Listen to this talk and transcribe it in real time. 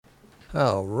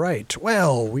All right.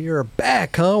 Well, we are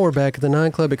back, huh? We're back at the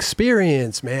 9 Club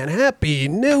Experience, man. Happy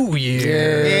New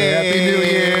Year. Happy New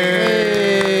Year.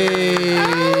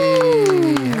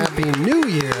 Hey. Happy New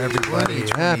Year, everybody.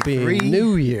 Happy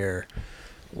New Year.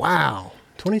 Wow.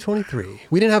 2023.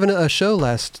 We didn't have a show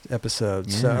last episode,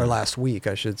 or last week,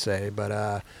 I should say,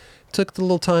 but took the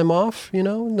little time off,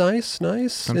 nice.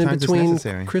 Sometimes in between it's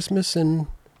necessary. Christmas and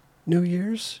New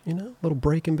Year's, a little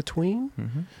break in between.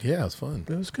 Mm-hmm. Yeah, it was fun.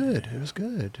 It was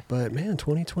good. But man,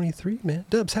 2023, man.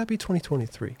 Dubs, happy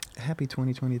 2023. Happy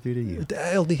 2023 to you.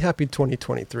 LD, happy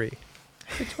 2023.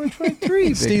 Happy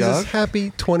 2023, Steve's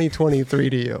happy 2023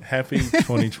 to you. Happy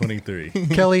 2023.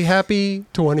 Kelly, happy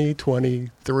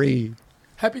 2023.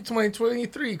 Happy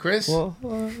 2023, Chris. Well,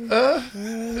 there's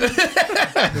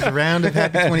a round of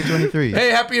happy 2023.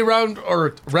 Hey, happy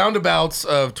roundabouts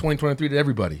of 2023 to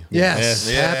everybody. Yes.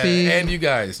 Happy And you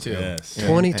guys, too. Yes.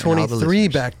 2023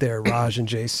 back there, Raj and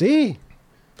JC.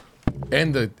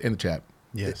 And the chat.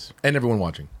 Yes. And everyone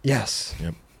watching. Yes.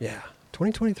 Yep. Yeah.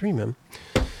 2023, man.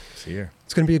 It's here.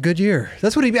 It's going to be a good year.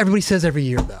 That's what everybody says every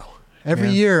year, though.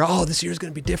 Every year, this year's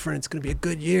going to be different. It's going to be a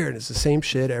good year. And it's the same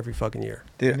shit every fucking year.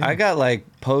 Dude, I got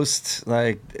posts,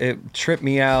 it tripped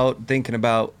me out thinking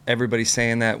about everybody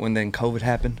saying that when then COVID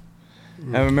happened.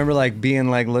 I remember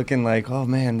being looking oh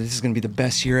man, this is going to be the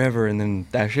best year ever. And then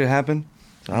that shit happened.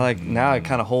 So now I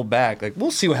kind of hold back.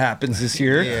 We'll see what happens this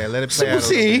year. Yeah, let it play out. We'll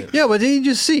see. Yeah, but you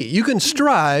just see. You can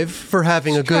strive for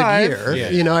having a good year.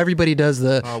 Yeah. Everybody does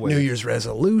the Always. New Year's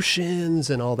resolutions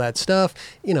and all that stuff.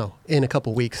 In a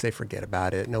couple weeks, they forget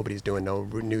about it. Nobody's doing no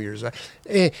New Year's.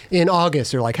 In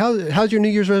August, they're like, how's your New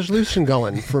Year's resolution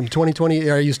going from 2020?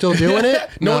 Are you still doing it?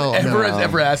 No one ever has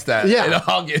ever asked that in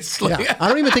August. Yeah. I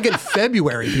don't even think in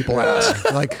February people ask.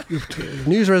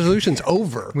 New Year's resolution's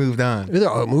over. Moved on.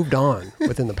 Moved on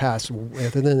within the past,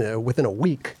 within a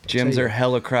week. Gyms are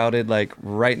hella crowded,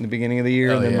 right in the beginning of the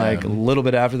year. And then, a little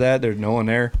bit after that, there's no one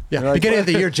there. Yeah, beginning of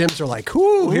the year, gyms are like,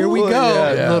 "Whoo, here we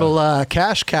go, little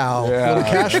cash cow, little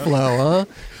cash flow, huh?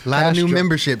 A lot of new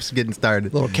memberships getting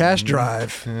started. Little cash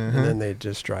drive, and then they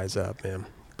just dries up, man.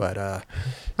 But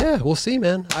we'll see,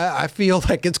 man. I feel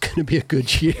like it's going to be a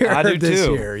good year this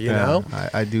year. You know,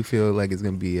 I do feel like it's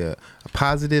going to be a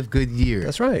positive, good year.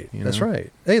 That's right. That's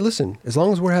right. Hey, listen, as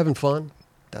long as we're having fun,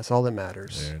 that's all that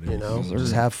matters.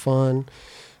 Just have fun,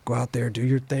 go out there, do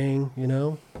your thing.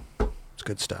 It's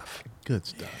good stuff. Good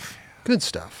stuff. Good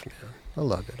stuff, man. I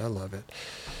love it.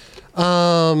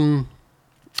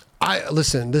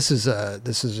 Listen. This is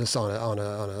just on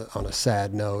a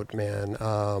sad note,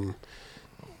 man.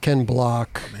 Ken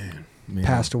Block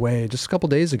passed away just a couple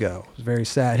days ago. It was very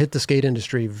sad. Hit the skate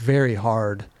industry very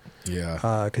hard.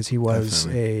 Yeah. Because he was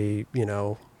a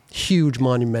huge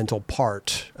monumental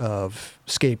part of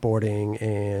skateboarding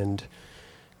and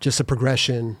just the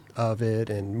progression of it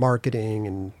and marketing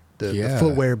and the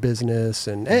footwear business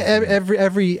and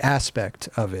every aspect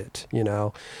of it,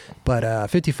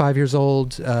 But 55 years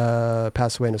old,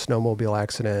 passed away in a snowmobile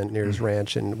accident near his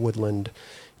ranch in Woodland,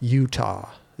 Utah.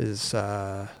 It's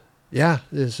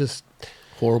just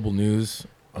horrible news.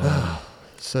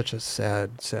 Such a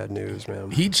sad news,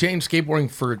 man. He changed skateboarding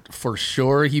for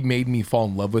sure. He made me fall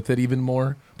in love with it even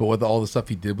more. But with all the stuff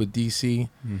he did with DC,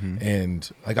 and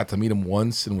I got to meet him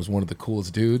once and was one of the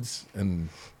coolest dudes. And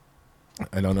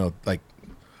I don't know,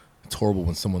 it's horrible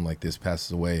when someone like this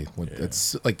passes away.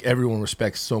 It's everyone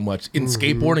respects so much in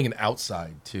skateboarding and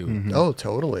outside too. Oh,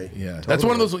 totally. Yeah, totally. That's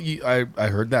one of those. I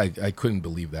heard that. I couldn't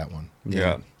believe that one.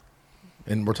 Yeah.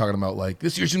 And we're talking about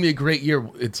this year's gonna be a great year.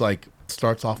 It's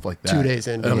starts off like that. 2 days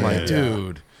in. And I'm like,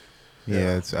 dude.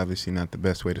 Yeah, it's obviously not the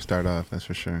best way to start off. That's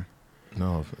for sure.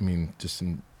 No, I mean, just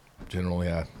in general,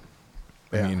 I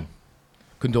mean,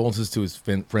 condolences to his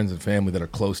friends and family that are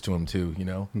close to him too.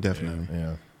 Definitely.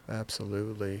 Yeah.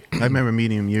 Absolutely. I remember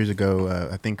meeting him years ago.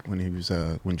 I think when he was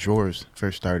when Drawers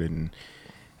first started, and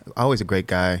always a great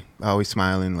guy, always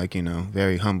smiling,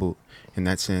 very humble in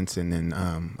that sense. And then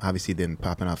obviously then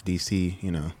popping off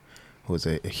DC, was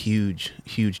a huge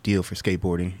deal for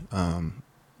skateboarding.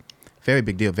 Very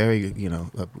big deal. Very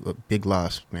a big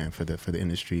loss, man, for the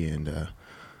industry and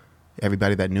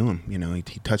everybody that knew him.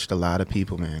 He touched a lot of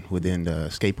people, man, within the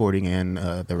skateboarding and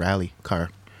the rally car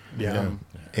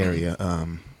area.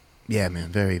 Yeah, man,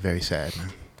 very, very sad,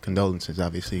 man. Condolences,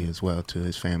 obviously, as well to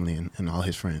his family and all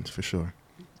his friends, for sure.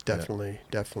 Definitely.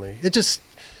 It just,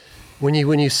 when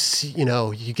you see,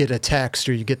 you get a text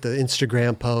or you get the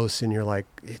Instagram post and you're like,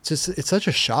 it's such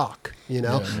a shock,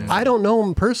 I don't know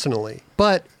him personally,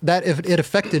 but that if it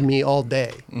affected me all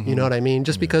day, you know what I mean?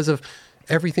 Just because of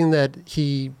everything that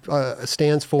he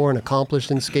stands for and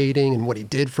accomplished in skating and what he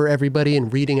did for everybody,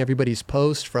 and reading everybody's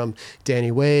post from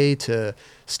Danny Way to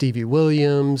Stevie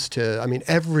Williams to, I mean,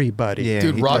 everybody. Yeah,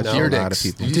 Dude, he Rod touched a lot of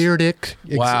people. Deerdick,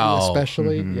 Wow.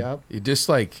 especially. Mm-hmm. Yeah. He just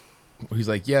like, he's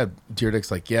like, yeah,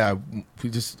 Deerdick's like, yeah, we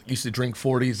just used to drink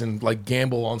 40s and like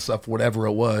gamble on stuff, whatever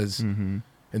it was. Mm-hmm.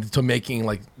 And to making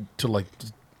like, to like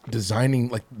designing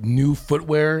like new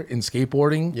footwear in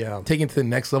skateboarding. Yeah. Taking it to the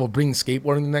next level, bringing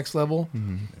skateboarding to the next level.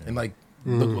 Mm-hmm. And like,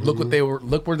 look what they were,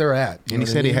 look where they're at. You And know he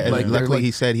said he what I had. mean? Like, they're Luckily, like-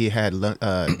 he said he had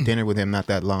dinner with him not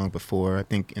that long before. I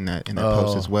think in that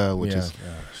post as well, which is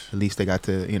at least they got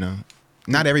to, you know,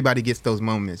 not everybody gets those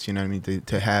moments. You know what I mean?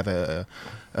 To have a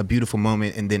beautiful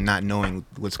moment and then not knowing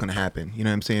what's going to happen. You know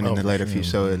what I'm saying? In the later future.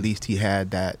 So at least he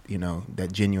had that, you know,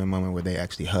 that genuine moment where they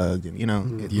actually hugged and, you know.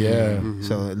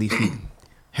 So at least he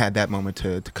had that moment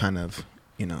to kind of,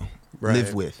 you know,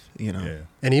 live with, you know. Yeah.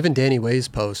 And even Danny Way's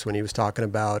post when he was talking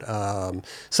about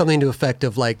something to the effect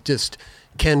of like just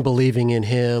Ken believing in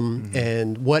him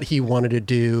and what he wanted to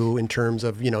do in terms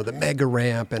of, you know, the mega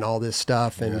ramp and all this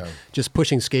stuff and just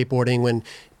pushing skateboarding when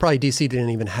probably DC didn't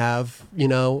even have, you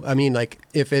know, I mean, like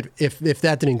if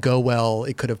that didn't go well,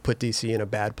 it could have put DC in a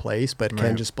bad place, but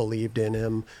Ken just believed in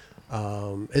him.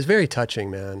 It's very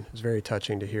touching, man. It's very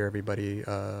touching to hear everybody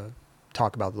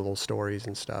talk about the little stories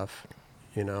and stuff,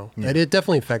 you know. And it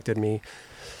definitely affected me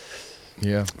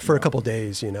for a couple of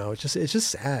days, you know. It's just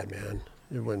sad, man,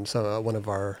 when one of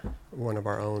our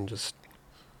own just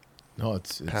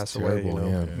it's pass away, terrible,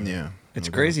 you know. Yeah. It's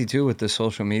crazy too with the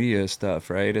social media stuff,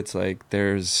 right? It's like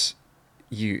it's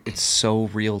so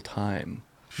real time,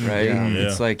 right? Yeah.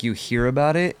 It's like you hear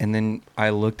about it, and then I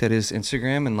looked at his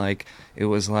Instagram, and like it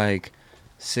was like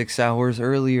 6 hours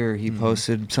earlier he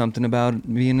posted something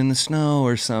about being in the snow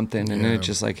or something, and it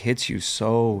just like hits you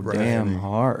so damn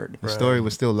hard. The story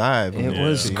was still live. It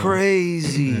was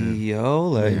crazy, yo.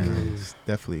 Like, It's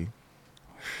definitely.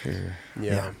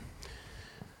 Yeah.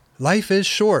 Life is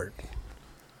short.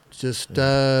 Just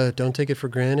don't take it for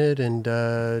granted, and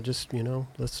just, you know,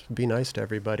 let's be nice to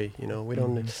everybody. You know, we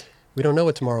don't know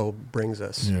what tomorrow brings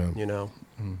us. You know,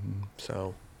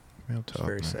 so Real it's talk,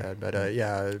 very man. sad. But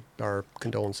yeah, our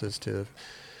condolences to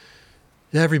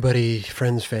everybody,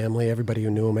 friends, family, everybody who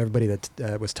knew him, everybody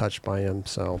that was touched by him.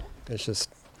 So it's just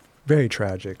very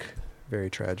tragic,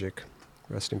 very tragic.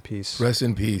 Rest in peace. Rest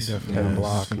in peace. Ken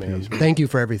Block, man. Thank you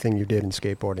for everything you did in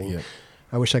skateboarding. Yeah.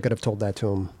 I wish I could have told that to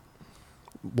him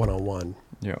one-on-one,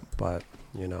 yeah. but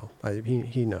you know,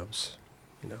 he knows,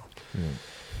 you know.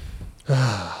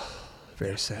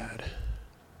 Very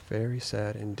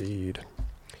sad indeed.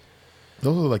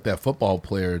 Those are like that football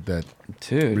player that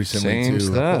Dude, recently same too.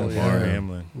 stuff. Bar Yeah.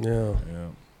 Hamlin. Yeah. Yeah.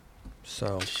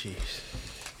 So.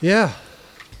 Yeah,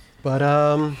 but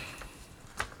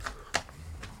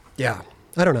yeah,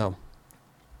 I don't know.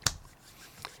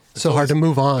 So hard to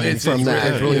move on It's from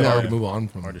that. It's really you know? hard to move on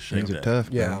from. Hard to shake Things are that. tough.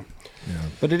 Yeah. man. Yeah.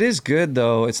 But it is good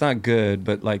though. It's not good,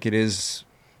 but like it is.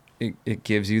 It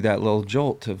gives you that little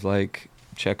jolt of like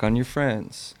check on your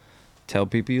friends, tell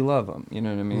people you love them. You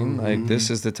know what I mean? Like this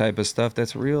is the type of stuff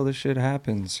that's real. This shit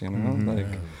happens. You know, like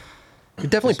It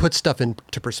definitely puts stuff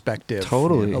into perspective.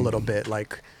 Totally. A little bit,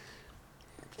 like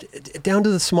down to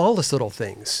the smallest little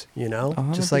things, you know?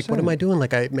 Just like, what am I 100%. doing?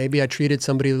 Like maybe I treated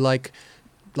somebody like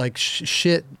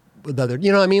shit with other,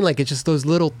 you know what I mean? Like it's just those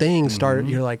little things start,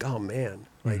 you're like, oh man.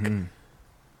 Like,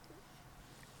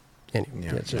 anyway,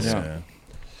 Yeah. it's just, Yeah.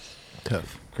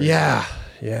 Tough. yeah.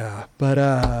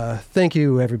 But thank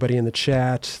you, everybody in the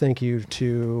chat. Thank you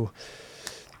to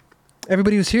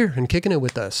everybody who's here and kicking it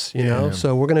with us, you know?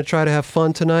 So we're going to try to have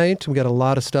fun tonight. We got a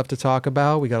lot of stuff to talk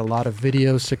about. We got a lot of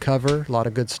videos to cover. A lot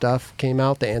of good stuff came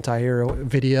out. The Anithero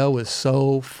video was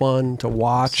so fun to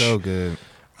watch. So good.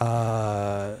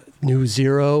 New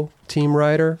Zero team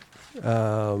rider.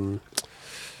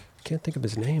 Can't think of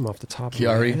his name off the top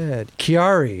Kairi? of my head.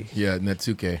 Kairi. Yeah,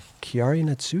 Netsuke. Kiari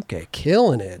Netsuke,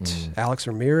 killing it. Alex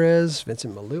Ramirez,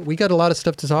 Vincent Malou. We got a lot of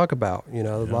stuff to talk about. You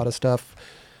know, a lot of stuff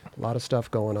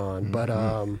going on. But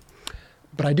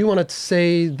I do want to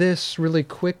say this really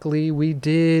quickly. We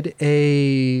did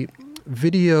a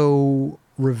video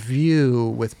review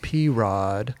with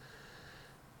P-Rod.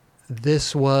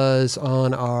 This was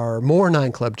on our More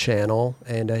 9 Club channel,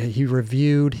 and he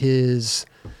reviewed his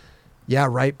Yeah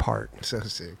Right part, So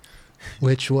sick.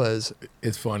 which was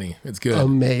It's funny. It's good.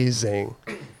 amazing.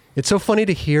 It's so funny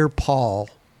to hear Paul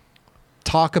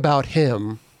talk about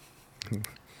him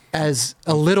as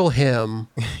a little him,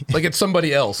 like it's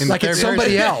somebody else. like it's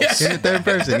somebody else. In the third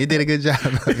person. You did a good job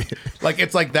of it. Like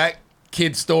it's like that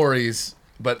kid's stories,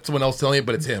 but someone else telling it,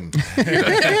 but it's him.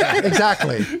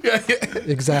 Exactly.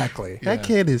 Exactly. That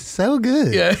kid is so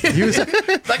good. Yeah,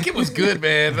 that kid was good,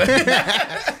 man.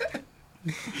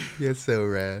 You're so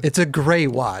rad. It's a great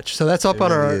watch. So that's up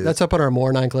on really our is. that's up on our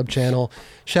More Nine Club channel.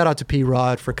 Shout out to P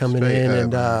Rod for coming Straight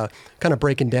in up, and kind of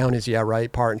breaking down his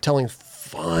part and telling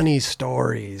funny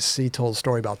stories. He told a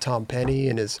story about Tom Penny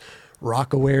and his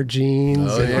Rockaware jeans.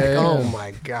 Oh, and yeah. oh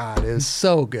my God, it was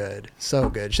so good, so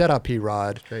good. Shout out P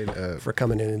Rod Straight up. for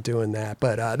coming in and doing that.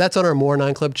 But that's on our More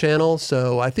Nine Club channel.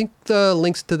 So I think the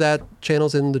links to that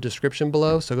channel's in the description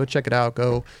below. So go check it out.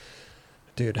 Go.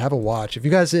 Dude, have a watch.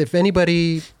 If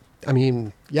anybody, I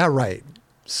mean, yeah, right.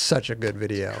 Such a good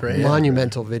video. Crazy.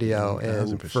 Monumental video.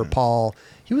 And 1000%. for Paul,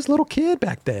 he was a little kid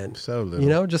back then. So little. You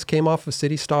know, just came off of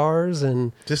City Stars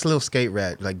and Just a little skate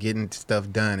rat, like getting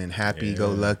stuff done and happy, go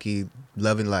lucky,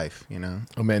 loving life, you know?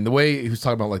 Oh man, the way he was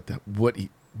talking about like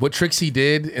what tricks he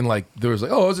did, and like there was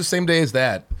like, oh, it was the same day as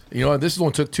that. You know, this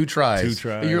one took 2 tries. 2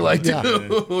 tries. And you're like, Yeah. dude,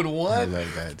 I what?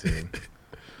 love that, too.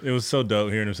 It was so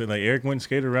dope hearing him say, like, Eric went and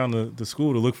skated around the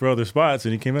school to look for other spots,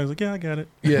 and he came back and was like, yeah, I got it.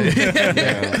 Yeah,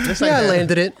 Yeah, just like I that.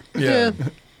 landed it. Yeah.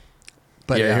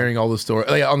 But yeah, hearing all the stories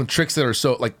like, on the tricks that are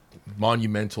so like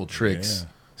monumental tricks. Yeah.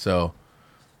 So,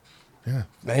 yeah,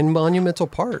 and monumental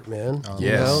part, man. You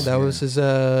Yes. know, that was his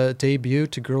debut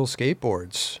to girls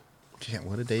skateboards. Yeah,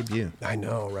 what a debut. I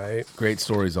know, right? great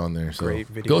stories on there. So Great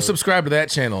video. go subscribe to that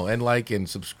channel and like and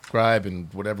subscribe and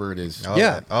whatever it is. All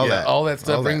Yeah. that, all Yeah, that. all that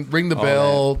stuff. All that. Ring the All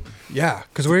bell. Yeah,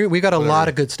 because we got a lot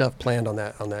of good stuff planned on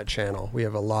that channel. We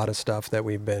have a lot of stuff that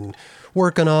we've been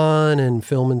working on and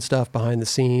filming stuff behind the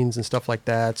scenes and stuff like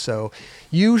that. So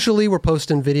usually we're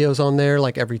posting videos on there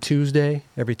like every Tuesday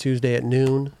at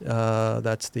noon.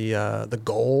 That's the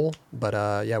goal. But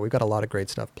yeah, we've got a lot of great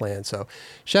stuff planned. So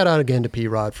shout out again to P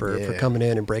Rod for Yeah. coming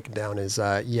in and breaking down his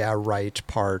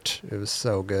part. It was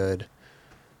so good.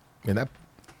 Man, that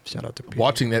Shout out to P.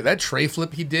 watching that tray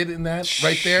flip he did in that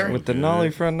right there. With the nollie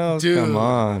front nose, Dude, come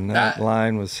on. That that-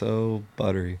 line was so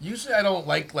buttery. Usually I don't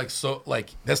like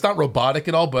that's not robotic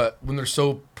at all, but when they're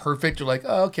so perfect, you're like,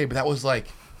 oh, okay, but that was like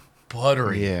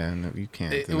buttery. Yeah, no, you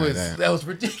can't It deny was that. that was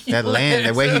ridiculous. That land,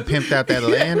 the way he pimped out that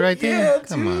land right there. Yeah,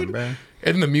 Come on, dude. bro.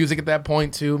 And the music at that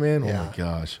point too, man. Yeah. Oh my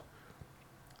gosh.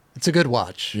 It's a good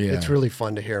watch. Yeah. It's really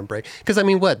fun to hear him break. Because I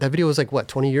mean, that video was like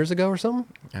 20 years ago or something?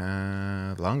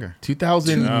 Longer.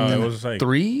 2003? No, it was like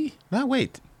No,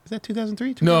 wait. Is that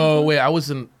 2003? No, wait, I was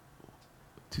in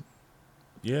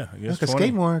yeah, I guess Because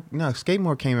 20.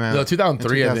 Skateboard came out. no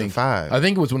 2003. in I think. 2005. I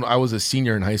think it was when I was a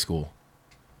senior in high school,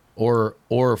 or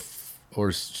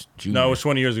junior. No, it was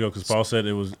 20 years ago because Paul said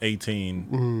it was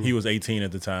 18. He was 18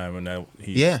 at the time, and now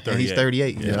he's Yeah, 38. and he's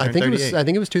 38. Yeah. I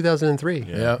think it was 2003.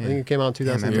 Yeah. I think it came out in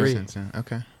Damn, that 2003. makes sense, yeah.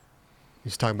 Okay.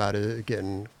 He's talking about it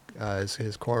getting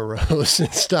his cornrows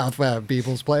and stuff.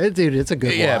 People's play, dude. It's a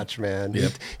good Yeah. watch, man.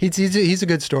 Yep. He's a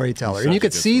good storyteller, He's and you such a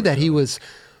could good see that he storyteller. was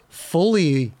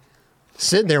fully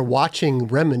sitting there watching,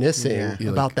 reminiscing Yeah.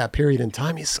 about that period in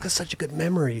time. He's got such a good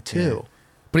memory too.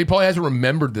 But he probably hasn't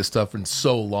remembered this stuff in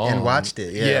so long. And watched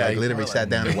it. Yeah, like he's literally probably sat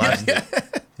down and watched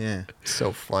it. Yeah. It's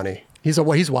so funny. He's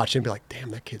watching and be like,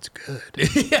 "Damn, that kid's good."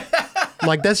 I'm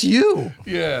like, "That's you."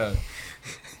 Yeah.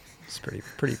 It's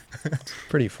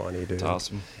pretty funny, dude. It's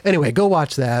awesome. Anyway, go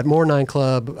watch that More Nine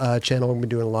Club channel. We've been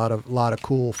doing a lot of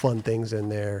cool, fun things in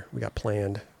there. We got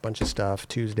planned a bunch of stuff.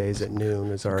 Tuesdays at noon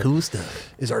is our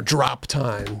stuff. is our drop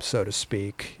time, so to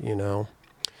speak. You know,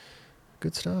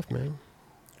 good stuff, man.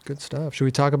 Good stuff. Should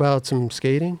we talk about some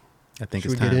skating? I think Should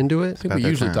we it's time. get into I it? think about we that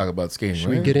usually time. talk about skating. Should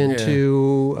right? we get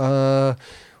into?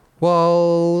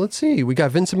 Well, let's see. We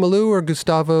got Vincent Malou or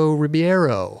Gustavo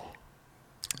Ribeiro.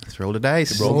 Let's roll the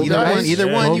dice. Roll the either dice. one. Either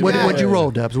Yeah. one. You What'd got. you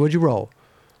roll, Dubs? What'd you roll?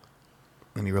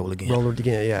 Let me roll again. Roll it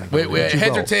again. Yeah. Wait, What'd you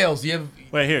heads or roll? tails? Do you have?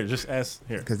 Wait, here, just ask.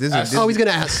 Here, Because this Ask- is. Oh, he's gonna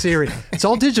ask Siri. It's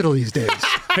all digital these days.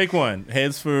 pick one.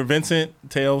 Heads for Vincent,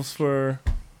 tails for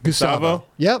Gustavo. Gustavo.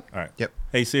 Yep. All right. Yep.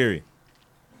 Hey Siri,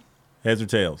 heads or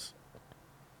tails?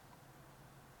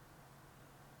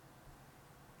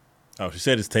 Oh, she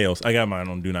said it's tails. I got mine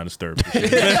on Do Not Disturb.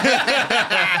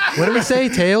 What did we say?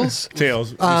 Tails?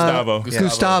 Tails, Gustavo.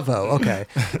 Gustavo. Okay.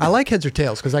 I like heads or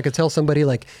tails because I could tell somebody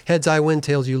like heads I win,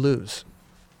 tails you lose.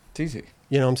 It's easy.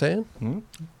 You know what I'm saying?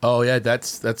 Oh yeah,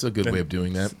 that's a good way of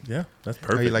doing that. Yeah, that's Oh,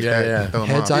 perfect. you like Yeah, that? yeah. Throw 'em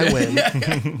Heads off. I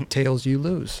win, tails you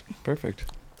lose.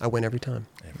 Perfect. I win every time.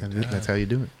 That's how you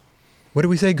do it. What did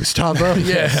we say? Gustavo? Yeah.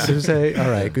 Yes. Did we say? All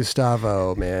right,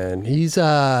 Gustavo, man. He's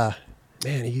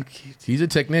he He's a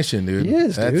technician, dude. He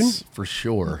is, that's dude. for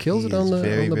sure. kills it He on is the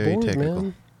very, very board, technical.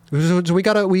 man.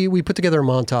 So we put together a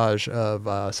montage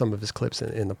of some of his clips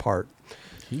in the part.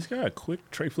 He's got a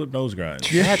quick tray flip nose grind.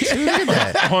 Yeah, look at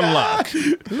that. On lock.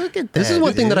 Look at that. This is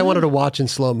one thing that I wanted to watch in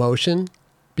slow motion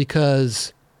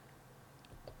because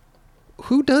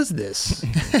who does this?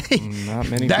 Not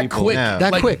many That people. quick. No.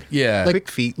 That Like, quick. Yeah. Like, Quick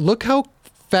feet. Look how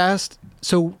fast.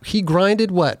 So he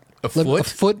grinded what? A Like,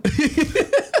 foot? A foot.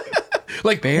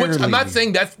 Like, I'm not Barely.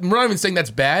 saying that's. I'm not even saying that's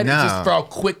bad. No. It's just for how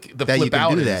quick the That flip you can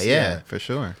out do is. that, yeah, for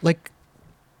sure. Like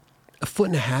a foot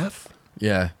and a half.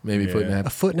 Yeah, maybe foot and a A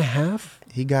half. foot and a half.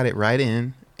 He got it right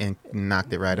in and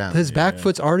knocked it right out. His back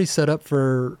foot's already set up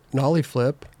for nollie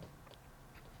flip.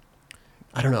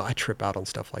 I don't know. I trip out on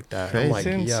stuff like that. I'm like,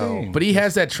 Crazy. yo. Insane. But he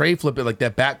has that tray flip, like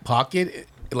that back pocket.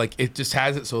 Like it just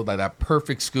has it so that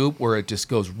perfect scoop where it just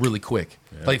goes really quick.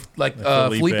 Yeah. Like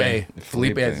Felipe.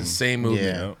 Felipe has the same movement.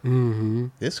 Yeah. Mm-hmm.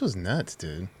 This was nuts,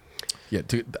 dude. Yeah,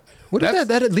 dude. What is That's-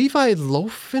 that? That Levi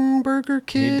Loeffenberger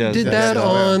kid does did that that as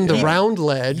well. on the He- round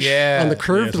ledge, Yeah. on the Yeah,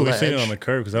 curved so we ledge, seen it on the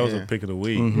curve because that was Yeah. a pick of the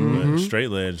week. Mhm. But straight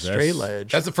ledge. straight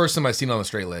ledge. That's the first time I've seen it on the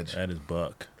straight ledge. That is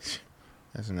buck.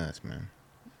 That's nuts, man.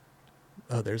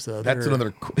 Oh, there's the other. That's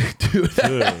another dude.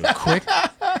 Good.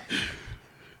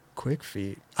 quick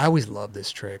feet. I always love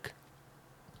this trick.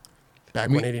 Back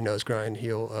 180 nose grind,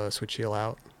 heel, switch heel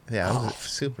out. Yeah, that was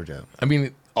super dope. I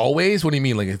mean, always. What do you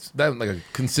mean? Like it's that like a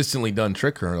consistently done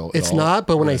trick or at It's all? not,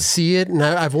 but when I see it, and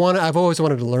I've always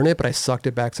wanted to learn it, but I sucked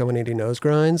at back 180 nose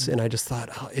grinds, and I just thought,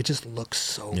 oh, it just looks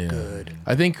so Yeah. good.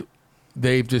 I think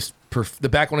they've just the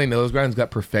back one nose grinds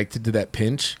got perfected to that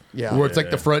pinch. Yeah. Where it's like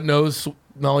the front nose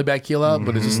nollie back heel out,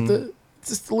 but it's Mm-hmm.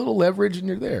 just a little leverage and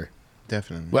you're there.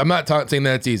 Definitely. Well, I'm not saying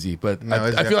that it's easy, but No,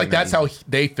 it's I feel like definitely that's not how easy.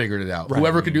 they figured it out. Right.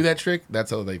 Whoever could do that trick,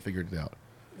 that's how they figured it out.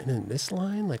 And in this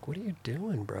line, like, what are you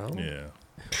doing, bro? Yeah.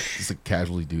 Just like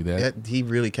casually do that. He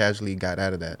really casually got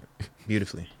out of that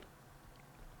beautifully.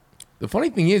 The funny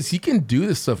thing is, he can do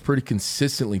this stuff pretty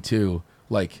consistently too.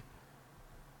 Like,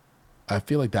 I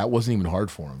feel like that wasn't even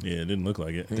hard for him. Yeah, it didn't look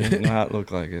like it. Did not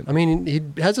look like it. I mean, he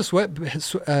has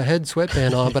a head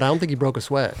sweatband on, but I don't think he broke a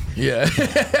sweat. Yeah.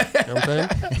 You know what I'm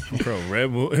saying? Bro,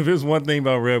 Red Bull. If it's one thing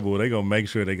about Red Bull, they gonna make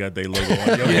sure they got their logo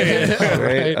on your head.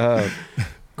 Straight up.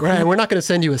 Right, we're not going to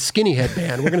send you a skinny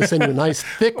headband. We're going to send you a nice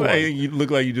thick one. Hey, you look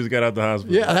like you just got out the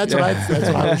hospital. Yeah, that's what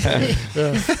I was saying.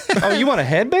 Yeah, Oh, you want a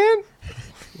headband?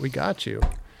 we got you.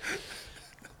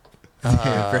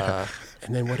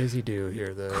 And then what does he do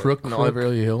here? The Crook and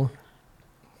Oliver Hill.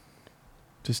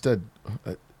 Just a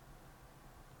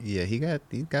Yeah, he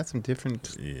got some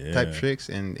different Yeah. type tricks,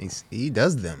 and he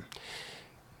does them.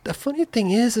 The funny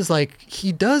thing is like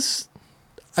he does.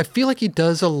 I feel like he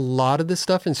does a lot of this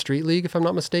stuff in Street League, if I'm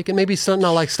not mistaken. Maybe some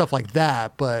not like stuff like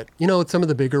that, but you know, some of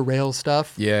the bigger rail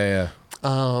stuff. yeah.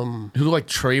 Who like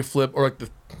tray flip or like the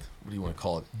what do you want to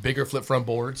call it? Bigger flip front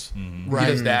boards. Right.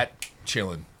 He does that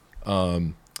chilling.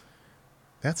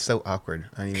 That's so awkward.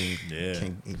 I Yeah.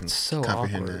 can't even So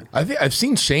comprehend awkward. I think I've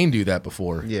seen Shane do that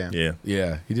before. that. Yeah, Yeah.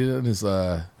 Yeah, he did it in his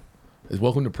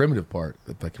Welcome to Primitive part,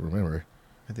 if I can remember.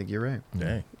 I think you're right.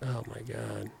 Dang. Oh my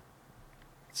god,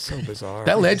 it's so bizarre.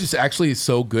 That ledge is actually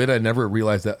so good. I never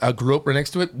realized that. I grew up right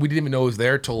next to it. We didn't even know it was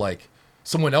there till like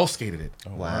someone else skated it.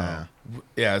 Wow.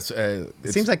 Yeah, It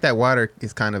seems like that water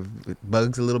is kind of it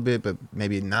bugs a little bit, but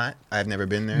maybe not. I've never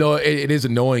been there. no, it is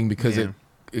annoying because Yeah.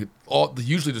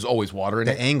 usually there's always water in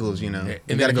The it. angles, you know, And you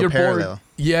then gotta if go you're parallel. bored,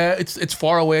 yeah, it's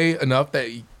far away enough that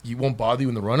you won't bother you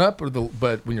in the run up,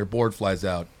 but when your board flies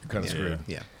out, you're kind of screwed.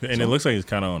 Yeah. And it looks like it's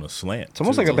kind of on a slant. It's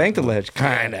almost too. like a banked ledge,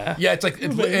 kinda. Yeah, it's like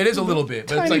it is a little bit,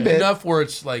 but it's Tiny like bit. enough where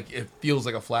it's like it feels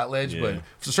like a flat ledge. Yeah. But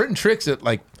for certain tricks, that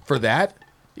like for that,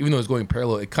 even though it's going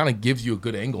parallel, it kind of gives you a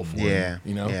good angle for Yeah. it.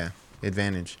 You know. Yeah.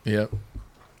 Advantage. Yeah.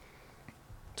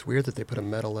 It's weird that they put a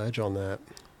metal edge on that.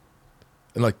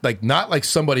 And like not like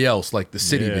somebody else, like the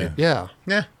city Yeah. did. Yeah.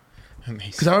 Yeah. Because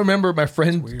Amazing. I remember my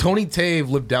friend Tony Tave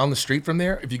lived down the street from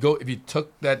there. If you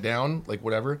took that down, like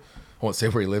whatever, I won't say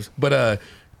where he lives, but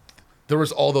there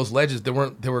was all those ledges. There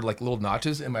were like little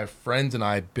notches, and my friends and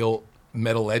I built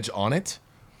metal edge on it,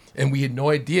 and we had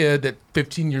no idea that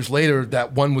 15 years later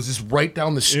that one was just right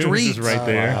down the It street. was just right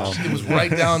there. Wow. It was right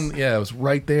down. Yeah, it was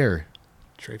right there.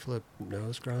 Tray flip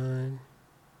nose grind.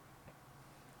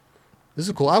 This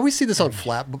is cool. I always see this on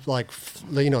flat, like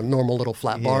normal little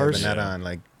flat Yeah, bars. but not on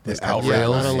like this Out type of- Yeah,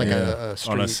 rails. not on like Yeah. a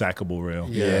street. On a sackable rail.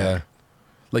 Yeah.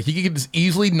 Like he could just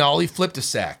easily nollie flip to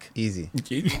sack. Easy.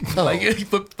 Like he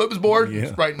flip his board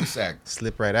Yeah. right in the sack.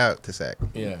 Slip right out to sack.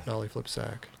 Yeah. Nollie flip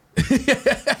sack.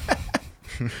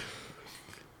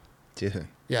 Dude.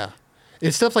 Yeah.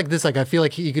 It's stuff like this. Like I feel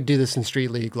like he could do this in Street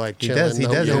League, like He chilling, does do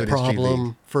no it in Street problem,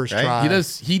 League, first right? try.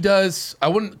 He does. I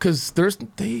wouldn't, because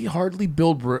they hardly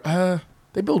build.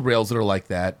 They build rails that are like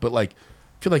that, but like,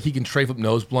 I feel like he can tray flip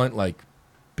nose blunt like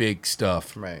big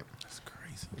stuff. Right. That's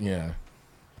crazy. Yeah.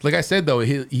 Like I said, though,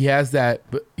 he has that,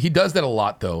 but he does that a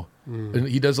lot, though. And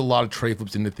he does a lot of tray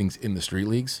flips into things in the street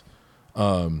leagues.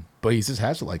 But he just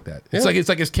has it like that. It's like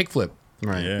his kick flip.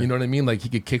 Right. Yeah. You know what I mean? Like he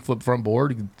could kick flip front board,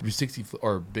 he could 360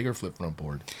 or bigger flip front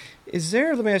board. Is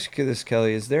there, let me ask you this,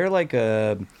 Kelly, is there like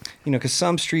a, because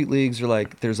some street leagues are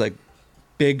like, there's like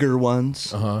bigger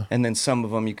ones, and then some of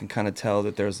them you can kind of tell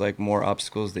that there's like more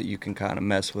obstacles that you can kind of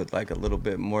mess with, like a little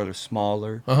bit more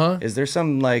smaller. Is there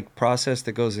some like process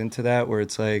that goes into that where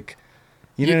it's like,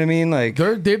 you know what I mean? Like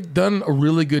they've done a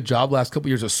really good job last couple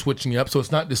years of switching up, so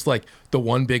it's not just like the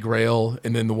one big rail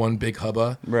and then the one big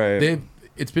hubba. Right.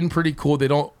 It's been pretty cool. They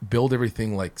don't build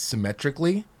everything like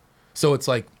symmetrically, so it's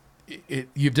like you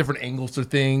have different angles to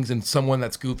things, and someone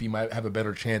that's goofy might have a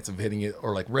better chance of hitting it,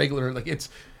 or like regular. Like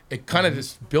it kind of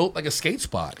just built like a skate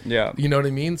spot. Yeah. You know what I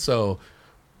mean? So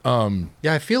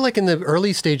Yeah, I feel like in the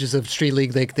early stages of Street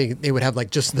League, they would have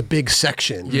like just the big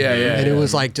section. Yeah. And it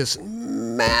was like just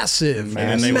massive. And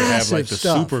then they would have like the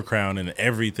stuff. super crown, and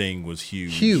everything was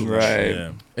huge. Huge. Right.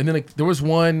 Yeah. And then like there was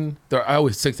one that I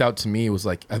always sticks out to me. It was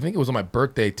like, I think it was on my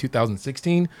birthday,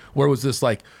 2016, where it was this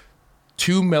like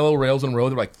 2 mellow rails in a row.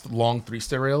 They're like long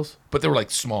 3-stair rails, but they were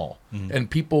like small, and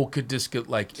people could just get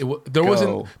like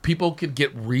people could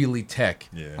get really tech.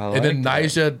 Yeah. And then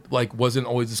Nyjah like wasn't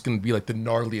always just going to be like the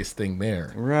gnarliest thing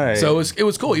there. Right. So it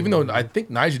was cool, even though I think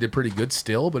Nyjah did pretty good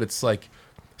still, but it's like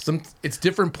it's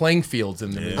different playing fields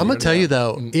in the I'm gonna tell you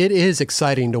though, it is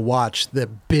exciting to watch the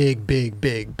big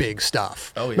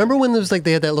stuff. Oh, yeah. Remember when there was like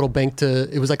they had that little bank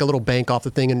it was like a little bank off the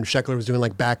thing, and Sheckler was doing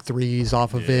like back threes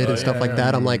off of it and stuff like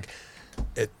that. I'm like,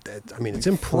 I mean, it's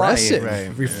impressive.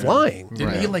 Right. You're flying.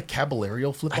 Didn't he like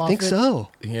Caballero flip off I think it? so.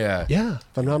 Yeah. Yeah,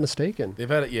 if I'm not mistaken. They've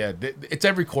had it. Yeah, it's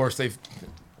every course. The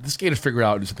skaters figure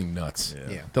out to do something nuts.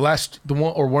 Yeah.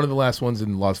 One of the last ones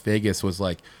in Las Vegas was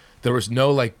like there was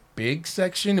no like big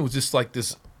section. It was just like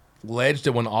this ledge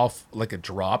that went off like a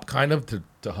drop kind of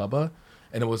to hubba,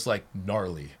 and it was like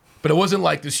gnarly. But it wasn't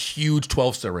like this huge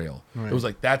 12-star rail. Right. It was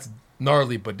like that's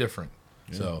gnarly but different.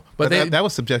 Yeah. So, but that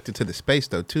was subjected to the space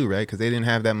though too, right? Because they didn't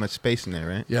have that much space in there,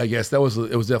 right? Yeah, I guess it was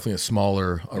definitely a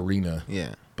smaller arena.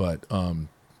 Yeah. But I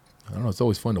don't know. It's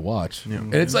always fun to watch,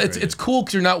 and it's cool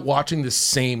because you're not watching the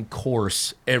same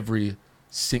course every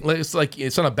single. It's like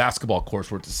it's on a basketball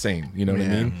course where it's the same. You know what I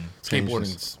mean?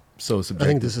 Skateboarding's so subjective.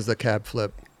 I think this is the cab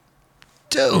flip.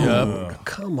 Dude,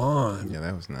 come on. Yeah,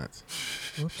 that was nuts.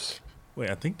 Whoops. Wait,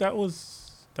 I think that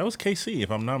was KC,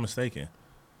 if I'm not mistaken.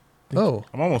 Oh,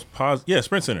 I'm almost positive. Yeah,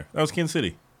 Sprint Center. That was Kansas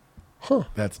City. huh.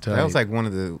 That's tough. That was like one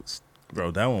of the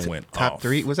Bro, that one went top off.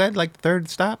 3. Was that like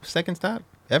the second stop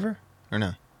ever, or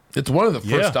no? It's one of the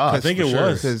first stops. I think it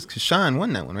was. Because Sean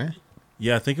won that one, right?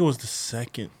 Yeah, I think it was the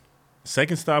second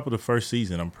stop of the first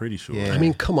season. I'm pretty sure. Yeah. I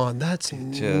mean, come on. That's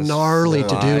Just gnarly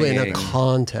to do in a lying.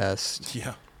 contest.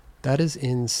 Yeah. That is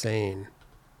insane.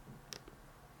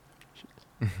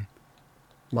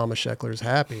 Mama Sheckler's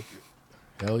happy.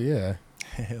 Hell yeah.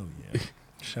 Hell yeah.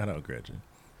 Shout out Gretchen.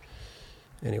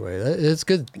 Anyway, it's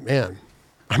good, man.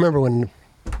 I remember when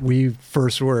we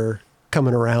first were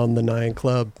coming around the 9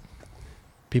 Club,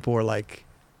 people were like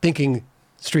thinking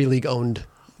Street League owned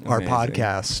our Amazing.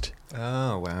 podcast.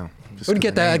 Oh wow! I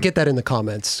get that in the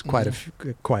comments quite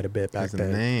a bit back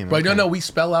then. Name. But okay. no, we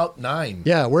spell out 9.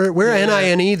 Yeah, we're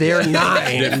NINE. They're 9.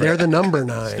 Different. They're the number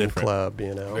 9 different. club.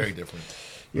 You know. Very different.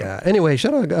 Yeah. Anyway,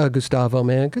 shout out Gustavo,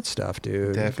 man. Good stuff,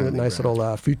 dude. Definitely, Nice bro.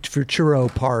 little Futuro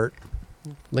part.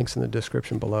 Links in the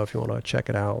description below if you want to check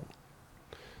it out.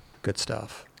 Good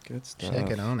stuff. Good stuff.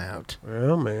 Check it on out.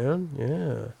 Well, man,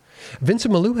 yeah.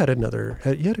 Vincent Malou had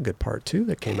a good part too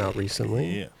that came out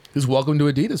recently. Yeah. His Welcome to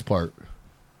Adidas part.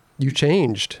 You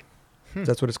changed.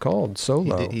 That's what it's called.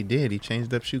 Solo. He did. He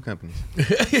changed up shoe companies.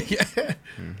 Yeah.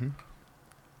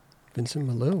 Vincent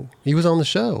Malou. He was on the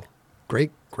show.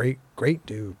 Great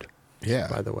dude. Yeah.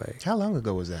 By the way. How long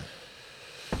ago was that?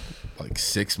 Like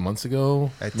 6 months ago.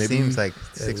 It maybe. seems like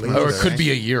 6 months Or ago. it could right?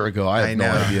 be a year ago. I have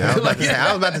no idea.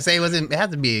 I was about to say it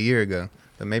had to be a year ago,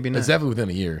 but maybe not. It's definitely within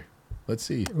a year. Let's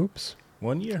see. Oops.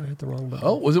 1 I year. hit the wrong button.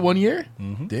 Oh, was it 1 year?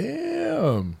 Mm-hmm.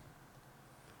 Damn.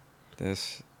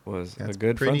 This was That's a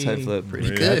good pretty- frontside flip.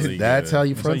 pretty good. That's how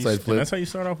you frontside flip. That's how you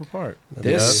start off a part.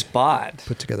 This spot.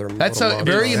 Put together a That's little a love.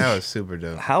 very- That was super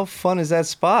dope. How fun is that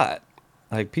spot?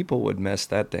 Like people would mess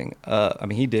that thing up. I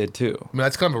mean, he did too. I mean,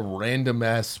 that's kind of a random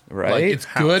ass. Right? Like, it's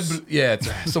House. good, but yeah, it's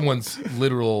someone's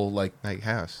literal, like, Like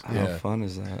house. How Yeah. fun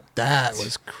is that? That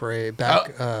was crazy.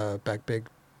 Back big.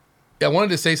 I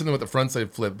wanted to say something with the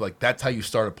frontside flip. Like, that's how you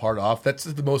start a part off. That's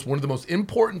one of the most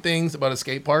important things about a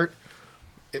skate part.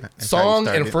 how you Song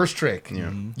start and it. first trick.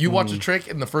 Yeah. You watch the trick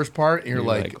in the first part, and you're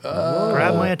like, like,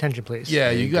 Grab my attention, please. yeah,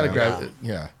 you got to go. grab it.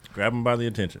 Yeah. grab him by the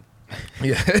attention.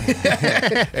 Yeah.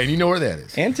 And you know where that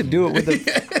is. And to do it with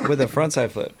a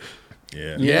frontside flip. Yeah. You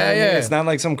know what I mean? Yeah. It's not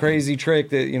like some crazy trick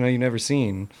that you never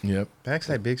seen. Yep.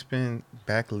 Backside big spin,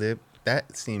 back lip.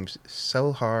 That seems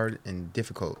so hard and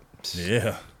difficult.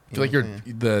 Yeah. I feel like you're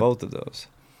Both of those.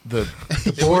 the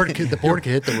The board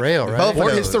could hit the rail, right? Both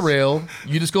board of hits the those. rail.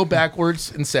 You just go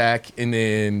backwards and sack, and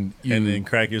then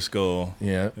crack your skull.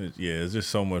 yeah. Yeah, there's just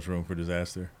so much room for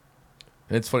disaster.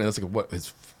 And it's funny. That's like what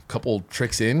his couple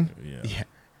tricks in. Yeah.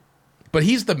 But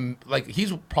he's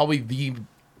probably the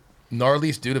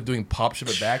gnarliest dude of doing pop shove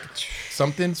it back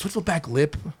something switch flip back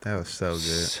lip. That was so good.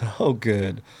 So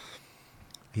good.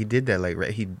 He did that like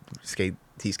he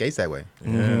skates that way. Yeah.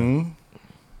 Mm-hmm.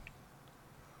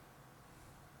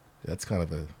 That's kind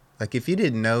of a Like if you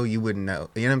didn't know, you wouldn't know.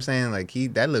 You know what I'm saying? Like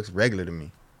that looks regular to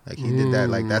me. Like he did that.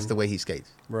 Like that's the way he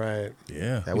skates. Right.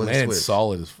 Yeah. That wasn't man, switch. it's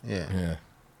solid. Yeah.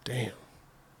 Damn.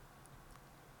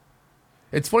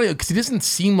 It's funny because he doesn't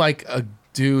seem like a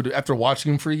dude after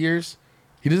watching him for years.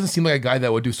 He doesn't seem like a guy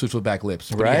that would do switch with back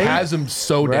lips. But Right? he has him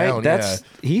so down.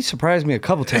 He surprised me a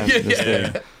couple times with this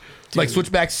thing. Like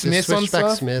switchback Smiths on Switchback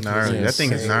stuff. Smith. Gnarly. was That thing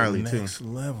is insane. gnarly too. Next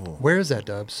level. Where is that,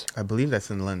 Dubs? I believe that's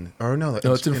in London. Or no,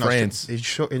 it's in France.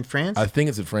 It's in France. I think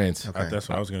it's in France. Okay. That's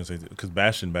what I was gonna say. Because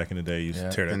Bastion back in the day used to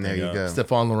tear that And thing there you up. go.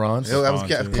 Stephane Laurent. I was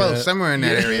Stephane, close, yeah. somewhere in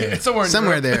that area.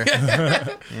 Somewhere in there.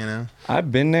 You know. I've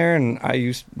been there, and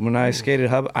when I skated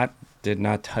hub, I did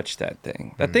not touch that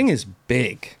thing. That thing is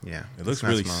big. Yeah. It looks It's not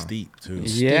really small. steep too.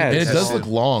 Yeah, And it it's does just- look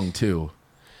long too.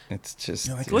 It's just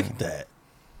You're like, look at that.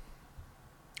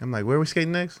 I'm like, where are we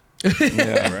skating next?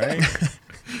 yeah. Right?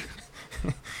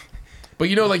 But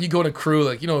like you go in a crew,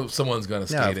 like someone's gonna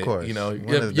skate Yeah, of it. course. You One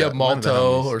have of the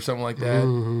Malto homies. or something like that.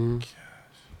 Mm-hmm.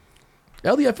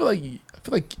 LD, I feel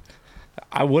like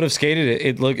I would have skated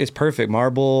it. It's perfect.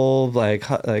 Marble, like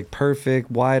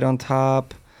perfect, wide on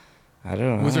top. I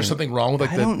don't know. was there something wrong with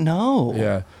like I the don't know.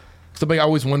 yeah? Something I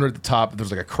always wonder at the top if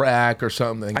there's like a crack or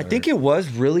something. I think it was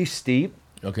really steep.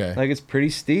 okay. Like it's pretty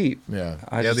steep. yeah.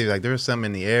 There was some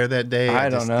in the air that day. I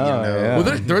don't know, yeah.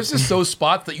 Well, there's just those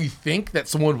spots that you think that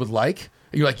someone would like.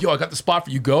 And you're like, yo, I got the spot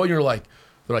for you. Go, and they're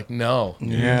like, no.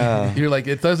 Yeah. You're like,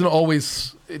 it doesn't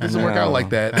work out like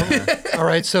that. All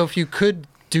right. So if you could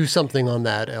do something on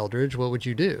that, Eldridge, what would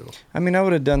you do? I mean, I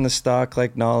would have done the stock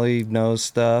like nollie nose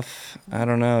stuff. I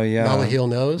don't know. Yeah. Nollie heel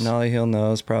nose? Nollie heel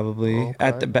nose probably Okay,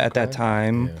 at that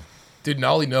time. Yeah. Dude,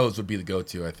 Nollie nose would be the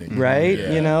go-to, I think. Right?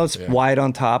 Yeah, It's yeah. wide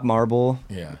on top, marble.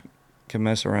 Yeah. Can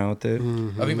mess around with it.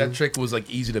 I think that trick was like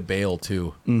easy to bail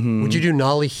too. Would you do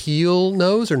nollie heel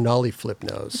nose or nollie flip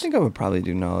I nose? think I would probably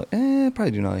do nollie.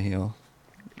 Probably do nollie heel.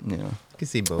 Yeah. You can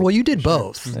see both. Well, you did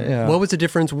both. Yeah. What was the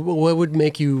difference? What would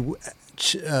make you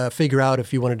figure out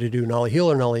if you wanted to do nollie heel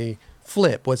or nollie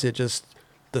flip? Was it just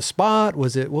the spot?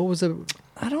 What was it?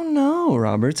 I don't know,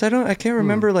 Roberts. I can't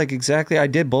remember like exactly. I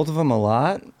did both of them a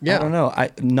lot. Yeah. I don't know.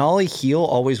 Nollie heel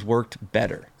always worked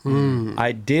better.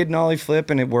 I did nollie flip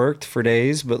and it worked for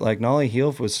days, but like nollie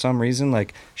heel for some reason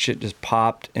like shit just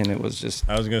popped and it was just.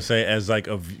 I was gonna say, as like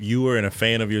a viewer and a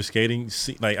fan of your skating,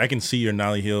 like I can see your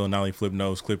nollie heel and nollie flip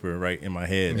nose clipper right in my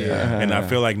head, and I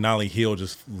feel like nollie heel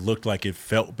just looked like it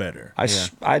felt better.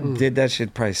 I did that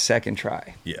shit probably second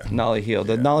try. Yeah. Nollie heel.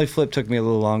 The nollie flip took me a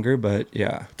little longer, but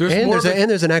yeah.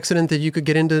 There's an accident that you could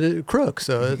get into the crook.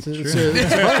 So it's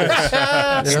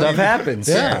Stuff happens.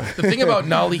 Yeah. The thing about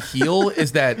nollie heel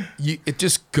is that it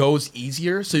just goes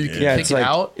easier, so you can Yeah, kick it's it like-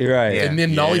 out. you're right. And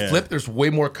then nollie Yeah. flip, there's way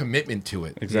more commitment to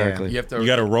it. Exactly. You have to. You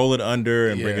got to roll it under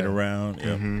and bring it Yeah. around.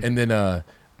 Yep. And then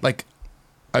like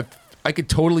I could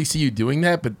totally see you doing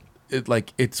that, but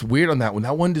it's weird on that one.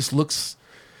 That one just looks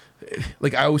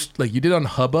like I was like you did on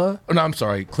Hubba. Oh no, I'm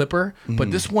sorry, Clipper.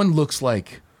 But this one looks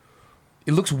like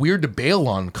it looks weird to bail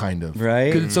on, kind of, Right.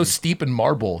 Because it's so steep and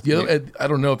marble. I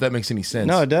don't know if that makes any sense.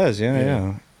 No, it does.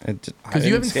 Yeah. Because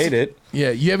you haven't skate it. Yeah,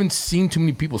 you haven't seen too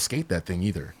many people skate that thing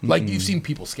either. Like you've seen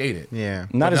people skate it. Yeah.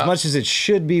 Not But as not- much as it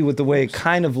should be with the way it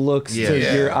kind of looks Yeah. to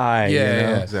Yeah. your eye. Yeah, you know?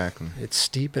 yeah. Exactly. It's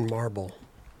steep and marble.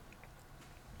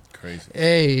 Crazy.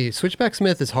 Hey, Switchback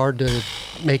Smith is hard to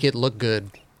make it look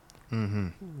good. Mm-hmm.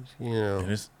 You know.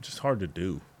 And it's just hard to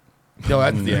do. No,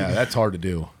 that's hard to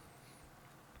do.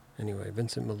 Anyway,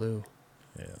 Vincent Malou.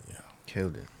 Yeah.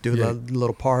 Killed it. Do a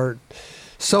little part.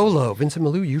 Solo. Vincent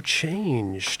Malou, you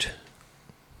changed.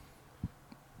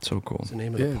 So cool. That's the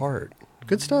name of Yeah. the part.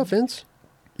 Good stuff, Vince.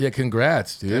 Yeah,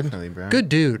 congrats, dude. Definitely, bro. Good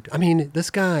dude. I mean, this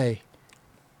guy,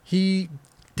 he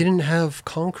didn't have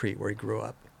concrete where he grew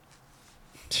up.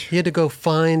 He had to go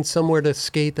find somewhere to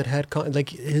skate that had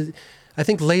I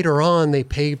think later on they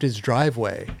paved his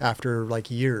driveway after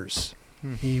like years.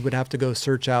 He would have to go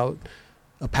search out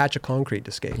a patch of concrete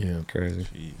to skate. Yeah. Crazy.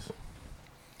 Jeez.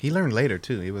 He learned later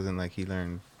too. It wasn't like he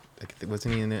learned. Like,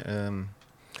 wasn't he in it?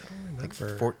 Like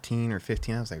 14 or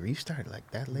 15. I was like, you started like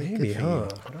that late? Maybe, Good for you.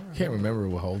 huh? Can't remember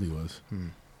how old he was.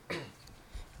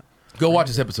 Go watch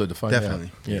this episode to find Definitely.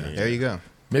 out. Yeah. There you go.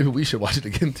 Maybe we should watch it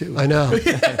again too. I know.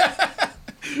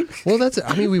 Well,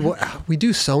 I mean, we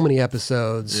do so many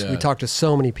episodes. Yeah. We talk to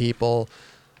so many people.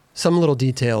 Some little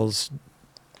details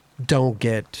don't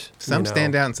get Some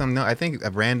stand out and some no. I think a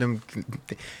random.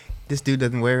 This dude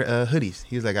doesn't wear hoodies.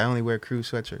 He was like, I only wear crew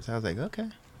sweatshirts. I was like, okay.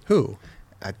 Who?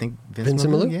 I think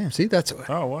Vincent Malou? Yeah. See, that's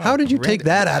wow. How did you take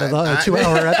that out of the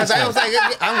 2-hour Because episode? I was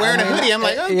like, I'm wearing a hoodie. I'm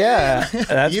like, okay. Yeah,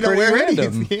 that's You don't pretty wear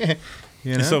random. hoodies. Yeah.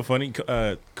 You know? It's so funny.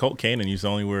 Colt Cannon used to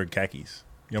only wear khakis.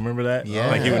 You remember that? Yeah.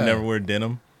 Like he would never wear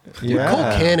denim. Yeah. Cole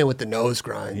Cannon with the nose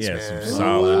grinds, Yeah, man. some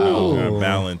solid,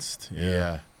 balanced.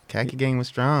 Yeah. Khaki game was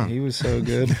strong. He was so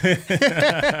good.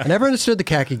 I never understood the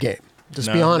khaki game. Just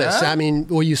be No. honest. No? I mean,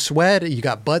 well, you sweat. You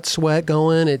got butt sweat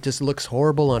going. It just looks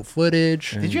horrible on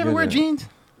footage. Did you ever wear jeans?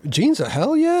 Jeans,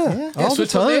 hell yeah. All the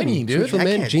Switch from time. Manny, dude. Switch from I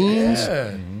Manny, can't- jeans.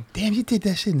 Yeah. Damn, you did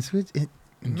that shit and switch.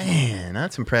 Man,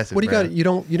 that's impressive. What do you bro. got? You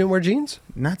didn't wear jeans?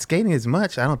 Not skating as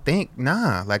much, I don't think.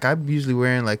 Nah, like I'm usually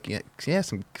wearing like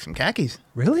some khakis.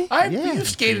 Really? Yeah. You've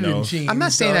skated in jeans. I'm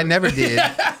not saying I dog. never did.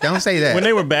 Don't say that. When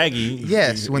they were baggy.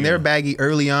 Yes, when they yeah. were baggy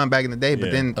early on back in the day, but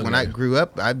Yeah. then when I Okay. grew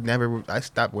up, I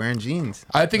stopped wearing jeans.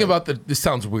 I think about this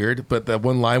sounds weird, but that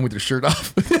one line with your shirt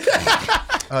off.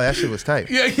 Oh, that shit was tight.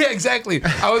 yeah, exactly.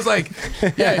 I was like,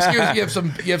 yeah, excuse me, you have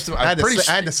some. I I'm had, pretty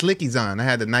I had the slickies on. I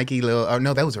had the Nike little. Oh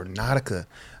no, that was Nautica.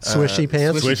 Swishy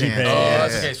pants? Swishy pants. Oh, Yeah.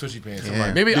 that's okay. Swishy pants. I'm Yeah.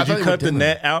 like, maybe I Did thought you they cut were the denim.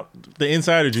 net out the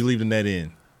inside, or did you leave the net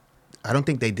in? I don't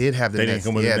think they did have the They didn't nets.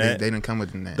 come with the yeah, net? They didn't come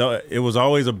with the net. Though it was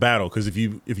always a battle because if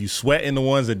you sweat in the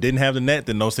ones that didn't have the net,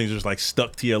 then those things are just like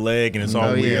stuck to your leg and it's all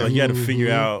Oh, weird. yeah. Like you had to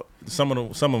figure out some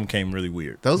of them came really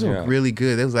weird. Those were Yeah. really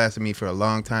good. Those lasted me for a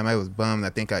long time. I was bummed. I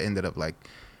think I ended up like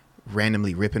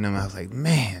randomly ripping them. I was like,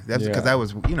 man, that's because Yeah. I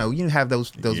was, you have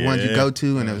those ones you Yeah. go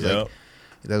to, and it was Yep. like,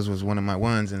 those was one of my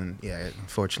ones, and yeah,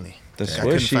 unfortunately, The I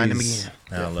couldn't find them Swishies.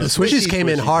 again. I love The swishies came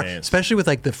in swishy hard, pants. especially with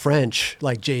like the French,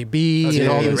 like JB Oh, and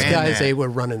all yeah, those ran guys. that. They were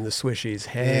running the swishies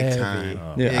heavy. time.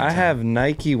 Yeah, Big I time. have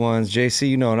Nike ones. JC,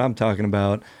 you know what I'm talking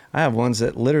about. I have ones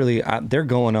that literally they're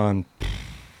going on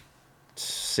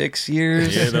 6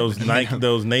 years. Yeah,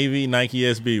 those navy Nike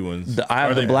SB ones. I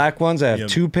have Are the they- black ones. I have Yeah.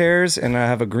 2 pairs, and I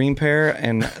have a green pair,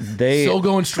 and they. Still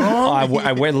going strong.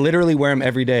 I literally wear them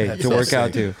every day to so work sick.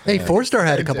 out to. Hey, Four Star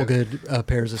had a couple good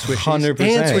pairs of swishies. 100%.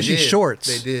 And They swishy did. shorts.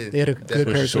 They did. They had a good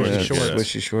pair of Swishy swishy shorts. shorts. Yeah.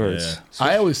 Swishy shorts. Yeah.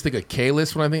 I always think of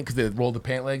K-list when I think because they roll the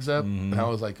pant legs up, and I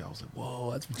was like,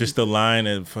 whoa, that's Just the line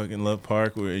at fucking Love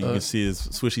Park where you can see his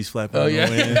swishies flapping Oh, in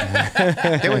the yeah.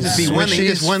 wind. There would just be one, Swishies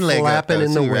just one leg up, flapping though,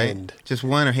 in the too, right? wind. Just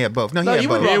one, or he had both. No, he No, had you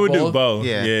would both. Yeah, it would do both. both.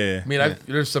 Yeah. Yeah. I mean,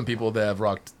 there's some people that have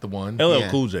rocked the one. LL Yeah.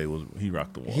 Cool J he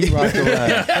rocked the one. He rocked the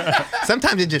left.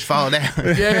 Sometimes it just fall down.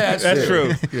 Yeah, That's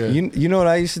true. Yeah. You know what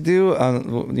I used to do?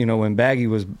 When baggy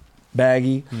was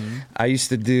baggy, I used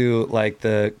to do like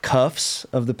the cuffs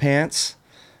of the pants.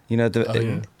 Yeah.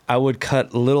 I would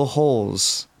cut little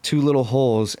holes, 2 little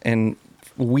holes, and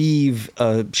weave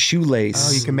a shoelace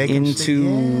Oh, you can make 'em into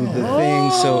yeah. the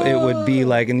thing, so it would be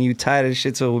like, and you tie the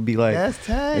shit, so it would be like, That's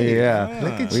tight. yeah.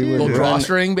 Look at We you. would Little run-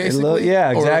 drawstring, a basically? little- yeah,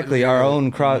 Or- exactly. Our own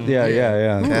cross.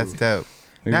 Yeah. That's dope.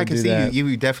 We Now I would can do see that.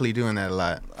 you definitely doing that a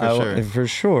lot, for sure. For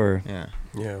sure. Yeah.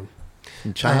 Yeah.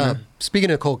 From China. Speaking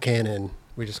of Cole Cannon,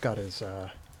 we just got his.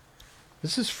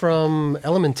 This is from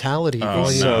Elementality. Oh,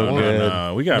 Volume so no, 1. good.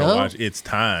 no. We gotta No? watch It's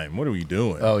Time. What are we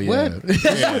doing? Oh yeah. What?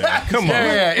 Yeah, come on.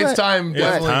 Yeah, it's What? time. It's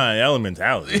Definitely. time.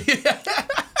 Elementality.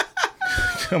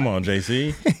 Come on,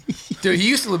 JC. Dude, he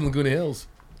used to live in Laguna Hills.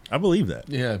 I believe that.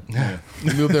 Yeah.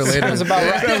 He moved there later. Sounds about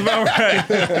right. That's about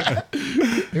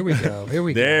right. Here we go.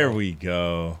 There we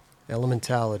go.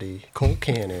 Elementality. Cole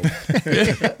Cannon.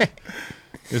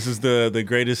 This is the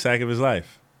greatest sack of his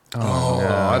life. Oh,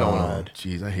 I don't know.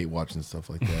 Jeez, I hate watching stuff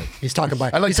like that. He's talking by.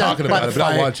 I like he's talking by about the it, but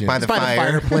not fire- watching it. By He's the by the fire.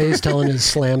 fireplace telling his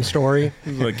slam story.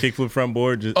 He was like kickflip front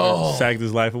board, just sacked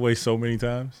his life away so many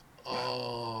times.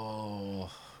 Oh,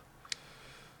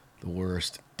 the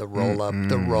worst. The roll up,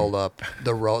 the roll up,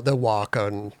 the walk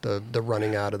on the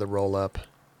running out of the roll up,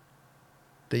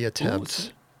 the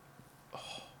attempts.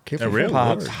 That rail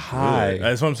Pops looks high. good.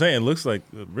 That's what I'm saying. It looks like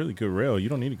a really good rail. You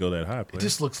don't need to go that high. It Player.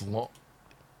 just looks long.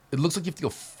 It looks like you have to go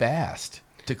fast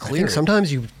to I clear think it.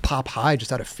 sometimes you pop high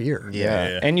just out of fear.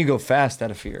 Yeah. And you go fast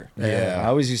out of fear. Yeah. I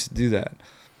always used to do that.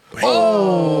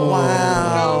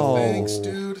 Oh, thanks,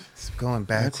 dude. It's going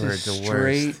backwards. The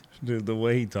Straight. worst. Dude, the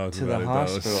way he talks To about the it, though,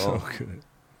 is hospital. so good.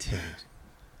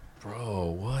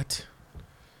 Bro, what?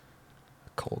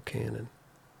 Cole Cannon.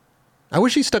 I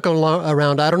wish he stuck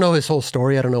around. I don't know his whole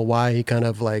story. I don't know why he kind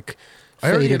of like I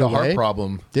heard he faded had a away. heart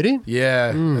problem. Did he? Yeah,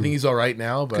 I think he's all right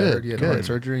now. But I heard he had heart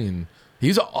surgery, and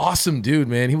he's an awesome dude,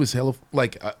 man. He was hella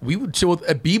like we would chill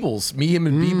at Beebles, me, him,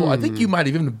 and Beeble. I think you might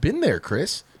have even been there,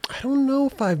 Chris. I don't know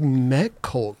if I've met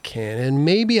Colt Cannon.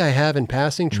 Maybe I have in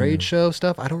passing trade show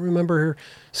stuff. I don't remember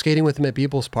skating with him at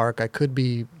Beebles Park. I could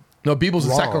be. No, Beebles in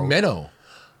wrong. Sacramento.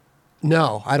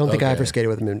 No, I don't think I Okay. ever skated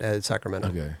with him at Sacramento.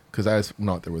 Okay, because I was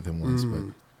not there with him once, but.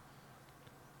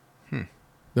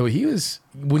 No, he was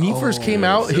when he first came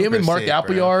out. Him super and Mark sick,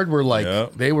 Appleyard were like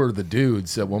Yep. they were the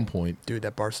dudes at one point. Dude,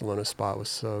 that Barcelona spot was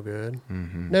so good.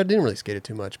 No, I didn't really skate it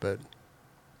too much, but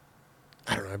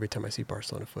I don't know. Every time I see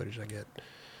Barcelona footage, I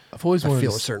feel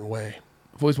a certain way.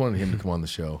 I've always wanted him to come on the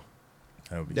show.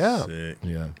 That would be Yeah. sick.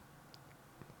 Yeah.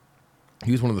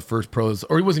 He was one of the first pros,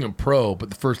 or he wasn't even pro, but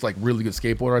the first like really good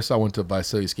skateboarder I saw. I went to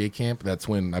Visalia Skate Camp. That's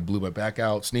when I blew my back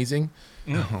out sneezing.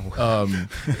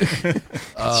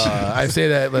 I say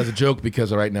that as a joke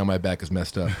because right now my back is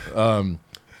messed up.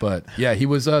 But yeah, he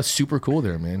was super cool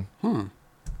there, man.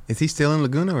 Is he still in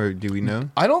Laguna, or do we know?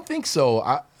 I don't think so.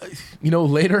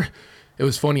 Later, it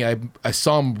was funny. I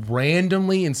saw him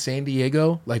randomly in San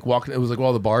Diego, like walking. It was like where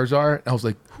all the bars are. And I was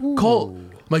like, Colt.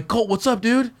 I'm like, Colt, what's up,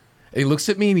 dude? And he looks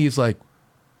at me and he's like,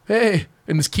 hey,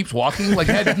 and just keeps walking. Like,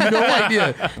 I had no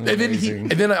idea. And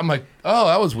then I'm like, oh,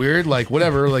 that was weird. Like,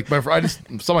 whatever. Like, I just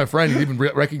saw my friend. He didn't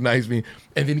even recognize me.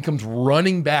 And then he comes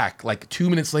running back. Like 2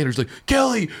 minutes later, he's like,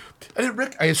 Kelly,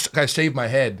 I shaved my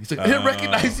head. He's like, I didn't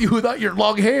recognize you without your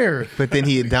long hair. But then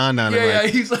he dawned on him. Yeah,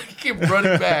 like, he's like, he came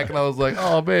running back, and I was like,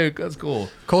 oh man, that's cool.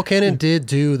 Colt Cannon did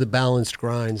do the balanced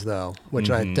grinds though, which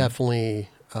I definitely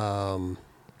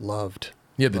loved.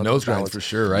 Yeah, the Loved nose the grinds balance. for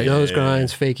sure, right? Nose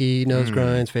grinds, fakie nose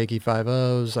grinds, fakie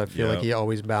 5-0s. I feel like he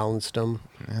always balanced them.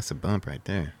 That's a bump right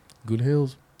there. Good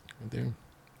hills, right there.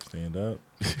 Stand up.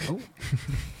 Oh.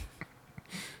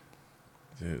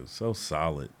 Dude, so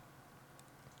solid.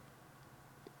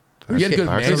 He had good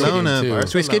Barcelona, man too.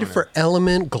 So he skated for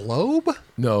Element Globe?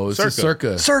 No, it's a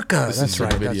Circa. Circa. This is That's Circa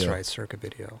right. That's video. right. Circa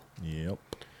video. Yep.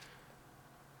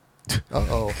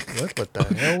 Uh-oh. What the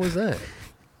hell was that?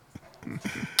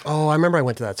 Oh, I remember I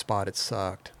went to that spot. It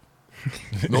sucked.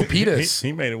 No Pitas.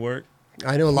 He made it work.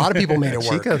 I know a lot of people made it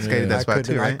work. Chico skated that spot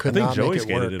too, right? I could I think not Joey make it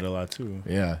skated work. it a lot too.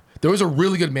 Yeah, there was a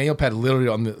really good manual pad literally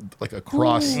on the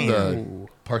across the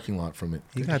parking lot from it.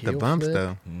 He got the heel bumps flip.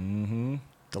 though. Mm-hmm.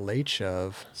 The late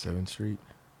shove. 7th Street.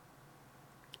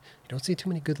 You don't see too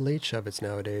many good late shove-its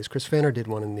nowadays. Chris Fanner did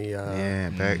one in the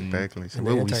Berkeley. So in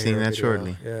the we'll be seeing anti-hero that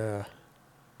video. shortly. Yeah.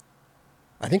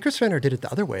 I think Chris Fanner did it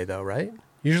the other way though, right?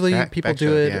 Usually people back do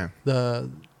shove, it yeah. the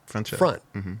Front shove. front.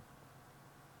 Mm-hmm.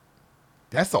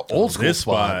 That's the old school This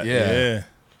spot. spot. Yeah.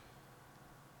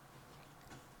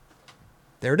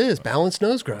 There it is. Balanced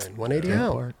nose grind. 180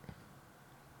 out.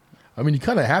 I mean, you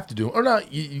kind of have to do it, or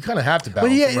not. You kind of have to But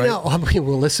balance yeah, them, right? no. I mean,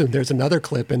 well, listen. There's another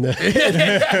clip in the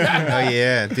Oh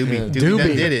yeah, Doobie done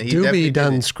did it. He definitely Doobie did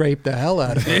done it. scraped the hell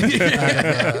out of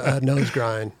a nose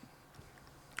grind,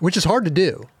 which is hard to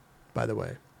do, by the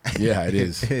way. Yeah, it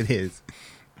is. It is.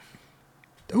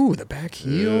 Ooh, the back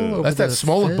heel. over That's that the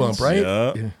smaller fence. bump, right?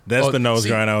 Yep. Yeah. That's Oh, the nose see-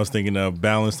 grind I was thinking of.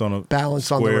 Balanced on a Balanced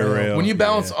on the square rail. When you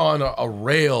balance Yeah. on a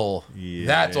rail, Yeah.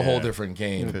 that's a whole different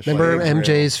game. For sure. Remember Rail.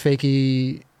 MJ's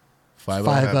fakie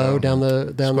 5-0 down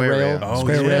the Square rail, rail. Oh,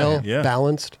 square yeah, rail, yeah.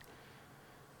 balanced.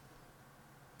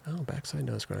 Oh, backside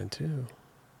nose grind too.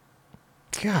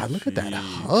 God, look at that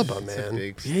hubba, It's a man.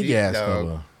 big Big steep ass dog.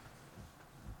 Bubba.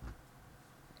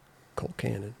 Colt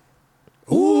Cannon.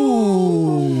 That's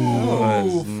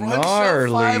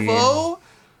gnarly. 5-0?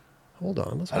 Hold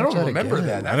on, let's I watch don't that remember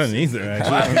again. that. I don't either, I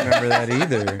actually. don't remember that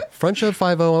either. Front shove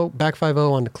 5-0, back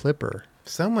 5-0 on the clipper.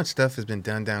 So much stuff has been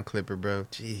done down Clipper, bro.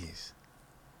 Jeez.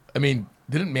 I mean,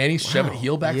 didn't Manny shove it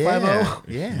heel back Yeah, 5-0?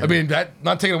 yeah. I mean, that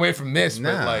not taking away from this,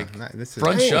 but Nah, like this is-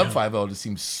 front Damn. shove 5-0 just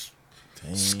seems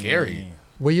scary.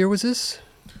 What year was this?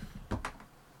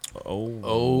 Oh,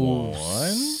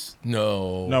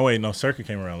 no. No, wait, no. Circuit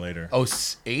came around later.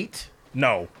 08?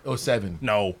 No, 07.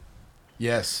 no,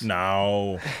 Yes.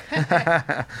 no.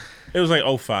 It was like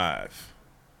 05.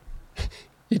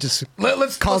 You just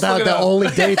Let's called look out it the up. only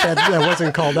date that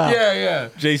wasn't called out. Yeah, yeah.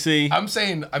 JC. I'm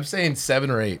saying 7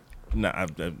 or 8. Nah,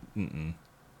 mm-mm.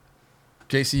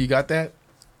 JC, you got that?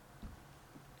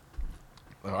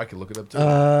 Oh, I can look it up too.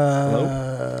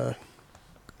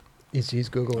 He's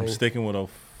Googling. I'm sticking with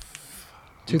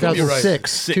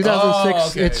 2006. right. 2006. Oh,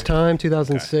 okay. It's time.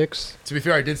 2006. To be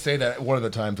fair, I did say that one of the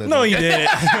times. No, you didn't.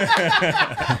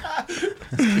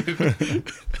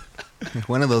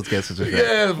 One of those guesses was right.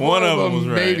 Yeah, One of them was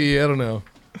right. Maybe, I don't know.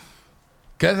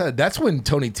 That's when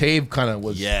Tony Tave kind of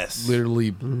was literally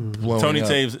blowing Tony up.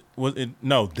 Tave's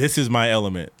This Is My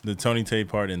Element. The Tony Tave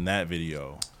part in that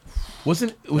video.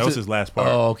 That was his last part.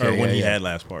 Oh, okay. Or when he had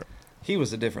last part. He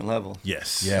was a different level.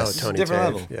 Yes. Oh, Tony Different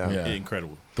Tave. level. Yeah.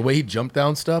 Incredible. The way he jumped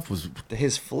down stuff was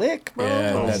His flick, bro.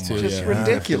 Yeah, was that too, just yeah.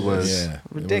 ridiculous. Yeah, it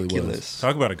really ridiculous.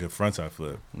 Talk about a good frontside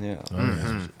flip. Yeah.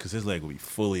 Because his leg would be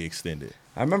fully extended.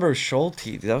 I remember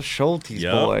Schulte. That was Schulte's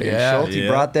Yup. boy. Yeah. Schulte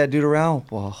brought that dude around.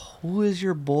 Well, who is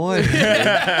your boy?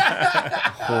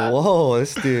 Whoa,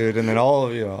 this dude. And then all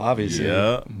of obviously,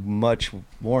 much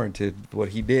warranted what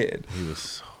he did. He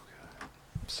was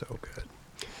So good.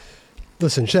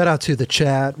 Listen, shout out to the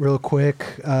chat real quick.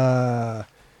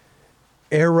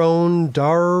 Aaron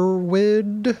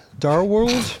Darworld,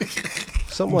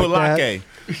 something like that.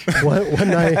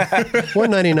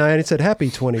 199. He said, "Happy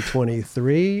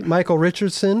 2023." Michael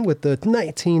Richardson with the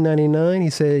 1999. He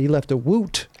said he left a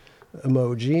woot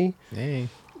emoji. Hey.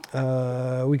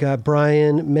 We got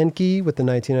Brian Menke with the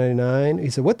 1999. He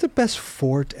said, "What's the best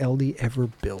fort LD ever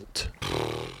built?"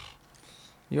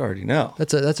 You already know.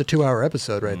 That's a 2-hour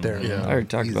episode right there. Yeah. I already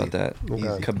talked about that.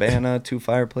 Okay. Cabana, 2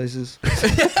 fireplaces.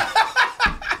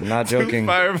 Not joking.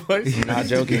 fireplace. Not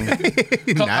joking.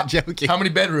 Not joking. How many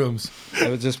bedrooms? It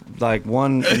was just like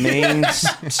one main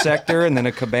sector and then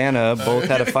a cabana. Both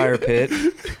had a fire pit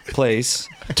place.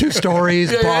 2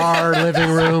 stories, bar,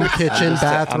 living room, kitchen,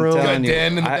 bathroom. I'm telling you, Den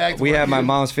in the back we had my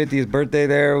mom's 50th birthday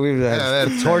there. We had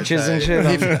that's torches and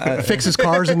shit. Fixes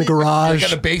cars in the I garage.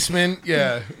 got a basement.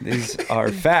 Yeah. These are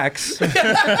facts.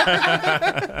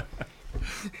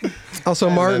 Also,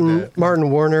 Martin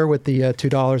Warner with the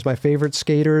 $2. My favorite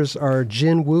skaters are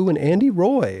Jin Woo and Andy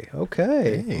Roy.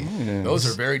 Okay. Those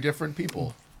are very different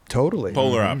people. Totally.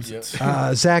 polar opposites.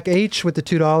 Zach H with the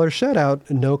 $2. Shout out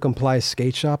No Comply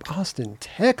Skate Shop, Austin,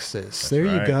 Texas. There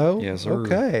you right. go. Yes, sir.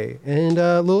 Okay. And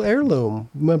Little Heirloom.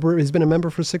 He's been a member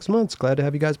for 6 months. Glad to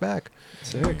have you guys back.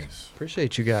 Sick.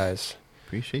 Appreciate you guys.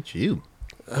 Appreciate you.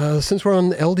 Since we're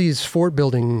on LD's fort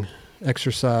building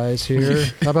exercise here,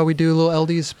 how about we do a little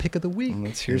LD's pick of the week?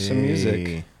 Let's hear some music.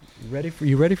 Hey.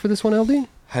 You ready for this one, LD?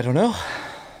 I don't know.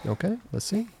 Okay, let's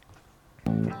see.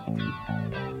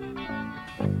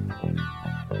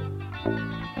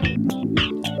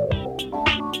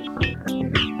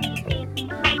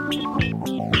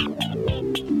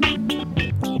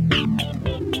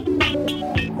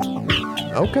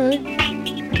 Okay.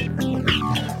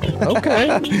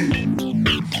 Okay.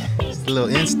 Just a little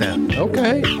instep.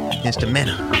 Okay.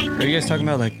 Instrumental. Are you guys talking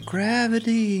about like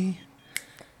gravity?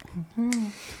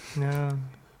 No.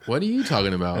 What are you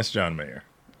talking about? That's John Mayer.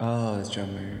 Oh, that's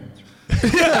John Mayer.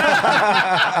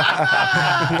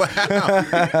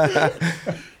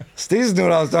 Steve's knew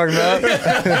what I was talking about.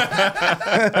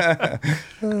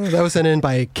 That was sent in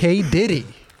by K Diddy.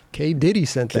 K Diddy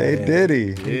sent that. K in.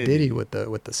 Diddy. K Diddy with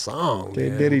the song. K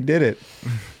man. Diddy did it.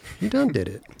 He done did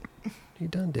it. He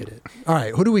done did it. All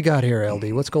right, who do we got here,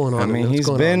 LD? What's going on? I mean, What's he's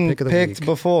going on? been Pick of the picked week.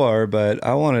 before, but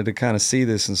I wanted to kind of see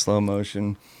this in slow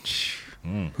motion.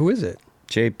 Who is it?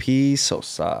 JP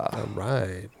Sosa. All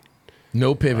right.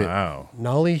 No pivot. Wow.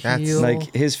 Nolly That's heel.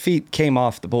 Like his feet came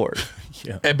off the board.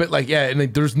 But like, yeah, and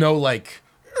like, there's no like,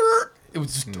 it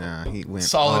was just Nah, he went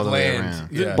solid all the way land. around.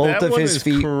 Yeah. Both That of one his is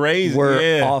feet crazy, were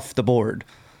yeah. off the board.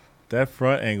 That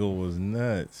front angle was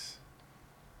nuts.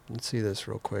 Let's see this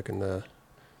real quick.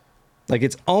 Like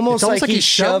it's almost like he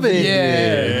shoved it.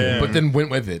 Yeah. But then went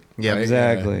with it. Yeah, right?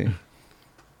 Exactly.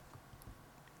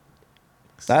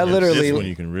 I This literally one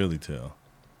you can really tell.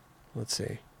 Let's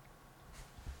see.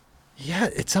 Yeah,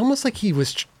 it's almost like he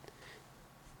was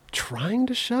trying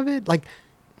to shove it. Like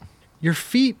your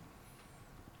feet,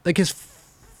 like his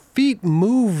feet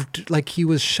moved like he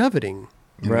was shoveting.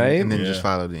 Right? And then just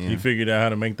followed it in. He figured out how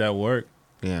to make that work.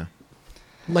 Yeah.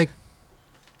 Like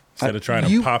Instead of trying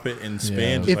you- to pop it and spin,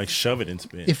 Yeah. just If- like shove it and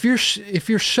spin. if you're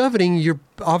shoveting, you're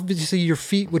obviously your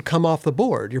feet would come off the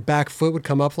board. Your back foot would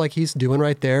come up like he's doing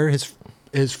right there.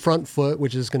 His front foot,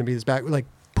 which is going to be his back, like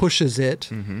pushes it.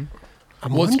 Mm-hmm.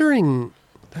 I'm Well, it's- wondering.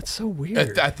 That's so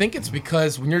weird. I think it's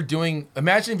because when you're doing,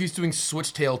 imagine if he's doing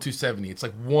switch tail 270. It's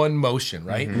like one motion,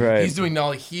 right? Right. He's doing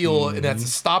nollie heel, and that's to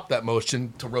stop that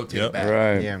motion to rotate Yep. it back.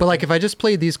 right. Yeah. But like, if I just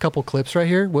played these couple clips right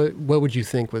here, what would you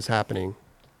think was happening?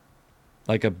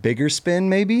 Like a bigger spin,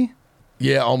 maybe?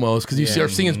 Yeah, almost because you Yeah.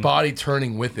 start seeing his body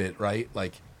turning with it, right?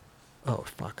 Like, Oh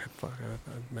fuck! I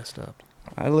messed up.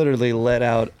 I literally let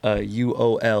out a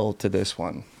UOL to this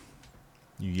one.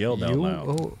 You yelled out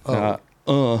loud.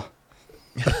 Oh.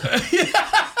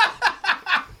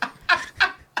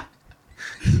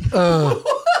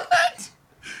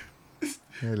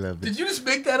 I love it. did you just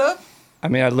make that up? I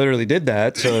mean, I literally did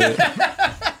that. So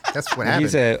That's what He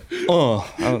happened. said,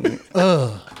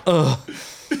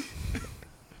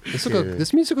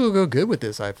 This music will go good with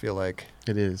this, I feel like.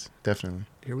 It is, definitely.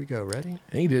 Here we go. Ready?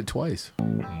 And he did it twice.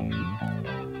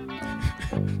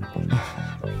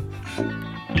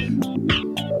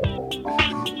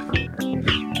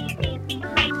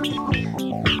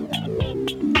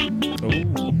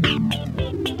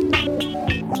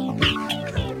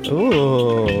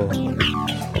 ooh.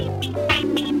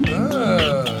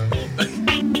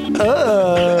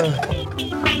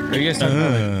 Are you guys talking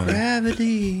about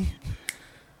Gravity.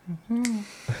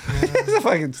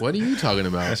 fucking... What are you talking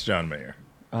about? That's John Mayer.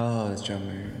 Oh, that's John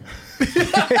Mayer. Is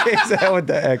that with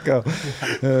the echo?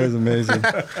 That was amazing.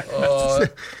 That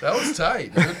was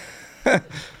tight, dude.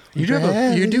 You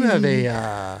do have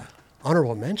a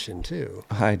honorable mention too.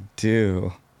 I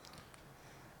do.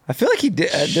 I feel like he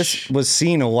did. This was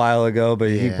seen a while ago,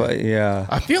 but Yeah.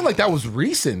 I feel like that was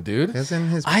recent, dude. That's in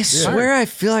his. I swear I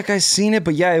feel like I seen it,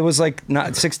 but yeah, it was like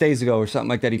not 6 days ago or something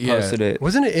like that. He Yeah. posted it.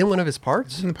 Wasn't it in one of his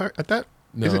parts? In the part, I thought.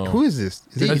 No. Who is this?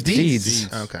 Is it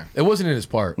Deeds. Okay. It wasn't in his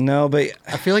part. No, but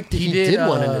I feel like he did, did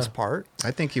one in his part.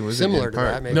 I think he was Similar in to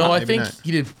part. that, maybe. No, I Maybe think not.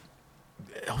 he did.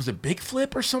 Was it Big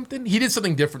Flip or something? He did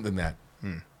something different than that.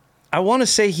 I want to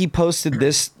say he posted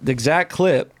the exact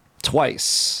clip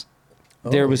twice.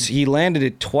 He landed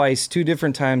it twice, 2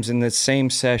 different times in the same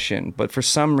session, but for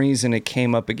some reason it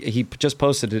came up. He just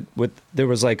posted it there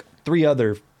was like 3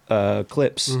 other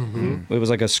clips. It was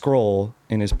like a scroll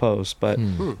in his post, but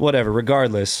whatever.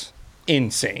 Regardless,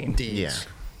 insane. Yeah.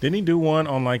 Didn't he do one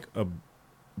on like a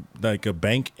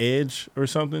bank edge or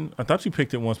something? I thought you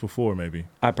picked it once before, maybe.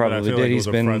 I But probably feel did. Like it He's was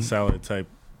a been front salad type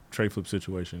tray flip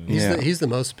situation. He's the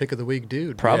most pick of the week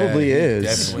dude. probably Yeah, he is.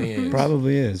 definitely is.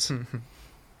 Probably is.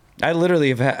 I literally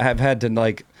have had to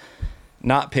like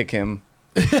not pick him,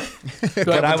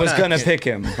 but I was gonna pick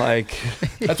him. Like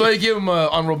That's why you give him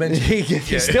honorable mention.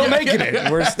 he's still making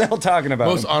it. We're still talking about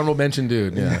Most him. honorable mention,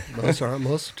 dude. Yeah.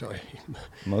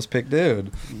 Most picked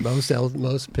dude.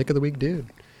 most pick of the week dude.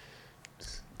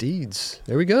 Deeds.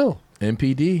 There we go.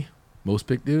 MPD. Most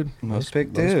picked dude. Most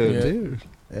picked Most dude. pick dude.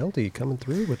 LD coming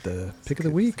through with the pick of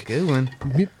the week. Good one.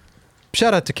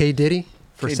 Shout out to K Diddy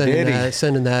for K. sending Diddy.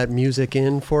 sending that music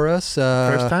in for us.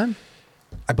 First time?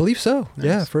 I believe so. Nice.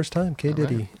 Yeah, first time. K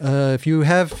Diddy. If you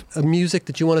have a music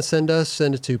that you want to send us,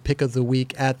 send it to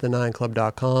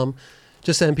pickoftheweek@the9club.com.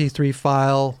 Just an MP3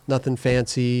 file, nothing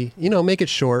fancy. Make it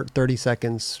short, 30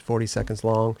 seconds, 40 seconds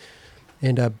long.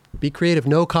 And be creative.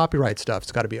 No copyright stuff.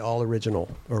 It's got to be all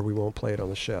original, or we won't play it on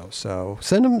the show. So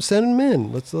send them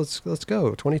in. Let's go.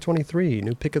 2023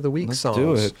 new pick of the week Let's songs.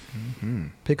 do it.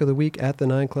 Pick of the week at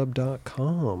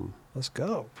the9club.com. Let's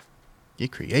go.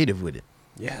 Get creative with it.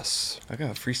 Yes. I got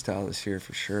a freestyle this year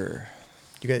for sure.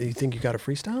 You think you got a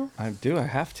freestyle? I do. I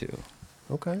have to.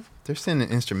 Okay. They're sending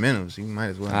instrumentals. You might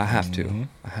as well. I have to.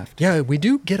 I have to. Yeah, we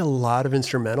do get a lot of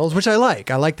instrumentals, which I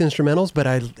like. I like the instrumentals, but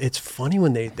it's funny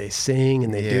when they sing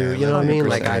and they do. You know what I mean?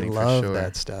 Like, I 100% for love sure.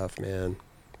 that stuff, man.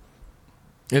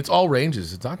 It's all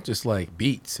ranges. It's not just like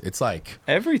beats. It's like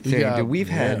Everything. Yeah. Dude, we've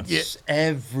had Yeah.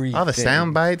 everything. All the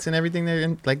sound bites and everything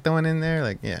they're throwing in there.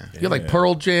 Like, yeah. you got like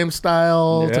Pearl Jam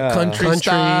style Yeah. to country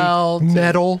style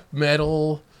to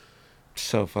metal.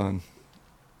 So fun.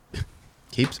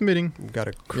 Keep submitting. We've got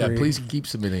a Yeah, please keep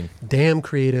submitting. damn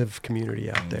creative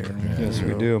community out there. Yes,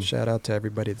 we So, do. Shout out to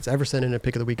everybody that's ever sent in a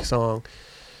pick of the week song.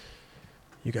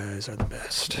 You guys are the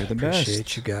best. You're the best.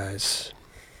 Appreciate you guys.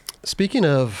 Speaking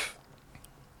of,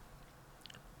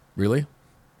 Really?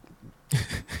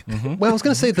 well, I was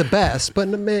going to say the best, but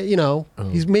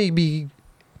he's maybe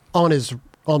on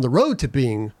the road to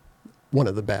being one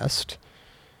of the best.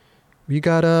 You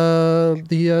got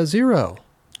the Zero.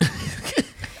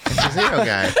 The Zero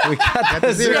guy. We got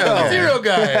the Zero. zero. Zero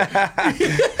guy.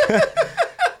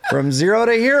 From zero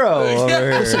to hero over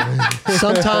here.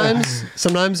 Sometimes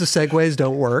the segues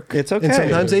don't work. It's okay. And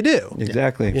sometimes they do.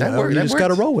 Exactly. You know, you just got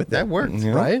to roll with it. That worked.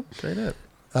 Yeah. Right? Straight up.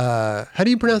 How do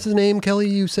you pronounce his name, Kelly?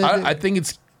 You said I think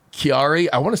it's Kiari.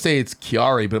 I want to say it's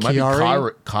Kiari, but it might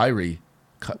Kiari? be Kairi.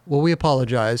 Well, we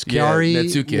apologize. Yeah, Kiari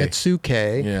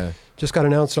Netsuke. Yeah. just got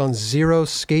announced on Zero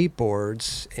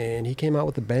Skateboards, and he came out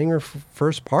with a banger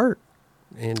first part.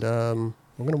 And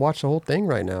we're going to watch the whole thing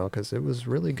right now because it was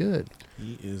really good.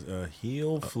 He is a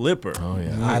heel flipper. Oh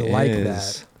yeah. I like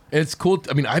is. that. It's cool.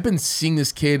 I mean, I've been seeing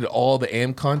this kid at all the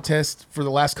AM contests for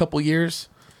the last couple years,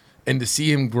 and to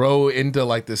see him grow into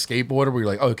like the skateboarder, where you're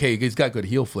like, oh, okay, he's got good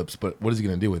heel flips, but what is he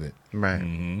gonna do with it? Right.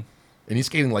 And he's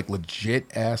skating like legit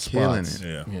ass Killing spots.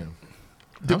 it. Yeah.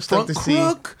 I'm stoked to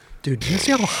see. Dude, do you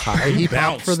see how high he bounced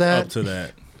Bounced for that? up to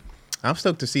that. I'm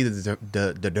stoked to see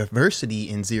the diversity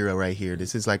in Zero right here.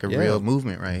 This is like a Yeah. real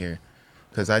movement right here.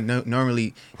 because I know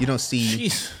normally you don't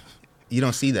see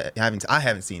that. I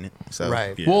haven't seen it. So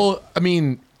Right. Yeah. Well, I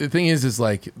mean, the thing is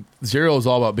like Zero is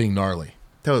all about being gnarly,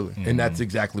 totally. and that's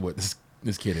exactly what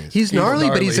this kid is. He's gnarly,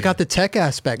 but he's got the tech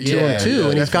aspect to him too,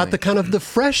 and he's got the kind of the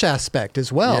fresh aspect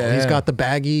as well. Yeah. He's got the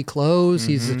baggy clothes.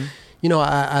 He's,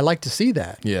 I like to see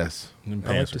that. Yes. Them I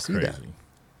like pants to are see crazy. that.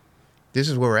 This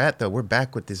is where we're at though. We're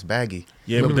back with this baggy.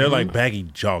 Yeah, but they're like baggy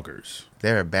joggers.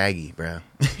 They're baggy, bro.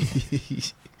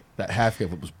 That half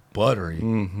hip was buttery.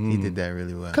 He did that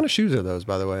really well. What kind of shoes are those,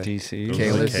 by the way? DC.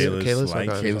 Kalis,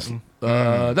 lights. okay.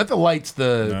 Kalis. That the lights,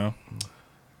 No,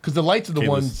 because the lights are the Kalis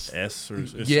ones. S or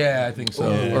Yeah, I think so.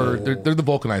 Yeah. Or they're the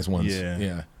vulcanized ones. Yeah.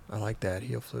 Yeah. I like that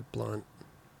heel flip blunt.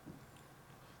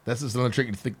 That's just another trick.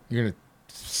 You think you're gonna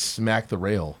smack the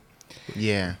rail.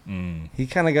 Yeah. He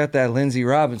kind of got that Lindsey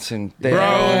Robinson thing.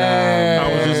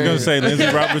 I was just gonna say Lindsey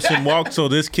Robertson walked so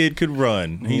this kid could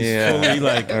run. He's fully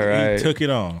like All right. he took it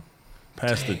on,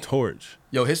 passed the torch.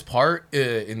 Yo, his part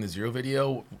in the Zero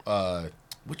video.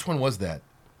 Which one was that?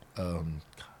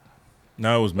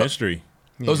 No, it was mystery.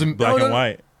 It was in Black and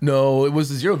white. No, it was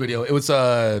the Zero video. It was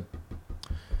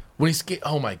when he skate.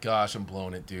 Oh my gosh, I'm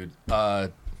blowing it, dude.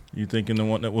 You thinking the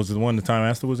one that was the one the Time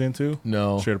Master was into?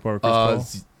 No. Straight apart with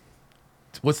Chris Paul?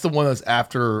 What's the one that's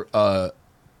after? Oh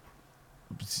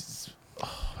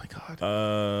my god.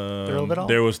 Thrill of It All?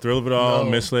 There was Thrill of It All, No.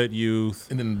 Misled Youth.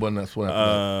 And then one that's one after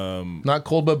that. Um, Not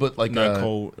Cold Blood, but like not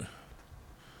cold.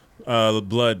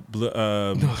 Blood. New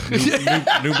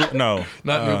no.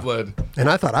 Not New Blood. And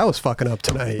I thought I was fucking up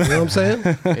tonight. You know what I'm saying?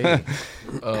 Hey.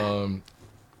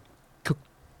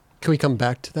 Can we come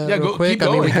back to that Yeah, real go- quick? keep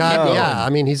I mean, we going, got keep going. I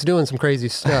mean, he's doing some crazy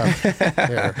stuff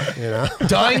here. You know,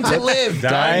 Dying to live.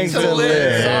 Dying to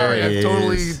live. Sorry, I There he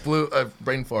totally is.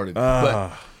 brain farted.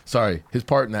 But sorry, his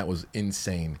part in that was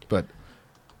insane. But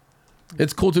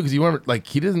it's cool too because you remember, like,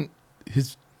 he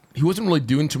wasn't really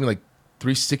doing too many like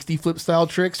 360 flip style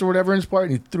tricks or whatever in his part,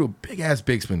 and he threw a big ass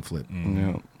big spin flip. Yeah.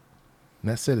 And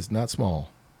that said, it's not small.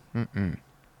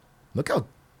 Look how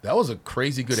that was a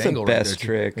crazy good It's the angle. best right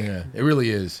there, trick. too. Yeah, it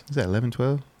really is. Is that 11,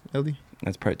 12, LD?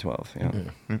 That's probably 12.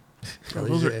 Yeah.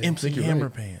 Those are MC you're Hammer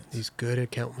right. pants. he's good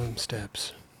at counting them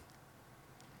steps.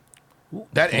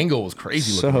 That angle was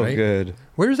crazy. So looking, right? good.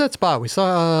 Where's that spot? We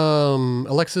saw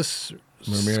Alexis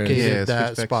Ramirez. skated Yeah,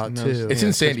 that switchback spot nose. too. It's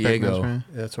in San switchback nose Diego. ran.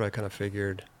 That's what I kind of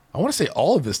figured. I want to say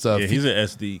all of this stuff. Yeah, he's an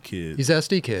SD kid. He's a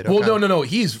SD kid. well, okay. no.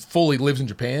 He's fully lives in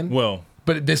Japan. Well,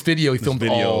 But this video, he filmed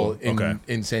video, all okay.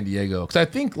 in San Diego. Because I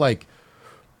think, like,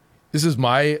 this is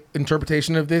my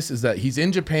interpretation of this, is that he's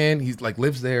in Japan, he's, like,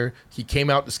 lives there, he came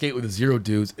out to skate with the Zero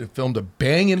dudes and filmed a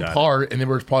banging Got it. part, and then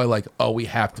we're probably like, oh, we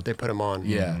have to. They put him on.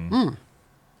 Yeah. Mm-hmm.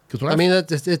 Because when I mean,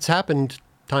 it's happened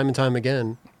time and time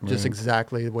again. Just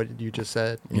exactly what you just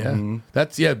said. yeah.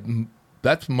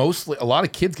 That's mostly, a lot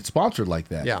of kids get sponsored like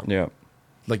that. Yeah. Yeah.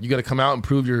 Like, you got to come out and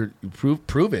prove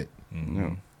it.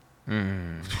 Yeah.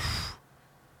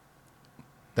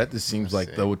 That just seems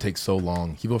like that would take so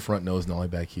long. Heel front nose, nollie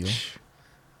back heel.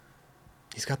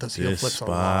 He's got those heel This flips on.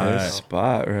 spot. lock. There's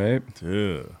spot, right?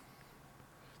 dude.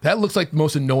 That looks like the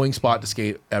most annoying spot to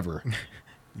skate ever.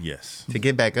 Yes. To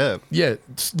get back up. Yeah,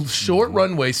 short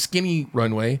runway, skinny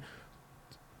runway,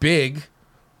 big.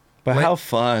 But Like- how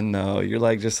fun though? You're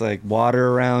like just like water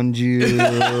around you.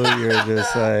 You're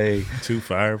just like, Two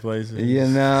fireplaces. you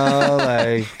know,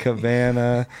 like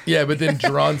cabana. Yeah, but then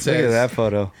Duran Look at says, that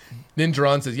photo. then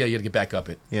Duran says, yeah, you got to get back up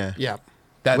it. Yeah. Yeah.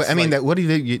 That's Well, I mean, like- what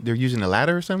do they're using a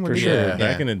ladder or something? What For do sure. they-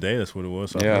 Back in the day, that's what it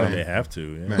was. So I Yeah. feel like they have to.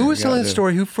 Yeah. Who was you telling gotta the do-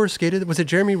 story? Who first skated? Was it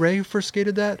Jeremy Ray who first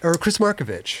skated that, or Chris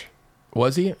Markovich?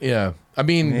 was he? Yeah. I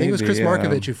mean, I think it was Chris Maybe, yeah.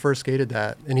 Markovich who first skated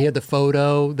that, and he had the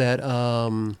photo that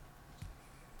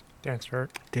Dan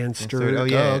Stewart. Dan Stewart Oh,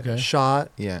 yeah. okay. shot.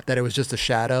 Yeah. That it was just a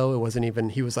shadow. It wasn't even.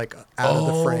 He was like out of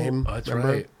the frame. That's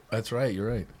remember? right. That's right. You're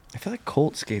right. I feel like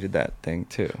Colt skated that thing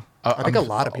too. I think a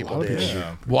lot of people did.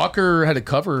 Yeah. Walker had a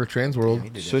cover Trans World. He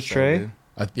did that Switch so tray?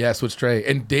 good. Yeah, switch tray.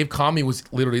 And Dave Comey was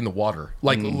literally in the water.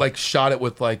 Like shot it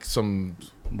with like some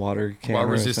Water camera. water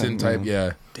or resistant something, type.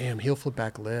 Yeah. Damn, heel flip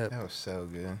back lip. That was so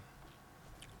good.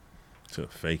 To a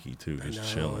fakeie too, just No,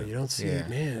 chilling. you don't see Yeah. it,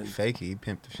 man. Fakey. He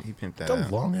pimped that That's a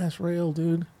out. long ass rail,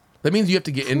 dude. That means you have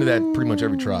to get into that pretty much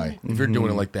every try. If you're doing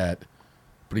it like that.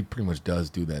 But he pretty much does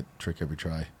do that trick every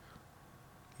try.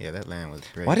 Yeah, that land was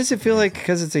great. Why does it feel like,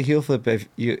 because it's a heel flip, if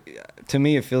you, to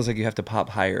me it feels like you have to pop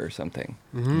higher or something.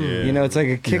 Yeah. You know, it's like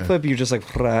a kick flip. You're just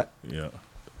like, "Rah." Yeah.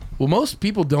 Well, most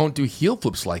people don't do heel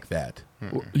flips like that.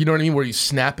 You know what I mean? Where you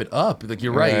snap it up. Like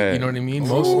you're right. Right. You know what I mean?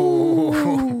 Most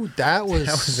Ooh, that was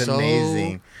That was so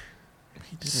amazing.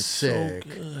 sick.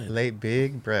 Late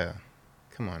big, bro.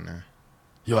 Come on now.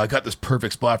 Yo, I got this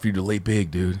perfect spot for you to lay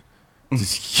big, dude.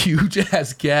 This huge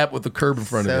ass gap with the curb in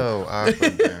front of it. So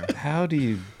awkward, man. How do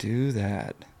you do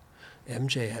that?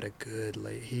 MJ had a good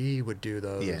late. He would do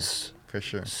those. Yes, for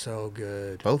sure. So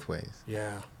good. Both ways.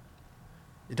 Yeah.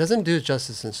 It doesn't do it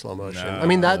justice in slow motion. Nah. I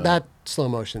mean, that slow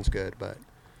motion's good, but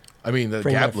I mean, the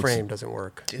frame gap by frame looks doesn't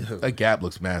work. Dude, that gap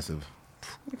looks massive,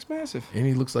 Looks massive. and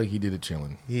he looks like he did it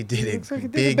chilling. he did it. Looks like he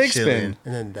did big a big chilling. spin.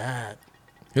 And then that.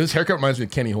 His haircut reminds me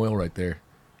of Kenny Hoyle right there.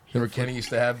 Remember Kenny used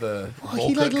to have the bowl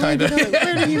He cut like kind landed. of.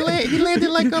 Where did he land? He landed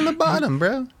like on the bottom,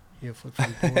 bro. Yeah, flip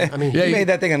from forward. I mean, Yeah, He made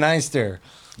that thing a 9-stir.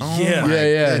 Oh Yeah. my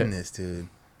Yeah. goodness, dude.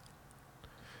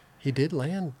 he did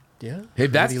land. Yeah. Hey,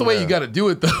 that's the way you got to do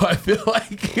it, though. I feel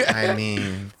like. I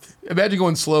mean, Imagine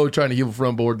going slow trying to heel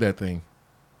front board that thing.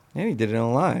 And he did it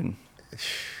on a line.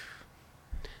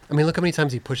 I mean, look how many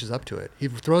times he pushes up to it. He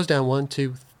throws down 1,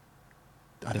 2.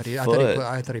 I thought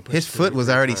he pushed his foot 3 was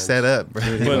already times. set up, bro.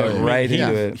 Dude, he But, went I mean, right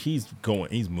into it. He's going.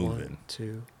 He's moving. 1,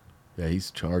 2. Yeah, he's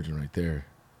charging right there.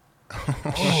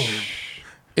 Oh.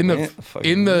 In Man, the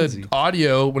fucking easy.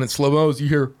 audio, when it's slow mo's, you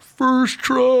hear first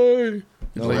try.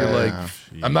 It's Oh, like, you're wow. like,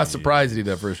 I'm not surprised he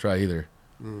did that first try either.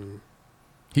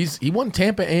 He won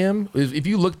Tampa Am. If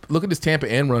you look at his Tampa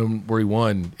Am run where he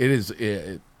won, it is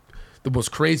the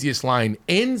most craziest line.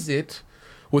 Ends it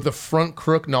with a front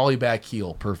crook nollie back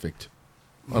heel, perfect.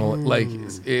 Like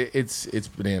it's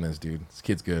bananas, dude. This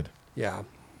kid's good. Yeah.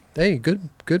 Hey, good.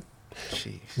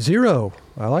 Jeez. 0.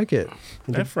 I like it.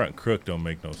 That front crook don't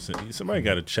make no sense. Somebody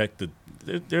got to check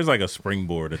there's like a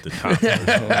springboard at the top.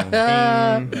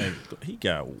 Like, he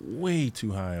got way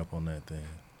too high up on that thing.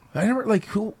 I never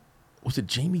who was it?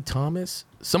 Jamie Thomas?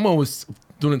 Someone was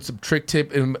doing some trick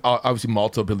tip, and obviously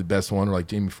Malta will be the best one, or like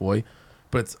Jamie Foy.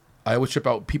 But I always trip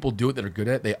out. People do it that are good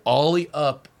at it. They ollie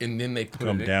up and then they put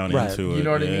Come it down Right. into it. You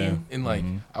know what I yeah. mean? And like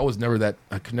I was never that.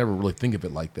 I could never really think of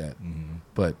it like that.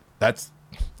 But that's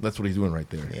what he's doing right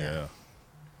there.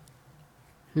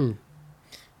 Yeah.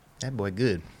 That boy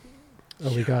good.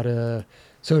 Oh, we got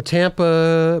so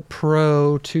Tampa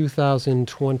Pro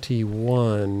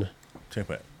 2021.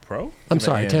 Tampa Pro? I'm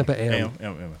sorry, Am. Tampa Am.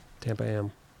 Am. Tampa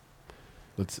Am.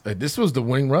 This was the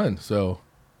winning run, so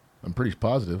I'm pretty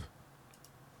positive.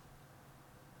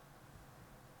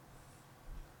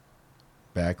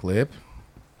 Back lip.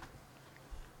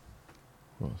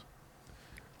 What else?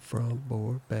 Front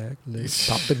board, back leg,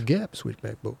 pop the gap,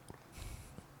 switchback board.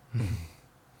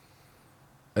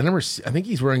 I think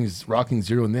he's rocking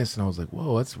 0 in this, and I was like,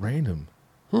 whoa, that's random.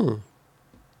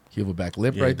 Heel with back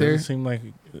lip Yeah, right it there. doesn't seem like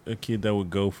a kid that would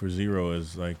go for 0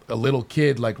 as like. A little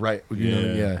kid, like right. You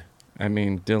know, Yeah. I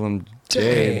mean, Dylan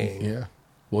Dang. did. yeah.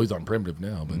 Well, he's on primitive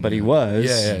now, But he was.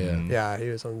 Yeah. Yeah, he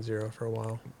was on 0 for a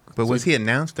while. But was he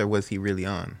announced or was he really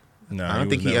on? No, I don't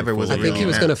think he ever was. I a think he real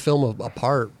was going to announced. film a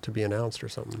part to be announced or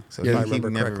something, So if I he remember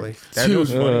never- correctly. That Dude.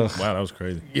 was funny. Ugh. Wow, that was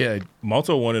crazy. Yeah.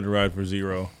 Malto wanted to ride for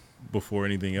 0 before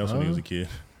anything else when he was a kid.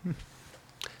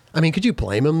 I mean, could you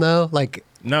blame him though? Like,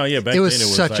 No, yeah, back It was then it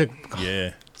was such like,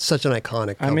 yeah, such an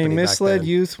iconic I company mean, back misled then.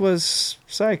 youth was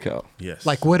psycho. yes.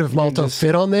 Like, would have Malto just-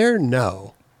 fit on there?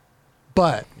 No.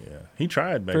 But yeah, he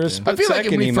tried back For a then. split I feel like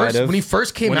second, when he might have. when he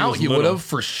first came When he out, was he would little. have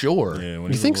for sure. Yeah, when you he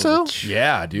was think a so? little bit.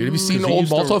 Yeah, dude. Have you seen the He old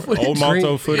used to- Malto footage? old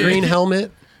Malto footage. green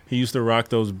helmet. He used to rock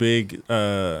those big.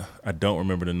 I don't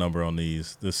remember the number on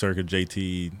these. The Circa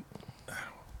JT.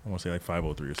 I want to say like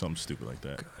 503 or something stupid like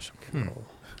that. Gosh, I'm getting old.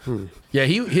 Yeah,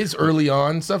 his early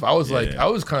on stuff. I was Yeah. I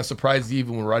was kind of surprised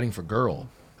even when writing for Girl.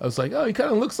 I was like, oh, he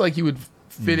kind of looks like he would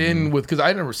fit in with because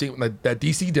I never seen like that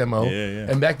DC demo. Yeah.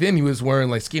 And back then he was wearing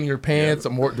like skinnier pants,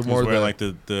 Yeah. more He was more wearing the like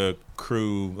the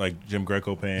crew like Jim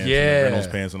Greco pants, Yeah. and the Reynolds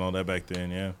pants, and all that back then.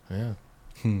 Yeah, yeah.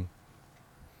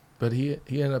 But he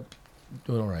ended up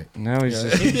doing all right. Now he's Yeah.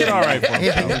 just he did all right for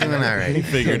He's himself. doing all He right.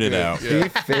 figured it out. he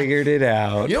figured it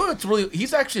out. You know what's really?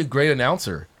 He's actually a great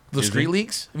announcer. The Is Street he?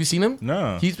 Leaks. Have you seen him?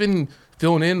 No. He's been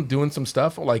filling in, doing some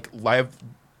stuff like live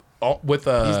with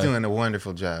He's doing a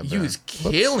wonderful job. He bro. was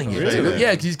killing it. Really? Dude.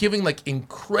 Yeah, 'cause he's giving like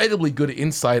incredibly good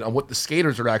insight on what the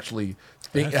skaters are actually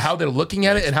how they're looking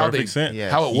at it and how they Perfect sense.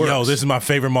 Yeah. how it works. Yo, this is my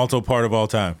favorite Malto part of all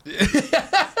time.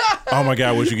 Oh my god,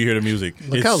 I wish you could hear the music.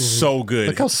 It's how- so good.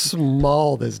 Look how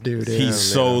small this dude is. He's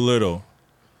so little.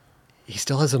 He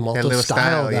still has a that Malto little style.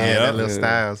 style. though. Yeah, that Yeah. little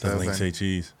style. So Doesn't it's like like- say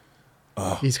cheese.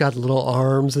 He's got little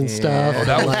arms and stuff. Oh,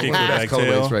 that was Kick one of the the best back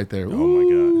colorways tail. right there. Oh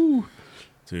Ooh. my god,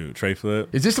 dude, tray flip.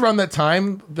 Is this around that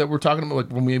time that we're talking about, like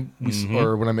when we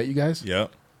or when I met you guys?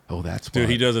 Yep. Oh, that's Dude,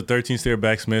 he fun. does a 13 stair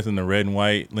backsmith in the red and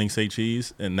white Link say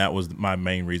cheese, and that was my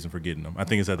main reason for getting him. I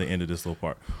think it's at the end of this little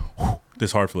part.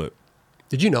 This hard flip.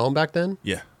 Did you know him back then?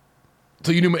 Yeah.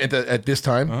 So you knew him at this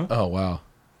time? Uh-huh. Oh wow.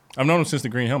 I've known him since the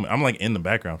green helmet. I'm like in the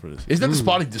background for this. Isn't that the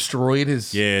spot he destroyed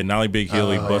his? Yeah, Nolly Big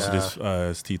Hill. He busted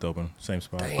his teeth open. Same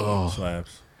spot.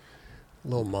 Slabs.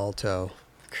 Little Malto.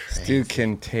 This dude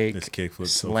can take This kickflip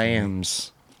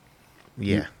slams.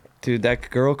 Yeah. Dude, that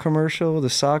girl commercial, the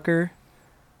soccer,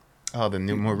 Oh, the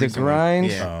more the recent grind.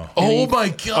 One. Yeah. Oh my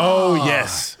god. Oh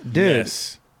yes, Dude.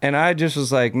 Yes. And I just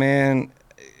was like, man,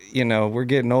 you know, we're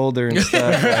getting older and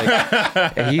stuff.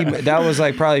 Like, and that was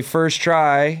like probably first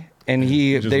try, and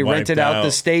they wiped rented out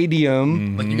the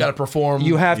stadium. Like you got to perform.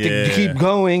 You have to keep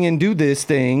going and do this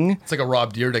thing. It's like a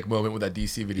Rob Dyrdek moment with that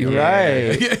DC video.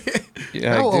 Right.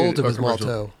 Yeah, How dude. old was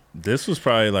Malto? This was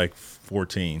probably like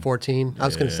 14. 14? I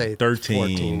was going to say 13.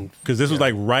 14. Because this was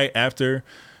like right after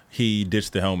he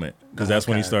ditched the helmet. Because that's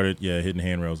when he started, hitting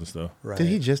handrails and stuff. Right. Did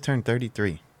he just turn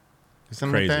 33?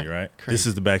 Something Crazy, like that? right? Crazy. This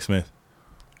is the backsmith.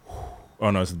 Oh,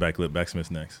 no, this is the back lip.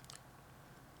 Backsmith's next.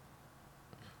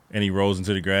 And he rolls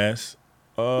into the grass.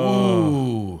 Oh.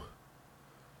 Ooh.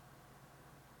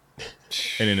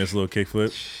 And then this little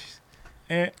kickflip.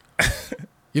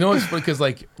 You know, it's because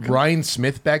like Ryan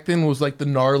Smith back then was like the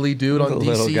gnarly dude on The DC.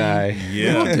 little guy.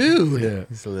 Yeah. Little dude. Yeah.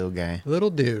 He's a little guy. Little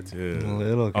dude. Dude.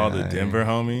 Little All guy. the Denver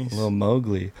homies. Little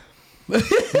Mowgli.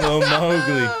 Little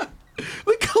Mowgli.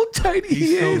 Look how tiny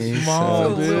he is. He's small,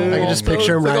 so dude. I can just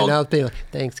picture him It's like right all- now being like,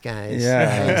 thanks, guys.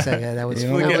 Yeah. Thanks, that was Yeah.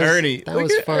 fun. Look at Ernie. That Look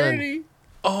was at fun. Ernie.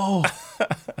 Oh.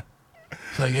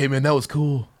 It's like, hey man, that was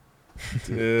cool.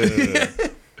 Dude.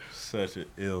 Such an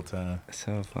ill time.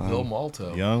 So fun. Lil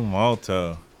Malto. Young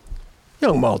Malto.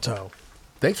 Young Malto.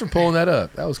 Thanks for pulling that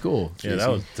up. That was cool. Yeah, that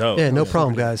was dope. Yeah, no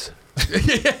problem, guys.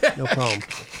 No problem.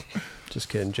 Just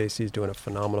kidding. JC's doing a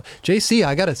phenomenal. JC,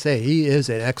 I gotta say, he is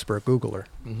an expert Googler.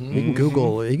 He can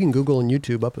Google. He can Google and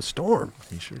YouTube up a storm.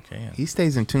 He sure can. He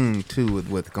stays in tune too with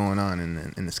what's going on in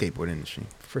the skateboard industry.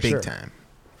 For Big sure. time.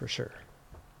 For sure.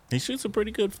 He shoots a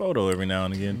pretty good photo every now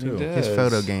and again too. does. His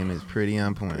photo game is pretty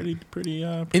on point. Pretty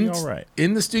In, all right.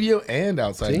 in the studio and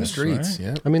outside in the See? streets. Right.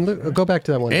 Yeah. I mean, look, go back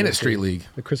to that one. And JC, at Street League.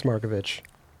 the Chris Markovich.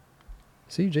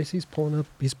 See, JC's pulling up.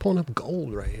 He's pulling up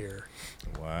gold right here.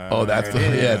 Wow. Oh, that's the,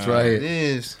 yeah, that's It right.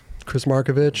 is. Chris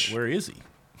Markovich, Where is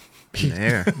he?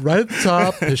 There. right at the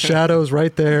top. His shadow's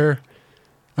right there.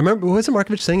 I remember, wasn't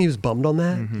Markovich saying he was bummed on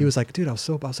that? He was like, dude, I was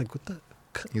like, what the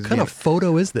He's kind of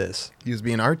photo is this? He was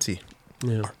being artsy.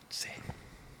 Yeah.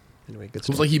 Anyway, good It was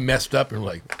stuff. like he messed up and we're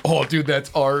like, oh, dude,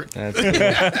 that's art. That's cool.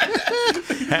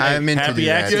 I meant to Happy do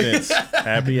that. accidents.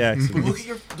 Happy accidents.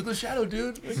 Look at the shadow,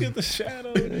 dude. Look at the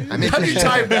shadow. Dude. I meant How do to you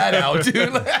time that out,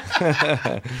 dude?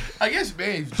 I guess,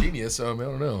 man, he's a genius, so I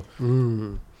don't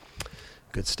know.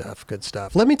 Good stuff. Good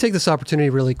stuff. Let me take this opportunity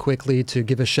really quickly to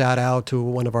give a shout out to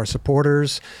one of our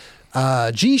supporters,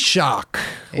 G-Shock.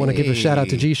 I want to give a shout out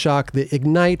to G-Shock, the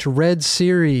Ignite Red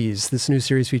Series. This new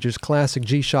series features classic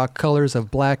G-Shock colors of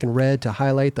black and red to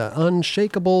highlight the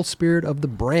unshakable spirit of the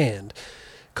brand.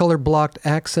 Color blocked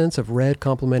accents of red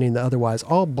complementing the otherwise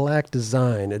all black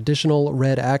design. Additional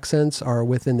red accents are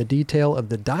within the detail of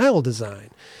the dial design.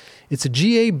 It's a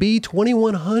GAB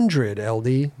 2100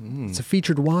 LD. It's a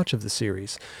featured watch of the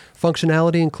series.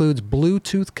 Functionality includes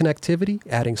Bluetooth connectivity,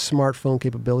 adding smartphone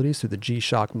capabilities through the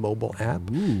G-Shock mobile app,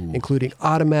 including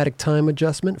automatic time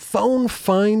adjustment, phone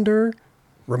finder,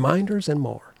 reminders, and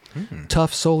more.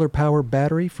 Tough solar power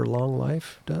battery for long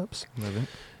life, Dubs. Love it.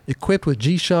 Equipped with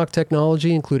G-Shock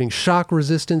technology, including shock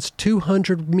resistance,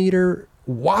 200-meter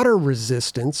water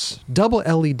resistance, double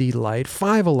LED light,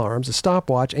 5 alarms, a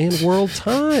stopwatch, and world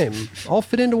time. All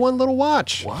fit into one little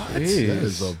watch. What? That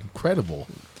is incredible.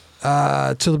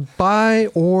 To buy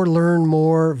or learn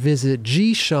more, visit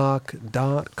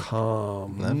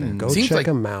gshock.com. Love it. Go Seems check like-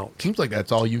 them out. Seems like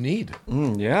that's all you need.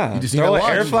 Yeah. You just need Throw a an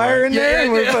watch. air fryer in Yeah, there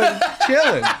and yeah, we're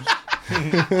chilling.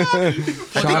 I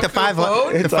think the five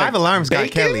It's like alarms got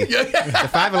bacon? Kelly. The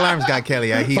 5 alarms got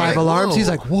Kelly. He's 5 like, alarms. whoa. He's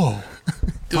like, whoa.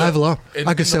 5 alarms. and-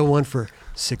 I could sell one for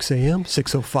 6 a.m.,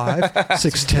 6:05,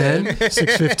 6:10,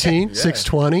 6:15,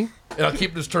 6:20. And I'll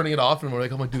keep just turning it off, and we're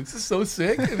like, I'm like, dude, this is so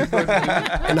sick. And it's like,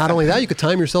 And not only that, you could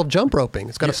time yourself jump roping.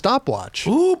 It's got a stopwatch.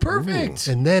 ooh, perfect.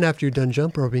 And then after you're done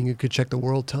jump roping, you could check the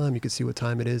world time. You could see what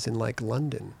time it is in like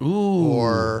London Ooh.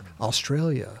 or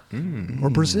Australia or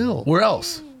Brazil, Where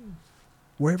else?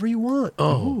 wherever you want.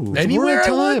 Oh, It's anywhere world I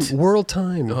time. want? World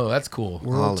time. Oh, that's cool.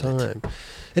 All World of time.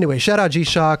 Anyway, shout out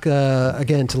G-Shock.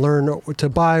 Again, to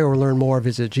buy or learn more,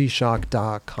 visit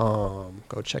gshock.com.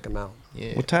 Go check them out.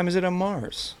 yeah. What time is it on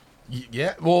Mars?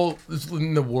 Yeah, well, it's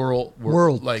in the World,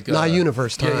 like not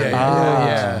universe time.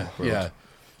 Yeah.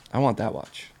 I want that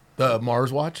watch. The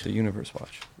Mars watch. The universe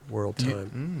watch. World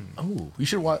time. Oh, you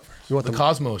should watch You want the the-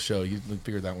 Cosmos show. You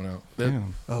figured that one out. Yeah.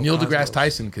 Oh, Neil Cosmos. deGrasse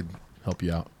Tyson could help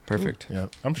you out. Perfect. Yeah.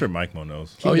 I'm sure Mike Mo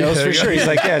knows. He knows for sure. He's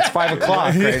like, yeah, it's 5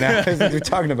 o'clock right now. That's what you're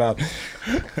talking about.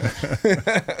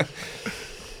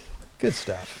 Good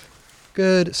stuff.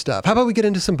 Good stuff. How about we get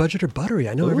into some budget or buttery?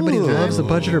 I know everybody loves the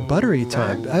budget or buttery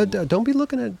time. Don't be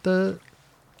looking at the.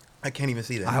 I can't even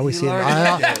see that. I always see him.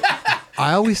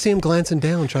 I always see him glancing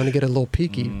down, trying to get a little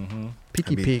peek at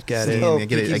it.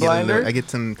 I get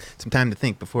some time to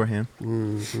think beforehand.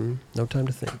 Mm-hmm. No time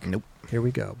to think. Nope. Here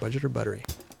we go. Budget or buttery.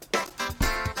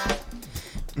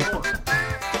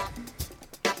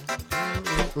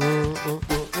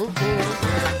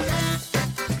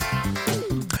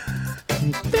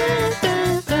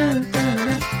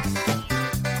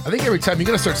 I think every time you're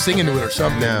gonna start singing to it or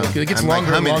something. No, It gets I'm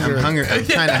longer like and longer. I'm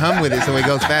trying to hum with it so it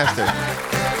goes faster.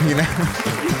 You know,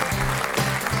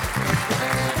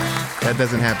 that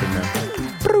doesn't happen though.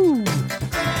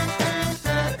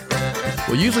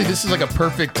 Well, usually this is like a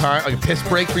perfect time, like a piss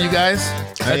break for you guys.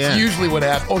 That's usually what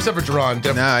happens. Oh, except for Jerron.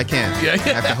 No, I can't. Yeah. I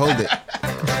have to hold it.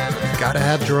 Got to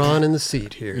have Drawn in the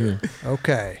seat here.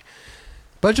 Okay.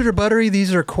 Budget or buttery,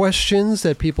 these are questions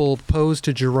that people pose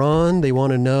to Jerron. They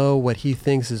want to know what he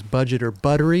thinks is budget or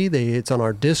buttery. It's on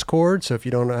our Discord, so if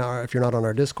you're not on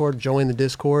our Discord, join the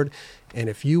Discord. And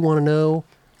if you want to know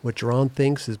what Jerron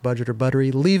thinks is budget or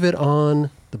buttery, leave it on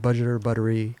the budget or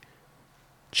buttery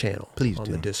channel. Please on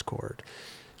do. the Discord.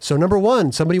 So number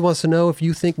 1, somebody wants to know if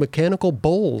you think mechanical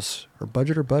bowls are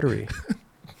budget or buttery.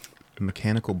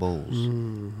 Mechanical bowls.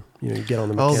 You get on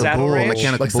the Oh, mechanical Saddle bowl. ranch?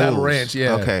 mechanical Like Saddle bowls. Ranch,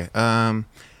 yeah. Okay.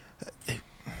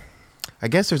 I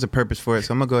guess there's a purpose for it,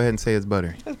 so I'm gonna go ahead and say it's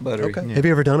buttery. That's buttery. Okay. Yeah. Have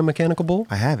you ever done a mechanical bowl?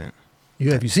 I haven't.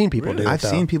 Have you seen people do it? I've though?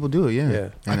 seen people do it. Yeah. Yeah.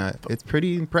 And it's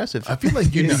pretty impressive. I feel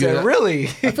like you'd be He said, good. really?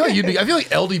 I feel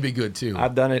like LD be good too.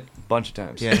 I've done it a bunch of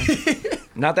times. Yeah.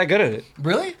 Not that good at it.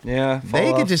 Really? Yeah. They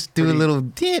fall could off just do a pretty- little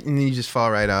dent and then you just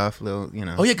fall right off. Little, you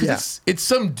know. Oh yeah, because it's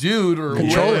some dude or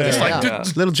Controller, whatever, just like yeah.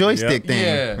 Little joystick thing,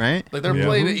 yeah, right? Like they're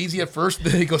playing it easy at first,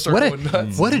 then they go start going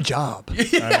nuts. What a job.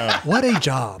 What a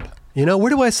job. You know, where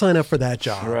do I sign up for that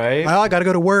job? Right. I got to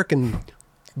go to work and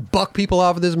buck people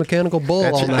off of this mechanical bull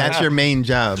all night. That's your main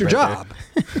job. That's your right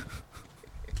job.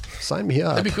 Sign me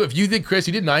up. That'd be cool if you did, Chris.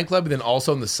 You did 9 Club, and then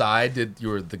also on the side, you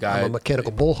were the guy. I'm a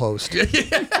mechanical bull host.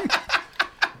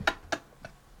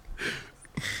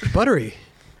 Buttery.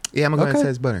 Yeah, I'm gonna go ahead and say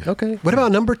it's buttery. Okay. What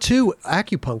about number 2,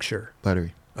 acupuncture?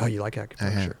 Buttery. Oh, you like I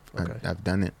acupuncture? have. Okay. I've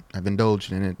done it. I've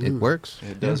indulged in it. It works.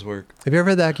 It does work. Have you ever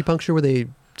had the acupuncture where they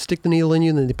stick the needle in you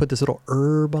and then they put this little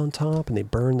herb on top and they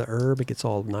burn the herb? It gets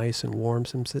all nice and warm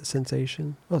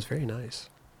sensation. Oh, it's very nice.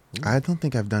 I don't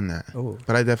think I've done that. Oh.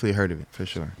 But I definitely heard of it for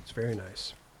sure. It's very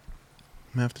nice.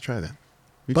 I'm gonna have to try that.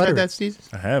 You Buttery. tried that, Steve?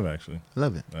 I have actually. I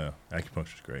love it. Yeah,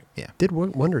 acupuncture's great. Did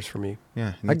wonders for me.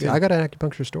 Yeah. I got an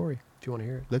acupuncture story if you want to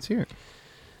hear it. Let's hear it.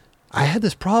 I had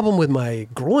this problem with my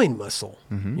groin muscle.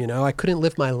 Mhm. You know, I couldn't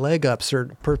lift my leg up past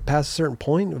a certain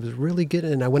point. It was really good.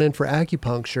 And I went in for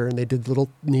acupuncture and they did little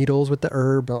needles with the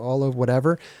herb, all of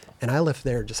whatever. And I left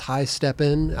there just high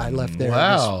stepping. I left there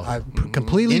Wow.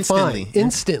 completely Instantly. fine.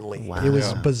 Instantly. Wow. It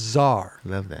was Yeah. bizarre.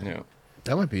 Love that. Yeah.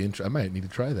 That might be interesting. I might need to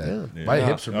try that. Yeah. My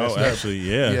hips are messed Oh, up. actually,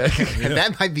 yeah. Yeah.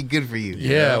 That might be good for you.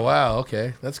 Yeah. Wow.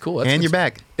 Okay. That's cool. That's And good your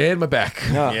back. stuff. And my back.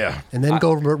 Yeah. Yeah. And then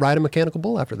go ride a mechanical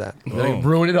bull after that. Then I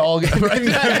ruin it all again. Right?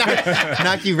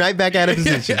 Knock you right back out of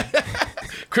position.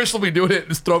 Chris will be doing it and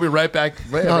just throw me right back,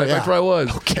 right Oh, back yeah. where I was.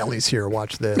 Oh, Kelly's here.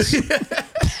 Watch this.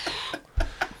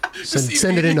 Just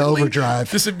Send it into immediately-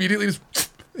 overdrive. Just immediately just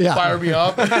Yeah. fire me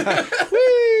up.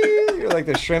 You're like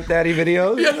the Shrimp Daddy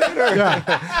videos.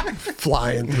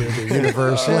 Flying through the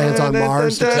universe. Lands on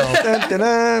Mars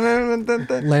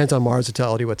to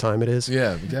tell you what time it is.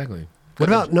 Yeah, exactly. What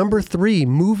about number 3,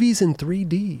 movies in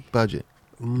 3D? Budget.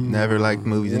 Never liked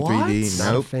movies in 3D. What? Not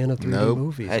a Nope. fan of 3D Nope.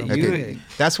 movies. Hey, Okay. you-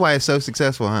 That's why it's so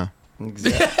successful, huh?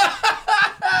 Exactly.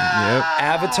 Yep.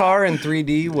 Avatar in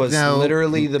 3D was No.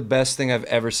 literally the best thing I've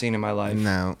ever seen in my life.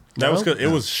 No. That was 'cause it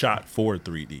was shot for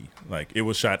 3D. Like it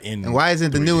was shot in. And why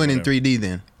isn't the 3D new one in whatever. 3D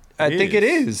then? I think it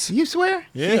is. You swear?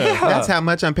 Yeah. That's how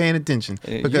much I'm paying attention.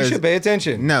 You Because should pay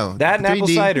attention. No, That and apple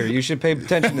 3D cider. You should pay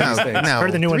attention to no, these things. no.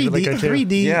 Heard the new one's 3D, really good, too.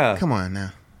 3D. Yeah. Come on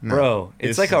now. No. Bro,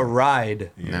 it's like a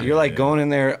ride. Yeah. You're like going in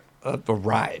there, a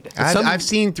ride. I've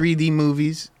seen 3D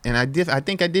movies, and I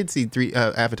think I did see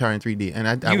Avatar in 3D, and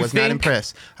I You was not think?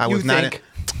 impressed. I You was not. think?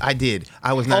 I did.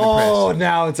 I was not Oh, impressed.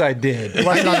 now it's I did.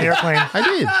 Watch it on the airplane. I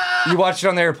did. You watched it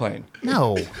on the airplane.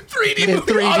 No. 3D In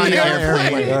movie 3D on the airplane.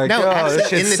 airplane. Like, No, oh, I this said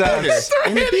shit in the sucks. theater.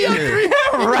 In the theater.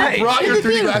 Right. You brought your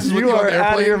 3D glasses with You you on are the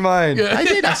airplane. out of your mind. Yeah. I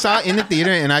did. I saw it in the theater,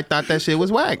 and I thought that shit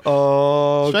was whack.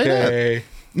 Okay.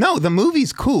 No, the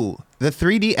movie's cool. The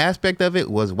 3D aspect of it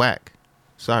was whack.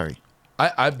 Sorry.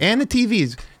 I And the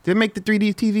TVs. Did it make the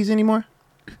 3D TVs anymght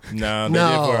No, they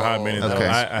did for a hot minute. Okay. Though.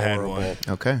 I had one.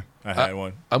 Okay. I had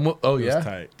one. Oh, It yeah? was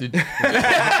tight. Did,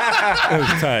 It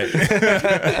was tight.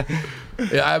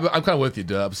 yeah, I'm kind of with you,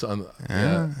 Dubs. On, I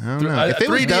don't Th- know. If it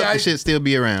was 3D, dope, it should still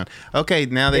be around. Okay,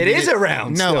 now they It did is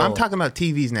around No, still. I'm talking about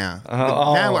TVs now. okay.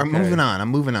 Now I'm moving on. I'm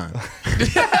moving on.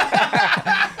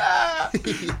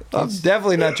 I'm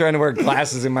definitely not trying to wear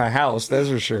glasses in my house. That's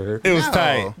for sure. It was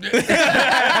tight.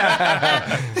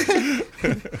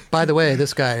 By the way,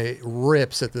 this guy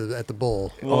rips at the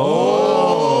bull.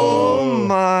 Oh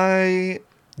my!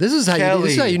 This is how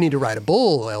Kelly. you need to ride a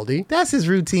bull, LD. That's his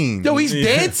routine. Yo, he's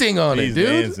dancing on it, He's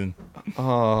dude. dancing.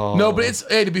 Oh No, but it's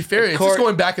to be fair, it's just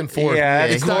going back and forth. Yeah,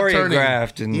 it's it's not turning.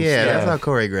 choreographed and Yeah, that's stuff. how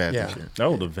choreographed. Yeah. and shit.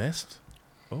 Oh, the vest.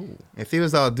 Oh, If he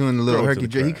was all doing the little Throw it to herky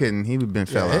the jerky, he crowd. couldn't. He would have been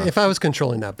fell off. If I was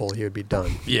controlling that bull, he would be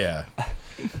done. Yeah.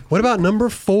 What about number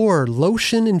 4?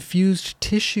 Lotion-infused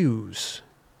tissues.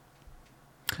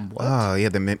 Oh yeah,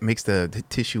 that makes the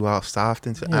tissue all soft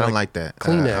and stuff. Yeah, I don't like like that.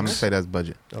 Kleenex. I'm gonna say that's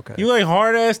budget. Okay. you like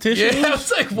hard ass tissue? Yeah, I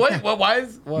was like, what? Why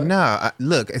is what? No,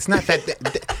 look, it's not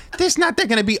that. There's not that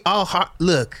gonna be all hot.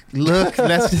 Look.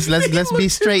 Let's be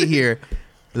straight here.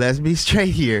 Let's be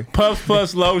straight here. Puff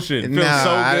plus lotion. Feels No,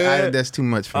 so good. that's too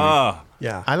much for me. Ah,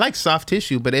 Yeah. I like soft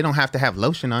tissue, but they don't have to have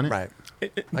lotion on it. Right.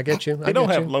 I get you. they don't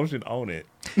have lotion on it.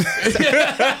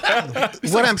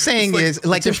 What I'm saying is,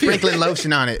 like, they're sprinkling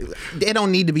lotion on it. They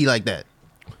don't need to be like that.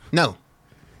 No,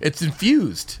 It's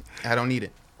infused. I don't need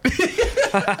it.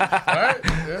 All right.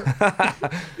 Yeah.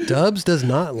 Dubs does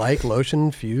not like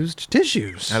lotion-infused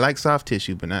tissues. I like soft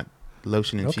tissue, but not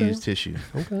lotion infused tissue.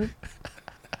 Okay.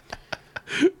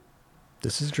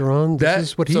 This is Jerron. This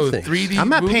is what he thinks. 3D I'm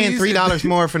not paying movies- $3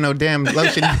 more for no damn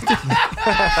lotion.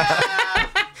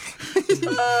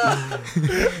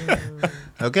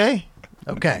 Okay.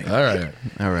 Okay. All right.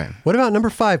 All right. What about number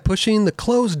 5? Pushing the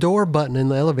closed door button in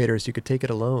the elevator so you could take it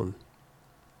alone.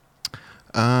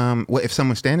 What if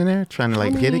someone's standing there trying to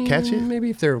like get it, catch it? Maybe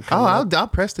if they're. Oh, coming up. I'll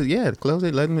press it. Yeah, close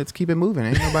it. Let's keep it moving.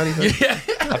 Ain't nobody.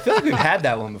 I feel like we've had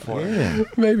that one before. Yeah.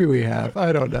 Maybe we have.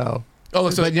 I don't know. Oh,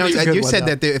 so But you know, It's a good you one, said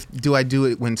though. that do I do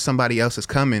it when somebody else is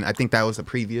coming? I think that was the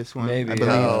previous one. Maybe, I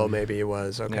believe. Oh, maybe it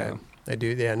was. Okay. Yeah. I do.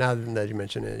 Yeah. Now that you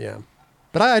mention it, yeah.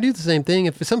 But I do the same thing.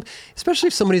 Especially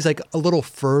if somebody's like a little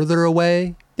further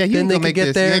away, Yeah, you then ain't they gonna could make get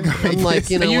this. there. You ain't gonna make I'm like,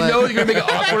 this. you know and you what? know you're gonna make it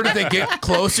awkward if they get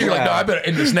closer. You're like, no, I better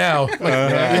end this now.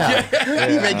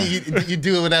 Like, You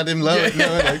do it without them low. You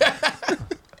know, like,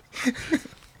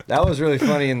 That was really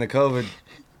funny in the COVID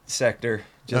sector.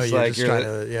 Just you're like just trying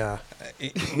to, yeah.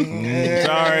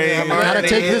 Sorry. I'm Gotta already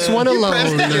take this one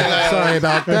alone. Sorry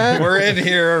about that. We're in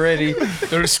here already.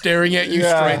 they're staring at you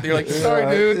straight. They're like,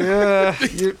 sorry, dude. Yeah,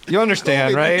 you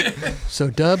understand, right? So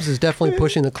Dubs is definitely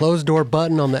pushing the closed door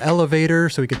button on the elevator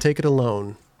so he could take it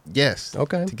alone. yes.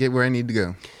 Okay. To get where I need to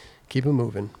go. Keep it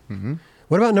moving.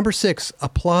 What about number 6?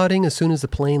 Applauding as soon as the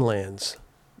plane lands.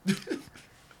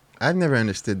 I've never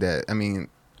understood that. I mean,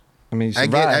 I mean, you I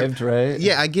get- survived, right?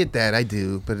 yeah, I get that. I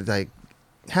do, but it's like,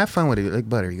 have fun with it. Like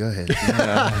Buttery, go ahead.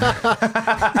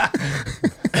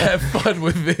 Have fun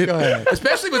with it. Go ahead.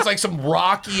 Especially if it's like some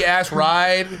rocky ass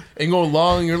ride and go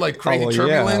along and you're like creating well, yeah.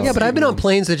 turbulence. Yeah, but I've been on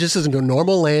planes that just isn't a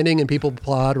normal landing and people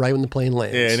applaud right when the plane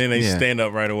lands. Yeah, and then they Yeah. stand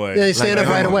up right away. Yeah, they stand up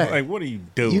right away. Like, what are you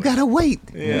doing? You gotta wait.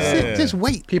 Yeah. Just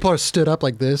wait. People are stood up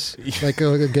like this, like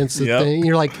against the Yep. thing.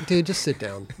 You're like, dude, just sit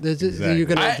down. Exactly. You're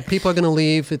gonna. People are gonna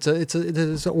leave. It's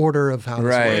an order of how this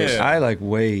Right. works. Yeah. I like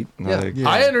wait. Yeah. Like, Yeah.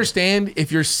 I understand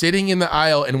if you're sitting in the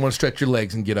aisle and want to stretch your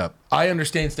legs and get up. I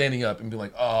understand standing up and be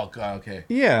like, oh god, okay.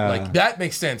 Yeah. Like that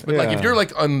makes sense. But like if Yeah. you're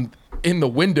like in the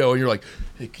window and you're like,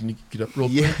 hey, can you get up real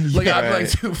quick? Yeah, Like I'm yeah.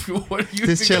 like, dude, what are you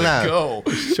Just chill gonna out. go?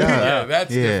 Chill Yeah, out.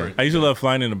 that's Yeah. different. I used to love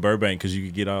flying into Burbank because you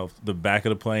could get off the back of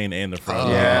the plane and the front.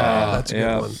 Yeah. That's a good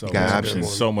Yeah. one. So, Got much,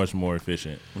 options. so much more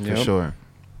efficient. For sure.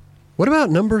 What about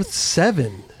number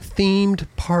 7? Themed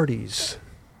parties.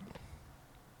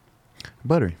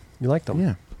 Buttery. You like them?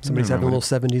 Yeah. Somebody's Nothing having a wrong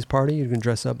little 70s party. You can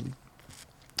dress up.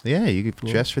 Yeah, you could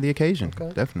dress for the occasion.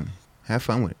 Okay. Definitely. Have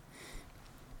fun with it.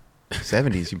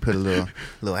 70s, you put a little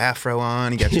afro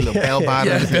on, you got your little bell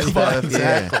bottoms and bell stuff. bottoms,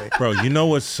 Yeah. Bro, you know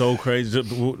what's so crazy?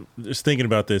 Just thinking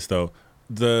about this though,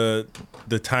 the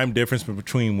time difference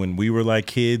between when we were like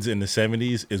kids in the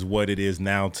 70s is what it is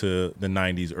now to the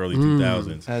 90s, early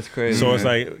 2000s. That's crazy. So it's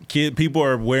like people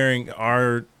are wearing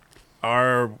our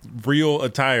real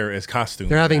attire as costumes.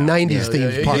 They're having now. 90s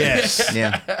themed yeah. parties. Yes.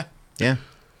 Yeah. Yeah.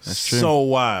 That's true. So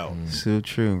wild. So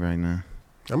true right now.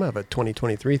 I'm gonna have a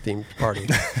 2023 themed party.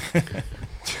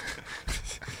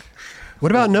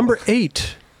 What about number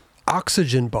 8?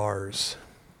 Oxygen bars.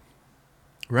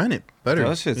 Run it, butter.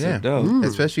 Those shits are dope.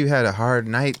 Especially you had a hard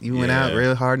night. You went out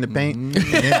real hard in the paint,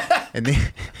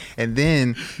 and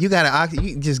then you gotta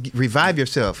you just revive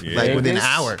yourself like within an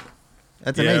hour.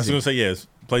 That's amazing. I was gonna say yes.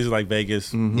 Places like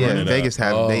Vegas. Yeah, Vegas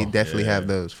they definitely have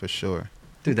those for sure.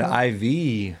 Dude, the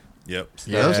IV. Yep.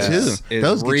 Those too.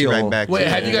 Those get you right back. Wait,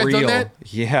 have you guys done that?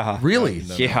 Yeah. Really?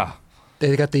 Yeah.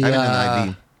 They got the I haven't done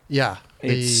IV. yeah.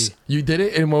 You did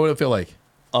it, and what would it feel like?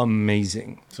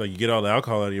 Amazing. So you get all the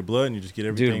alcohol out of your blood, and you just get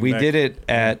everything. Dude, we back. did it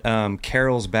at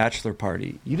Carol's bachelor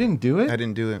party. You didn't do it? I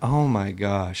didn't do it. Oh my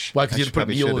gosh. Why? Because you have to put a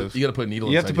probably needle. should've. You got to put a needle.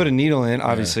 You have to put a needle in.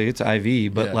 Obviously, it's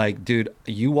IV. But Yeah. like, dude,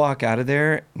 you walk out of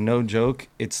there, no joke.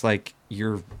 It's like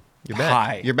you're back.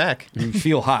 high. You're back. You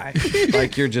feel high.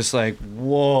 Like you're just like,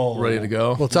 whoa, ready to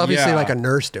go. Well, it's obviously Yeah. like a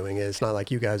nurse doing it. It's not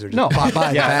like you guys are just No. by the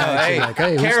Yeah, bags hey, and like,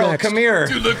 hey, who's Carol, next? come here.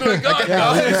 Dude, look what I got.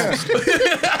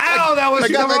 Ow, that was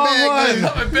the got my wrong bag,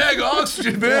 one. My bag of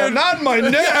oxygen, man. Not in my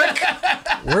neck.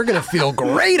 We're gonna feel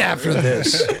great after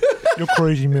this. You're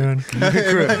crazy, man.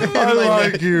 I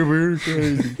like you. We're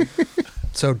crazy.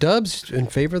 So Dubs in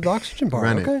favor of the oxygen bar.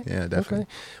 Run it. Okay. Yeah, definitely. Okay.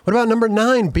 What about number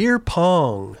 9, beer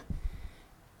pong?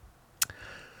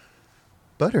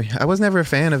 Buttery. I was never a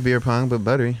fan of beer pong, but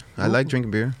buttery. I like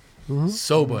drinking beer.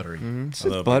 So buttery. I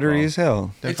love Buttery beer as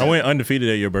hell. pong. I went undefeated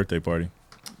at your birthday party.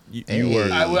 You were.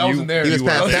 I wasn't there. He was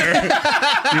past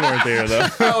that. You weren't there though.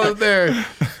 I was there.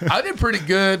 I did pretty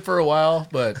good for a while,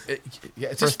 but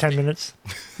it's First just 10 minutes.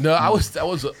 no. I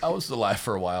was alive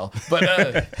for a while, but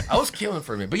I was killing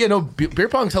for a minute. But yeah, no, beer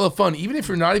pong's hella fun, even if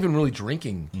you're not even really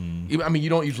drinking. I mean, you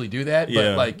don't usually do that,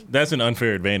 Yeah, but like, that's an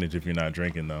unfair advantage if you're not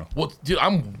drinking though. well, dude,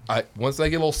 once I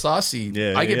get a little saucy,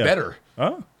 Yeah, I get yeah. better.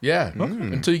 Oh, Yeah,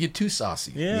 until you get too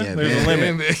saucy. yeah. Yeah, There's a man.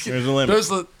 limit. There's a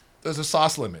limit. There's a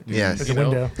sauce limit. Dude, Yes. There's you a know?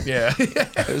 window. Yeah.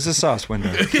 There's a sauce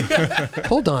window.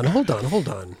 Hold on.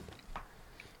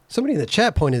 Somebody in the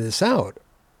chat pointed this out.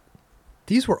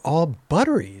 These were all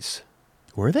butteries.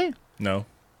 Were they? No.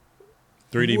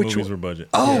 3D Which movies one? were budget.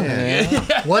 Oh,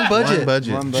 one budget. One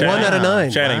budget. One One out of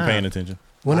 9. Chad ain't Wow. paying attention.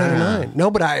 1 out of 9.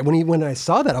 No, but when I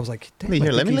saw that, I was like, damn,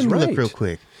 Here, let me he's look right. real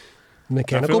quick.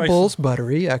 Mechanical like- Bulls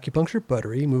buttery, acupuncture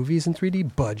buttery, movies in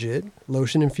 3D budget,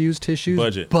 lotion infused tissues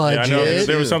Budget. Yeah, I know.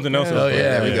 There was something else. Oh,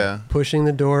 yeah. There we go. pushing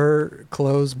the door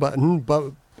close button,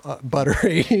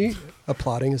 buttery,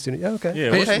 applauding as soon as okay. Yeah.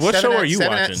 Okay, What show seven are out- you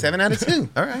seven watching? Out, 7 out of 2.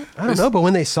 All right. I don't know, but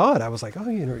when they saw it, I was like, oh,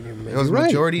 you may It was be right.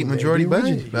 majority You may budget be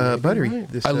right. You may be buttery right.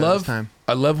 this, I this love time.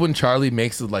 when Charlie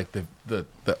makes it like the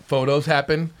photos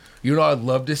happen. You know what I'd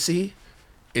love to see?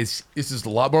 It's just a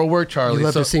lot more work, Charlie. You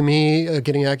love So to see me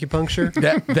getting acupuncture?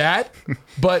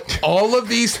 but all of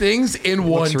these things in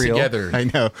one Looks real. together. I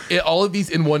know. All of these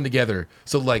in one together.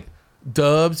 So like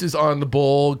Dubs is on the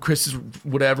bowl, Chris is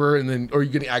whatever, and then or you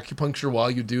getting acupuncture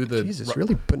while you do the Jesus,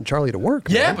 really putting Charlie to work.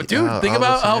 Yeah, man. but dude, Oh, think all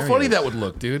about the how funny scenarios. that would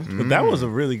look, dude. But that was a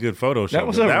really good photo show. That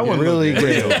was a one really looked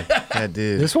good. That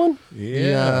did. This one?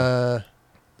 Yeah.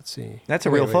 Let's see. That's a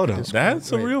real photo.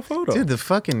 That's a real photo. Dude,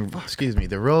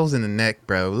 the rolls in the neck,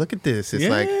 bro. Look at this. It's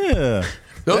like, yeah.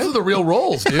 Those are the real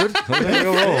roles, dude.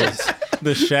 Real rolls.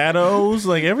 The shadows,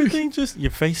 like everything, just your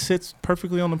face sits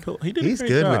perfectly on the pillow. He did he's a great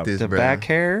good job. with this, The bro. back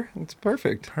hair, it's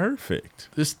perfect. Perfect.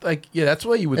 Just like that's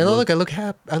why you would And look. I look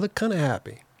happy. I look kind of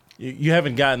happy. You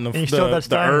haven't gotten And you still got the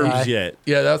style herbs guy. yet.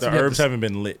 Yeah, that's the what you have herbs to- haven't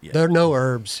been lit yet. There are no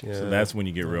herbs. Yeah. So that's when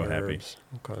you get real No happy. herbs.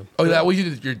 Okay. Oh, that way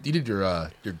you did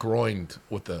your groin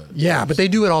with the Yeah, but they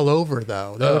do it all over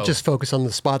though. They Oh. don't just focus on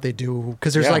the spot. They do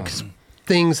because there's Yeah. like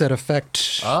things that affect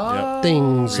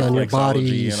things on your Reflexology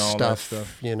body and all that stuff.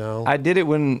 stuff. You know. I did it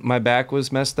when my back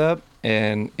was messed up,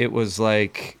 and it was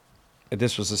like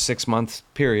this was a 6-month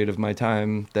period of my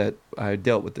time that I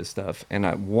dealt with this stuff. And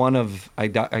I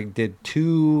did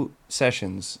 2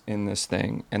 sessions in this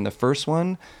thing, and the first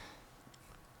one,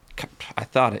 I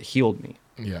thought it healed me,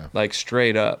 yeah. like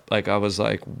straight up. Like I was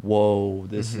like, whoa,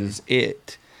 this is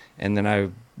it. And then I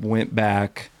went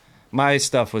back. My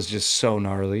stuff was just so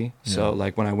gnarly. So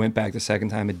like when I went back the second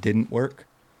time, it didn't work.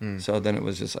 So then it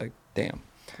was just like, damn.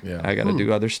 Yeah. I got to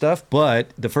do other stuff. But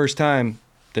the first time,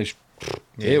 it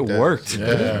does. worked.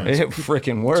 Yeah. It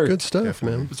freaking worked. Good stuff,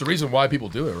 man. It's the reason why people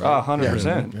do it, right?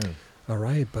 100%. Yeah. All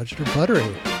right, budget or buttery.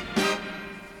 It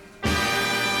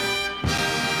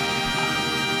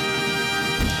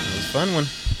was a fun one.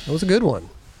 That was a good one.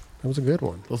 That was a good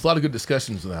one. There's a lot of good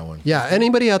discussions in that one. Yeah,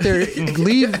 anybody out there,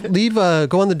 leave.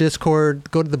 Go on the Discord.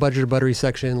 Go to the budget or buttery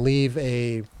section. Leave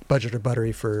a budget or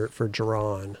buttery for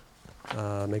Jerron.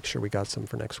 Make sure we got some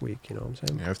for next week. You know what I'm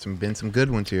saying? There have been some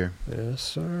good ones here. Yes,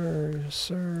 sir. Yes,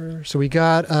 sir. So we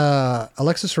got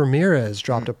Alexis Ramirez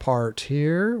dropped a part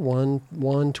here.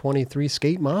 123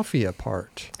 Skate Mafia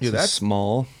part. Yeah, It's that's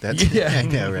small. That's Yeah. I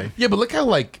know, right? Yeah, but look how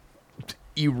like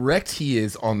erect he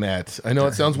is on that. I know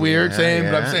it sounds weird saying,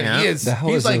 but I'm saying he is. That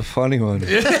He's was like, a funny one.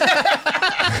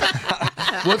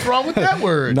 what's wrong with that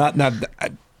word?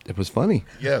 It was funny.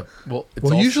 Yeah. Well, it's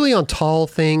Well, also- usually on tall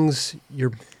things,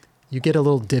 you get a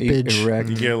little dippage. Erect.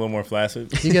 You get a little more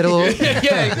flaccid. You get a little.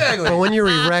 yeah, exactly. But when you're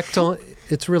erect,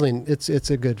 it's really it's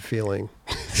a good feeling.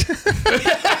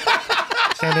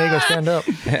 San Diego, stand up.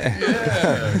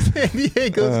 San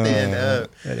Diego, stand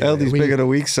up. LD's Pick of the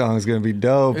Week song is going to be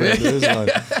dope. After this one.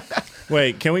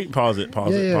 Wait, can we pause it?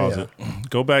 Pause it.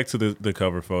 Go back to the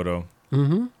cover photo.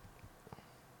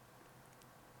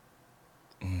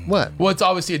 What? Well, it's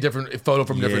obviously a different photo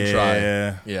from a different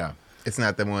tribe. Yeah. It's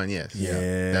not the one, yes.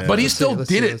 Yeah. But he Let's still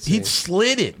see, did let's it. He see.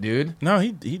 slid it, dude. No,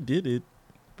 he did it.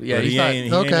 But yeah, But he's he not.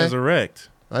 ain't Okay. as erect.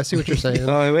 I see what you're saying.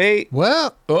 Oh, wait.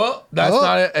 Well, Oh, that's Oh.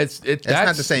 not it. That's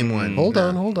not the same one. hold No.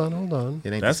 on.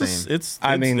 It ain't That's the same.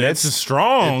 That's it's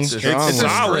strong. it's It's, strong. It's a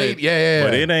solid. straight. Yeah.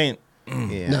 But it ain't.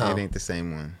 yeah, No. it ain't the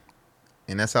same one.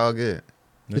 And that's all good.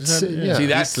 it's, yeah. See, He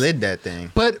that's slid that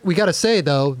thing. But we got to say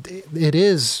though, it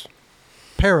is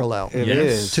parallel It Yes.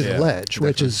 is. to Yeah. the ledge,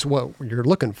 which is what you're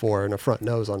looking for in a front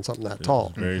nose on something that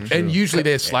tall. Very true. And usually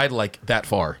they slide like that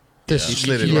far. This, He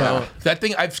slid it yeah. right. That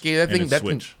thing I've skated. That And thing. a That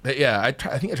thing. switch. Yeah. I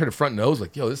think I tried a front nose.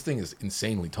 Like, yo, this thing is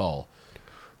insanely tall.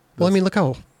 Well, I mean, look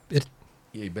how Yeah,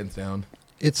 he bends down.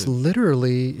 it's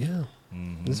literally, yeah,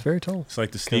 it's very tall. It's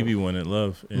like the Stevie one at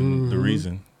Love and The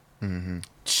Reason.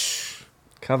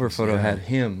 Cover photo had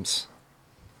hymns.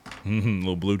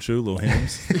 Little blue chew, little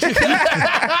hymns.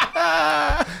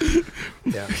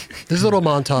 Yeah, this is a little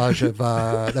montage of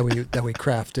that we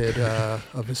crafted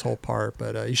of his whole part,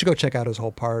 but you should go check out his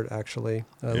whole part. Actually,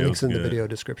 it links was in the good. video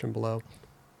description below.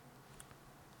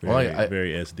 Very, Well, I-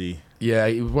 very SD. Yeah,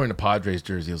 he was wearing a Padres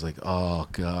jersey. I was like, oh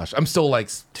gosh, I'm still like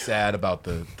sad about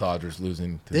the Dodgers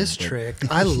losing. To This them, but- trick,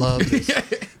 I love this.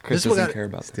 Chris This one doesn't got- care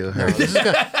about that. Still No, hurt. this is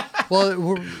good.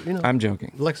 Well, I'm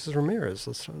joking. Alexis Ramirez.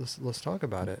 Let's talk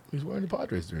about it. He's wearing the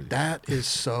Padres jersey. That is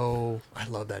so. I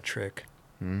love that trick.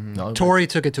 No, Tori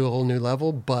took it to a whole new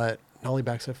level, but nollie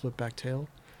backside flip back tail.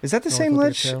 Is that the No, same flip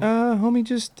ledge your homie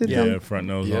just did? Yeah, them? front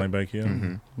nose, Yep. line back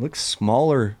heel. Looks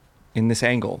smaller in this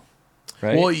angle,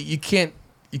 right? Well, you can't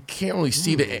really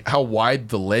see how wide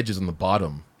the ledge is on the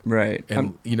bottom, right.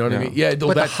 and you know what I yeah. mean? Yeah,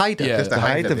 But the height of it- yeah, Just The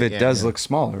height of it yeah, does yeah. look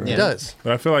smaller, right? It does.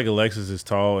 But I feel like Alexis is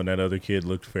tall, and that other kid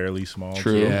looked fairly small.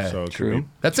 True. too, Yeah, so it could true. be-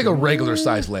 That's like a regular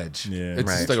size ledge. Yeah. it's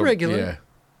Right. just like It's regular. Yeah,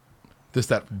 just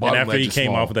that And bottom after ledge he is came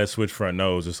small. off of that switch front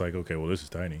nose, it's like, okay, well, this is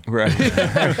tiny. Right.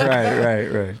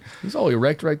 right. He's all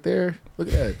erect right there. Look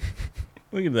at that.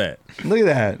 Look at that. Look at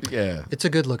that. Yeah, It's a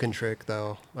good looking trick,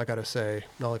 though. I gotta say,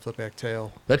 nollie flip back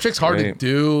tail. that trick's hard to Great.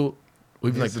 do.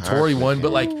 Even like It's the hard Tory to one,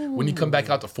 but like when you come back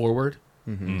out to forward,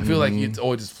 I feel like it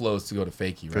always just flows to go to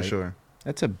fakie, right? For sure.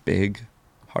 That's a big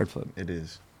hard flip. It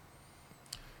is.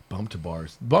 Bump to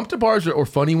bars. Bump to bars are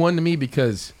funny one to me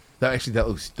because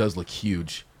does look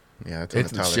huge. Yeah, it's on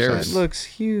It's the the taller sheriff's. side. It looks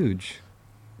huge.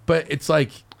 But it's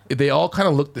like they all kind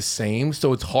of look the same,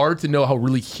 so it's hard to know how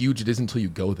really huge it is until you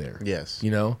go there. Yes.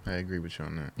 You know? I agree with you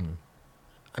on that.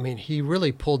 I mean, he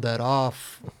really pulled that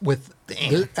off with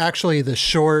actually the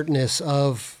shortness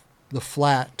of the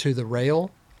flat to the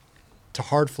rail to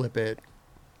hard flip it.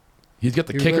 He's got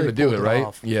the He kicker really to do pulled it, it right?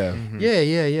 off. Yeah.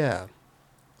 Yeah.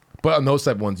 But on those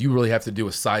type ones, you really have to do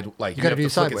a side like You got to have view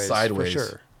flick it sideways, for sure.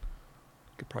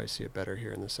 You could probably see it better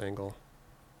here in this angle.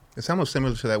 It's almost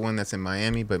similar to that one that's in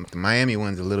Miami, but the Miami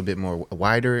one's a little bit more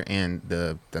wider, and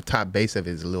the top base of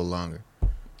it is a little longer.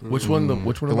 Which one?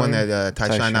 Which one? The am one I- that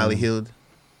Tyshawn Tyshawn. Nollie healed,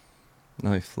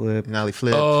 Nollie flip. Nollie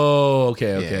flipped. Oh,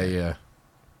 okay, Yeah. yeah.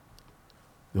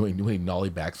 When he nollie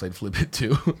backside flip it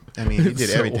too. I mean, he It's did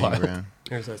so everything wild. around.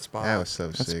 There's that spot. That was so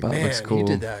That sick. spot Man, looks cool. he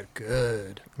did that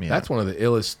good. Yeah. That's one of the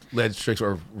illest ledge tricks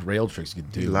or rail tricks you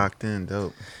could He do. locked in,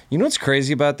 dope. You know what's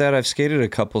crazy about that? I've skated a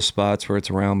couple spots where it's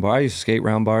a round bar. I used to skate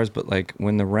round bars, but like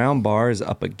when the round bar is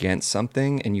up against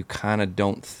something and you kind of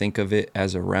don't think of it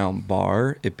as a round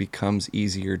bar, it becomes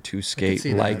easier to skate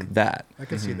see like that. I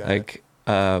can see that. Like,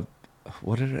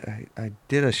 what did I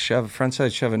did a shove,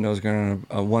 frontside shove and nose grind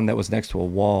on a one that was next to a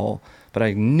wall, but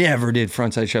I never did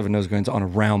frontside shove and nose grinds on a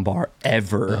round bar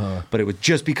ever. But it was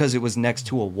just because it was next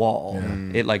to a wall.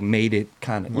 It like made it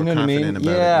kind of, you More know what I mean? confident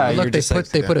about it. Yeah. Look, you're Look, they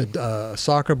just like, put a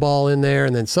soccer ball in there,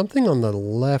 and then something on the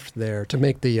left there to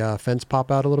make the fence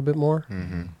pop out a little bit more.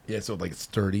 Yeah, so like it's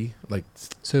sturdy, like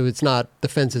So it's not the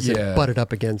fence isn't Yeah. butted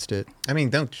up against it. I mean,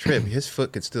 don't trip. His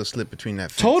foot could still slip between that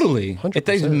fence. totally. 100%.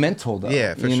 It's mental though.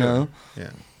 Yeah, for you sure. know? Yeah.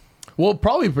 well,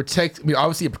 probably protect. I mean,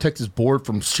 obviously it protects his board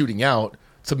from shooting out,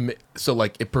 so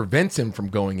like it prevents him from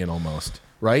going in almost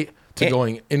right to It-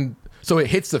 going in. So it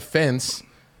hits the fence,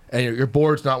 and your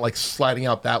board's not like sliding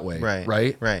out that way.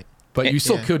 Right. But you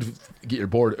still could get your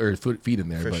board or feet in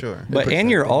there. For sure. But and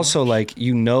you're also like,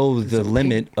 the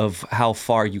limit of how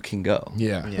far you can go.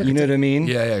 Yeah. You know what I mean?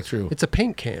 Yeah, true. It's a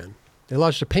paint can. They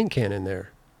lodged a paint can in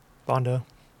there. Bondo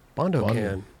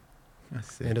can.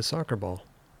 That's it. And a soccer ball.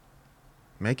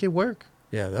 Make it work.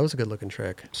 Yeah, that was a good looking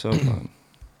trick. So fun.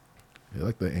 I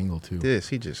like the angle too.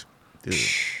 He just, dude,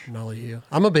 Nollie heel.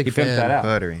 I'm a big He fan. pimped that out.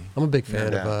 buttery. I'm a big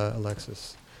fan Yeah. of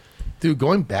Alexis. Dude,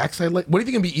 going backside, what do you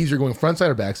think would be easier, going front side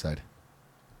or backside?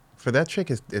 For that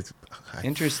trick, it's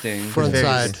Interesting. Front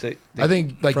side. I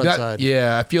think like Front that. side.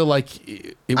 Yeah, I feel like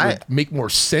it would make more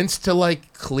sense to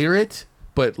like clear it,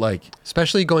 but like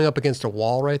Especially going up against a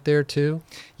wall right there, too.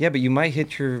 Yeah, but you might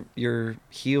hit your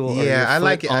heel. Or your Yeah, I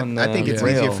like foot it. on I think the it's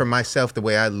rail. easier for myself the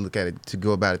way I look at it to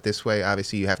go about it this way.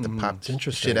 Obviously, you have to pop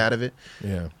interesting. shit out of it.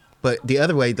 yeah. But the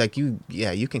other way, like you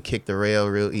can kick the rail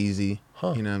real easy.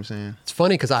 Huh. You know what I'm saying? It's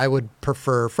funny because I would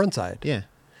prefer front side. Yeah.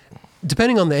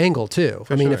 Depending on the angle, too.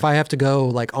 For I mean, sure. if I have to go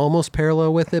like almost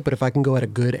parallel with it, but if I can go at a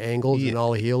good angle Yeah. and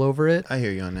Nollie heel over it, I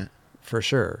hear you on that. for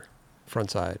sure. Front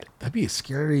side. That'd be a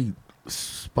scary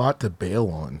spot to bail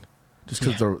on, just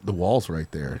because the wall's right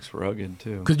there. It's rugged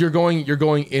too. Because you're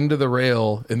going into the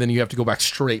rail, and then you have to go back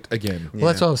straight again. Well,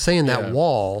 that's what I was saying. That Yeah.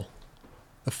 wall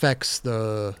affects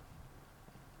what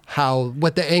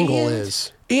the angle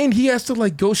is. And he has to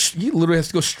like go. He literally has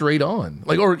to go straight on,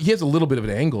 like, or he has a little bit of an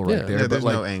angle right Yeah. there. Yeah, but there's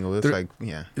like, no angle. It's there-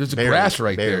 there's barely, grass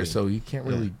right there, barely. so you can't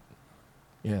really.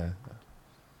 Yeah.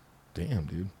 Damn,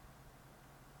 dude.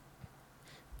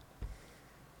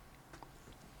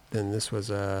 Then this was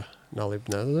a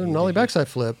Nollie backside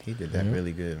flip. He did that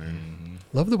really good, man.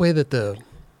 Love the way that the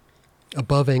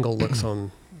above angle looks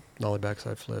on Nollie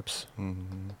backside flips.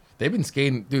 They've been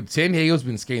skating, dude. San Diego's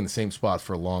been skating the same spots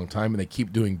for a long time, and they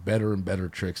keep doing better and better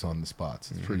tricks on the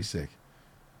spots. It's pretty sick.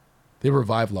 They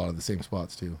revive a lot of the same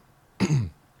spots too.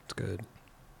 It's good.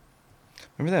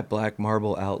 Remember that black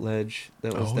marble outledge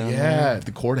that was down yeah, there?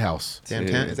 the courthouse.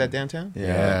 Downtown? Dude. Is that downtown?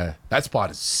 Yeah. That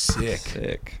spot is sick.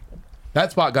 Sick.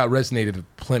 That spot got resonated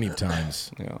plenty of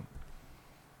times. Yeah.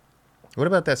 What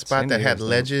about that spot San that had Diego's dope.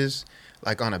 ledges,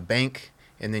 like on a bank,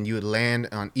 and then you would land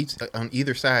on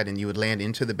either side, and you would land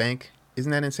into the bank?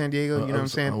 Isn't that in San Diego? You know what I'm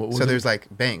saying? what was So it? there's like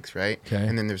banks, right? Okay.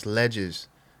 And then there's ledges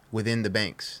within the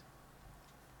banks.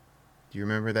 Do you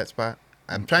remember that spot?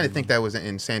 I'm trying to think that was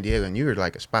in San Diego, and you were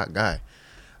like a spot guy.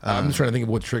 I'm just trying to think of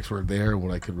what tricks were there,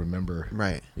 what I could remember.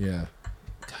 Right. Yeah.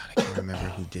 God, I can't remember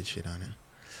who did shit on it.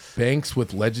 Banks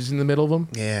with ledges in the middle of them.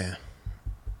 Yeah.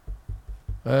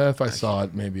 If I saw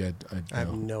it, maybe I'd I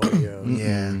have know. no idea.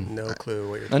 Yeah. No clue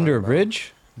what you're talking Under a about.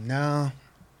 bridge? No,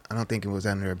 I don't think it was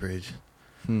under a bridge.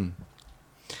 Hmm.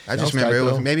 I just Sounds remember tight, it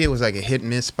was though. maybe it was like a hit and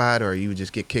miss spot, or you would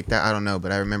just get kicked out. I don't know,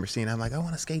 but I remember seeing. I'm like, I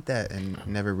want to skate that, and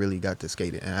never really got to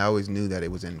skate it. And I always knew that it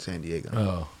was in San Diego.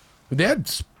 Oh, but they had.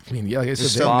 I mean, yeah, like I said,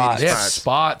 There's they, so many they had spots.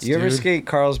 spots. You ever dude. skate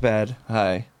Carlsbad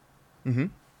High? Mm-hmm.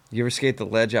 You ever skate the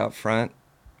ledge out front?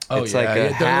 Oh, It's yeah, like a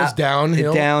yeah, it was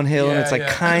downhill. Downhill, and Yeah, it's like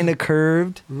yeah. kind of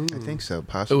curved. I think so, It was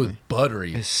possibly.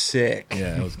 buttery. It's sick.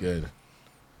 Yeah, it was good.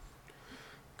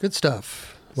 Good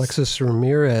stuff. Alexis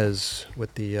Ramirez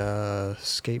with the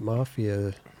Skate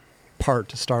Mafia part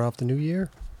to start off the new year.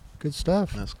 Good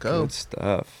stuff. Let's go. Good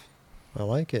stuff. I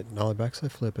like it. Nollie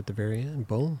backside flip at the very end.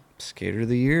 Boom. Skater of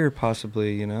the year,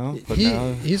 possibly, you know? But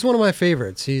now, He's one of my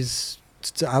favorites.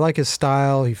 I like his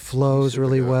style. He flows super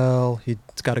really good. well. He's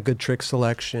got a good trick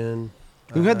selection.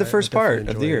 who had the I first definitely part of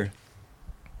the enjoy year?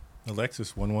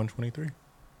 Alexis 1123.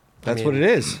 That's mean, what it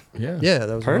is. Yeah. Yeah,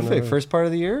 that was one Perfect. of- First part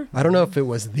of the year? I don't know if it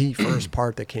was the first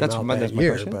part that came That's out my- that that's my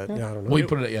year, question, but yeah. yeah, I don't know. Well, you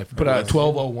put it. Yeah, you put it at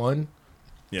 12:01.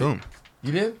 Yeah. Boom.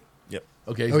 You did. Yep.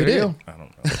 Okay. Oh, you there you did? go. I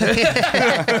don't know.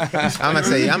 I'm gonna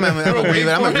say I'm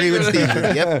gonna agree with Steve.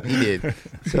 Yep, he did.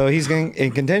 So he's getting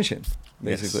in contention,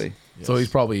 basically. So he's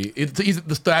probably. He's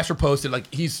the Stasher posted like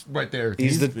he's right there.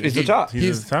 He's the top.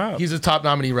 He's the top. He's the top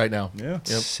nominee right now. Yeah.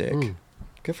 Sick. Ooh.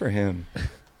 Good for him.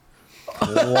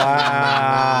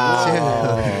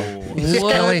 Wow. This is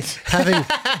Kelly having.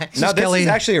 Now, this Kelly, is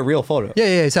actually a real photo.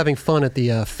 yeah, he's having fun at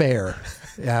the fair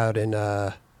out in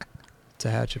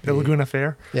Tehachapi. The Laguna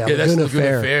Fair. Yeah, Yeah, that's Laguna Laguna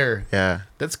Fair. Fair. Yeah.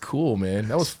 That's cool, man.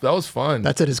 That was fun.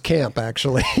 That's at his camp,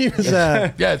 actually. He was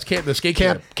yeah, it's the skate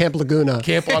camp. Camp Laguna.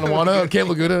 Camp Anawana, Camp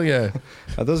Laguna, yeah.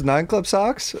 Are those 9 Club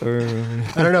socks? Or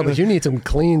I don't know, but you need some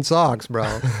clean socks,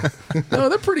 bro. No,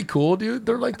 they're pretty cool, dude.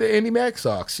 They're like the Andy Mack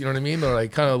socks. You know what I mean? They're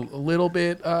like kind of a little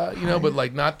bit, but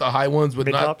like not the high ones, but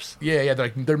Mid-tops? not. Yeah,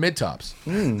 they're mid tops.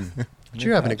 But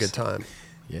you're having a good time.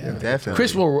 Yeah, Definitely.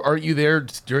 Chris, aren't you there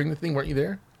during the thing? Weren't you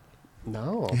there?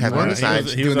 No. Have on the side he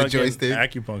was doing the like getting joystick.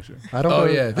 acupuncture. I don't Oh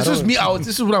know. yeah, this was me. This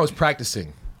is when I was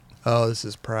practicing. Oh, this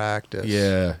is practice.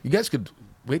 Yeah, you guys could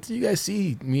wait till you guys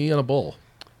see me on a bull,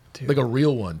 Dude, like a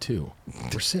real one too.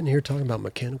 we're sitting here talking about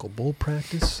mechanical bull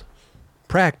practice.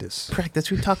 Practice. That's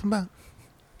what we're talking about.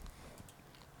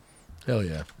 Hell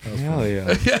yeah, that was Hell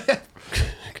fun. yeah.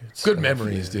 Good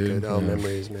memories, dude. Good. Oh, Yeah.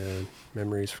 memories, man.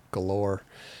 Memories galore.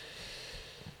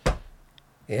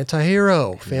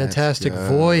 Anithero, Fantastic go.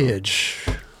 Voyage.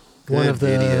 One Good of the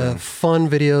video. fun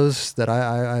videos that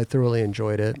I thoroughly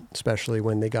enjoyed it, especially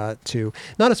when they got to,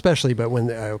 not especially, but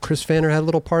when Chris Fanner had a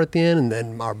little part at the end, and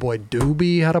then our boy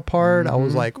Doobie had a part. I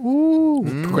was like, ooh.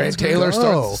 Grant Taylor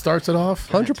starts it off.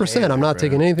 100%. I'm not bro.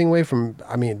 taking anything away from,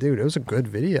 I mean, dude, it was a good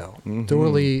video.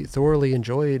 Thoroughly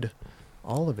enjoyed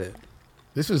all of it.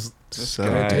 This was So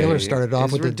guy Taylor started off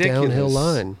is with the ridiculous. downhill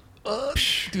line.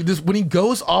 dude. This when he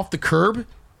goes off the curb,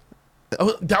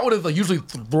 that would have like, usually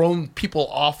thrown people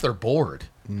off their board.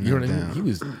 You know what I mean? doubt. He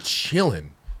was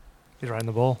chilling, He's riding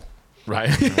the bull. right?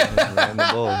 Around the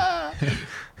bull.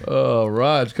 Oh,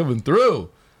 Raj coming through.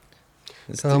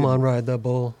 This Come dude- on, ride the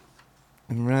bull.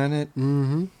 Run it.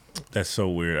 That's so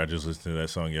weird. I just listened to that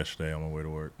song yesterday on my way to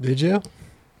work. Did you?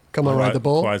 Come on, ride the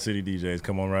bull. Quad City DJs,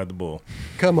 come on, ride the bull.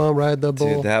 Come on, ride the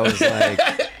bull. Dude, that was like.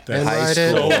 and That's ride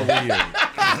so it. weird.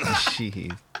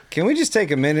 Jeez. Can we just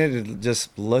take a minute and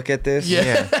just look at this?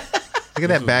 Yeah. Look at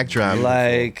that backdrop.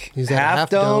 Like He's at half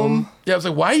dome. Yeah, I was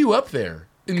like, why are you up there?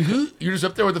 And you're just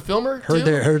up there with the filmer? too?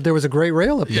 Heard there was a great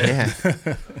rail up there.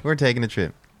 Yeah. We're taking a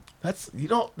trip. That's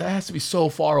that has to be so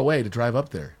far away to drive up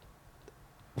there.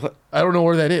 What? I don't know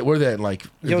where that is. Where that like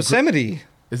Yosemite.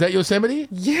 is that Yosemite?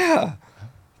 Yeah.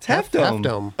 It's half dome. Half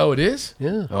dome. Oh, it is.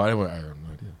 Yeah. Oh, I have no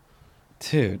idea.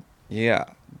 Dude. Yeah.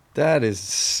 That is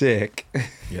sick.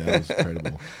 Yeah, that was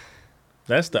incredible.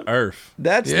 That's the earth.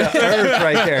 That's the earth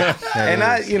right there. And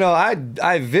is.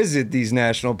 I visit these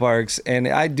national parks, and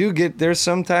I do get there's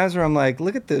some times where I'm like,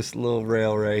 look at this little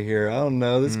rail right here. I don't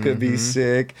know, this could be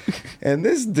sick. And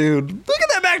this dude, look at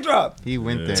that backdrop. He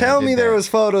went there. Tell and me did there that. was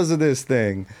photos of this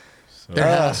thing. There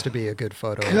has to be a good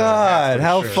photo. of that. God,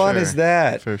 how fun is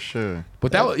that? For sure.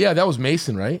 But that was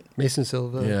Mason, right? Mason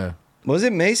Silva. Yeah. Was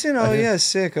it Mason? Oh yeah,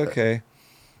 sick. Okay.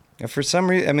 And for some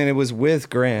reason, I mean, it was with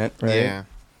Grant, right? Yeah.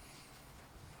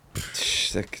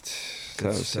 Sick.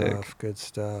 Good So stuff. sick. Good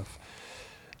stuff.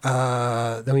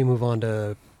 Then we move on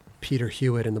to Peter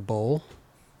Hewitt in the bowl,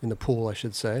 in the pool, I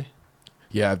should say.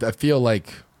 Yeah, I feel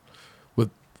like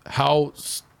with how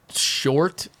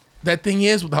short that thing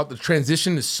is, with how the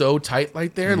transition is so tight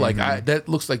right there, like that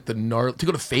looks like the gnarly to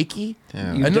go to fakie.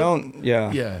 Yeah. You I know- don't.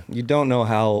 Yeah. Yeah. You don't know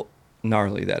how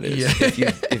gnarly that is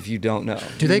Yeah. if you don't know.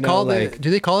 Do they You know, call like, do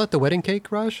they call it the wedding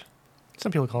cake, Raj?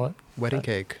 Some people call it. Wedding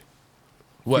cake.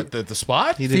 What the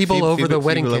spot? He did Feeble over the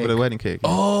wedding over cake. the wedding cake.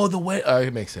 Oh, the way.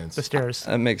 It makes sense. The stairs.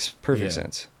 That makes perfect Yeah.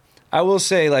 sense. I will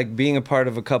say, like, being a part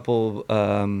of a couple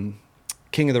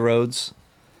King of the Roads,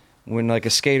 when like a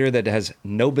skater that has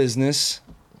no business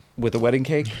with a wedding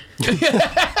cake,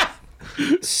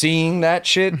 seeing that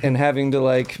shit and having to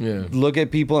like Yeah. look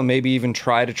at people and maybe even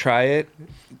try it,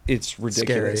 it's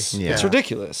ridiculous. Scary. Yeah. It's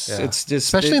ridiculous. Yeah. It's just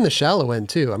Especially in the shallow end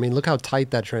too. I mean, look how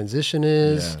tight that transition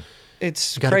is. Yeah.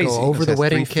 it's You got to crazy. go over the That's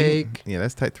wedding 3 feet. cake. Yeah,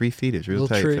 that's tight. 3 feet is real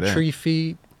Little tight for that. tree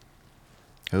feet.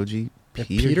 OG And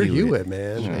Peter, Peter Hewitt. Hewitt,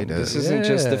 man. Straight up. This isn't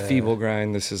just the Yeah. feeble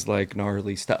grind. This is like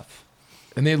gnarly stuff.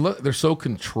 And they're so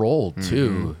controlled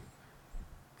too.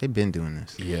 They've been doing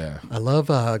this. Yeah. I love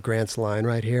Grant's line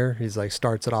right here. He's like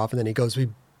starts it off and then he goes,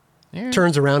 Yeah.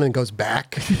 turns around and goes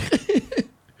back,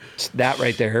 It's that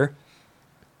right there.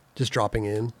 just dropping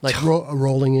in, like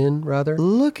rolling in rather.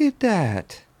 Look at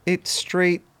that. It's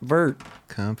straight vert.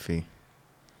 Comfy.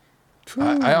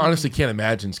 I honestly can't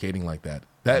imagine skating like that.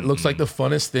 That looks like the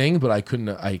funnest thing, but I can't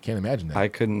imagine that. I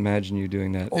couldn't imagine you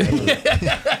doing that.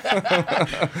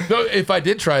 No, if I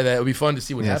did try that, it would be fun to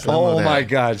see what Yeah, happens. some of Oh that. my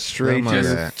God, straight Some to of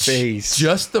your that. face.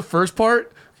 Just the first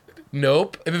part,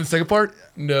 nope. And then the second part,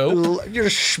 nope. You're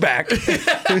back.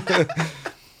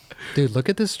 Dude, look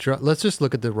at this. Let's just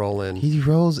look at the roll in. He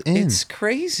rolls in. It's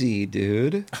crazy,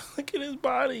 dude. Look at his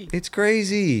body. It's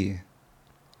crazy.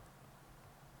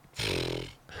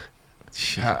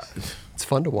 It's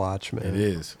fun to watch, man. It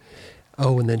is.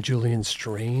 Oh, and then Julian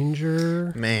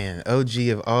Stranger Man, OG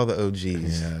of all the OGs.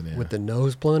 Yeah, yeah. with the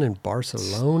nose blunt in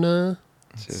Barcelona.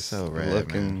 Just so rad,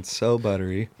 looking man. so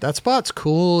buttery. That spot's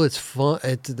cool. It's fun.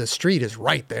 The street is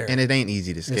right there. And it ain't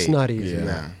easy to skate. It's not easy, Yeah.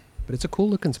 Nah, but it's a cool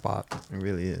looking spot. it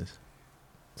really is.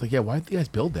 It's like, yeah, why did you guys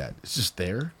build that? It's just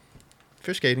there.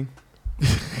 For skating.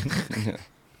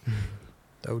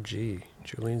 OG,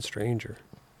 Julian Stranger.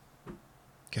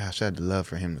 Gosh, I'd love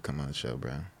for him to come on the show,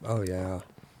 bro. Oh, yeah.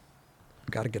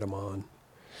 Got to get him on.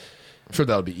 I'm sure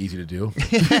that would be easy to do.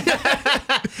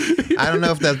 I don't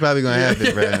know if that's probably going to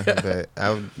happen, bro.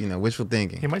 But wishful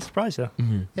thinking. He might surprise you.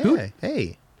 Yeah,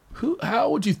 hey. How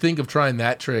would you think of trying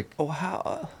that trick? Oh,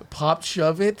 how? Pop,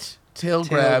 shove it, tail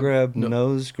Tail grab,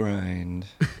 nose grind.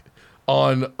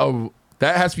 on a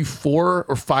that has to be 4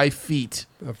 or 5 feet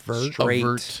A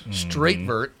vert. straight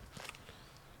vert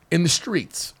in the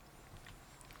streets.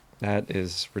 That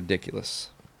is ridiculous.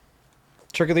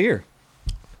 Trick of the year.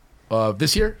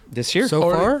 This year? This year? So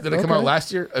Or far? did it come out Okay.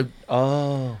 last year?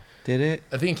 Oh, did it?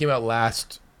 I think it came out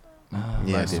last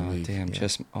Yeah, week. Damn, Yeah.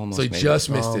 just almost. So you made just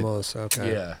it. missed Almost. Okay.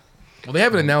 it. Yeah. Well, they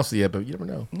haven't announced it yet, but you never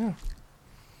know. No.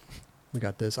 We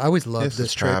got this. I always loved This this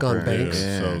is trick proper. on Banks.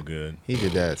 Yeah. So good. He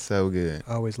did that so good.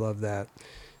 I always loved that.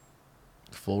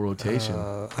 Full rotation.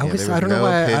 I always, there I was don't know no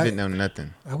why. pivot, no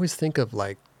nothing. I always think of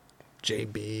like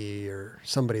JB or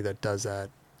somebody that does that.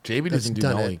 JB that's doesn't do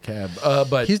done nollie it. cab,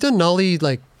 but He's done nollie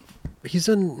like he's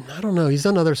done. I don't know. He's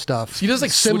done other stuff. he does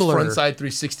like similar switch front side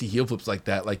 360 heel flips like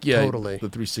that. Like yeah, Totally. the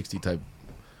 360 type.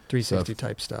 360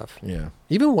 type stuff. Yeah.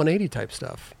 Even 180 type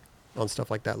stuff on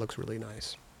stuff like that looks really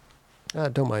nice.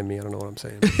 Don't mind me. I don't know what I'm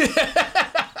saying.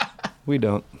 We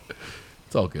don't.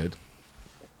 It's all good.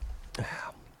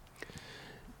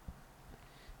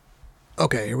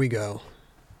 Okay, here we go.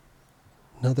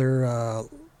 Another.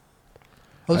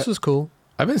 This was cool.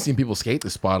 I've been seeing people skate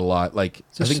this spot a lot. Like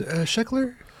Is I this think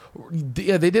Scheckler?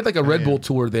 yeah, they did like a Red yeah. Bull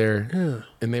tour there, Yeah.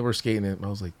 and they were skating it. And I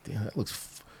was like, damn, that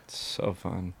looks. So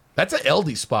fun. That's an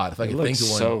LD spot. If I It could looks think of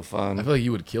one, so fun. I feel like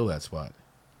you would kill that spot.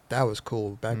 That was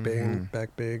cool. Back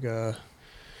big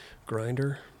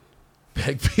grinder.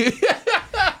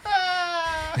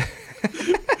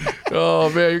 Oh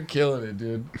man, you're killing it,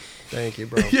 dude. Thank you,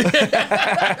 bro.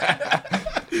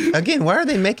 Again, why are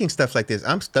they making stuff like this?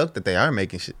 I'm stoked that they are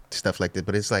making stuff like this,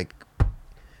 but it's like,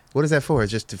 what is that for?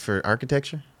 It's just for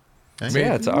architecture? Right?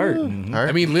 Yeah, it's art. Art?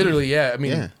 I mean, literally, yeah. I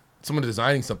mean, Yeah. someone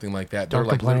designing something like that, they're Don't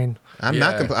like, complain. I'm Yeah.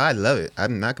 not. I love it.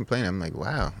 I'm not complaining. I'm like,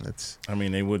 wow, that's. I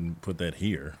mean, they wouldn't put that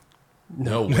here.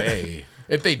 no way.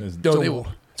 If they It's don't,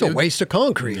 a waste of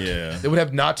concrete. Yeah. they would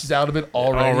have notches out of it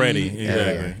already.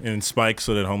 Exactly. And spikes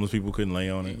so that homeless people couldn't lay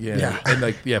on it. Yeah. Yeah. And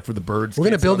like, yeah, for the birds. We're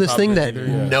gonna can't sit build on this top thing of it that either,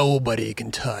 yeah. nobody can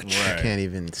touch. Right. I can't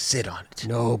even sit on it.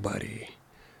 Nobody.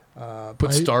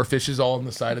 Put starfishes all on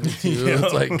the side of it too.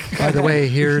 It's like, By the way,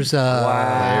 here's There's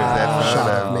that shot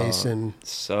photo. of Mason.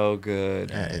 So good.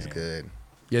 That is good.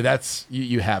 yeah, that's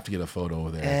you have to get a photo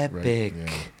over there. right? Epic.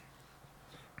 Yeah.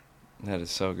 That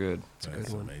is so good. That's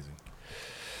good one. amazing.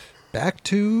 Back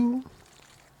to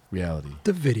Reality.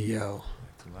 the video.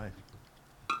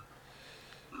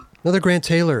 Another Grant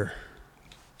Taylor.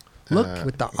 Look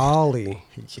with the ollie.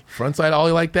 Frontside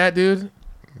ollie like that, dude.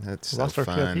 That's We so lost our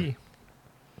fun. PIP.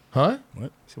 Huh?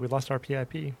 So we lost our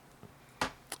PIP.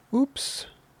 Oops.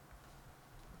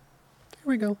 There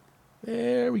we go.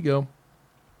 There we go.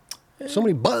 So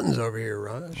many buttons over here, A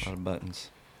Raj. lot of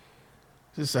buttons.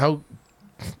 Just how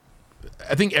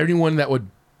I think anyone that would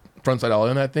frontside ollie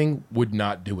on that thing would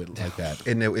not do it like that.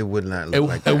 And it would not look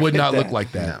like It that. would not Look at look that.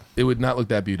 like that. No. It would not look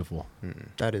that beautiful.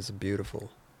 That is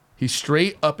beautiful. He's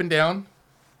straight up and down.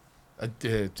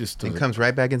 Just It comes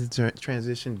right back into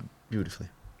transition beautifully.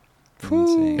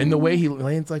 Insane. and the way he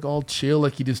lands like all chill,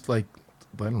 like he just like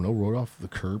I don't know, rode off the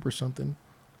curb or something.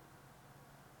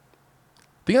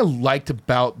 The thing I liked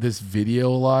about this video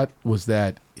a lot was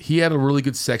that he had a really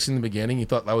good section in the beginning. He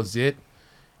thought that was it,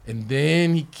 and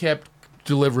then he kept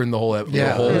delivering the whole episode. Yeah,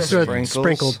 the whole it was Sprinkles.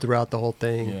 sprinkled throughout the whole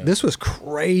thing. Yeah. This was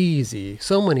crazy.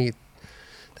 So many.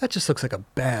 That just looks like a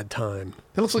bad time.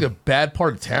 That looks like a bad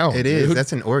part of town. It is. dude.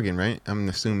 That's in Oregon, right? I'm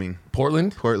assuming.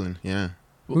 Portland. Portland, yeah.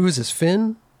 Who is this?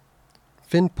 Finn?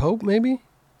 Finn Pope, maybe?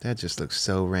 That just looks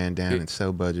so ran down and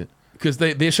so budget. Because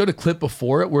they showed a clip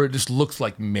before it where it just looks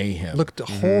like mayhem. Looked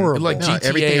horrible. Like No,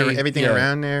 GTA, everything yeah.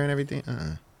 around there and everything.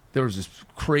 There was just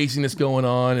craziness going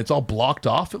on. It's all blocked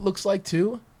off, it looks like,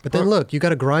 too. But then look, you got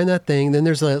to grind that thing. Then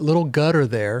there's a little gutter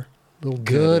there. Little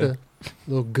gutter.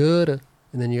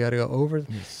 And then you got to go over. It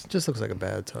just looks like a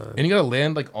bad time. And you got to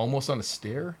land like almost on a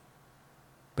stair.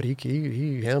 But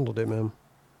he handled it, man.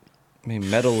 I mean,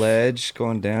 metal ledge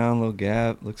going down, little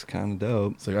gap. Looks kind of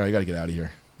dope. It's like, all right, I got to get out of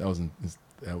here. That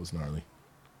was gnarly.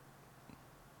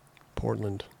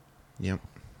 Portland. Yep.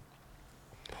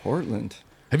 Portland.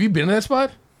 Have you been in that spot?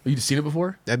 Have you just seen it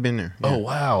before? I've been there. Oh, yeah.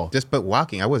 wow. But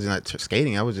walking. I wasn't not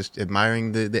skating. I was just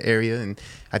admiring the area. And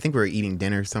I think we were eating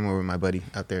dinner somewhere with my buddy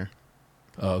out there.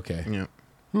 Oh, okay. Yeah.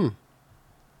 Then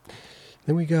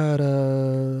we got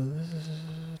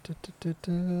That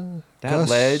Gus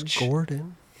ledge.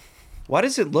 Gordon. Why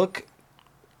does it look?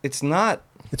 It's not.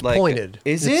 It's like, pointed.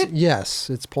 Is It's- it? Yes,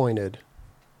 it's pointed.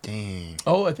 Dang.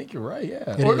 Oh, I think you're right.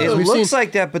 Yeah. It Or is. no, It We've looks seen-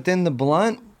 like that, but then the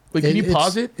blunt. wait, can you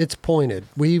pause it? It's pointed.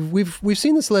 We've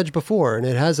seen this ledge before, and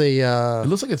it has a. It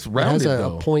looks like it's it rounded has a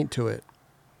though. point to it.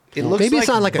 It looks Maybe like it's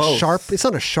not like both. a sharp. It's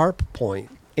not a sharp point.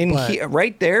 In but- here,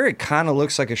 right there, it kind of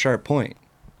looks like a sharp point,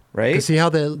 right? 'Cause see how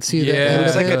the the Yeah, end It looks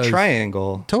of like it? a does.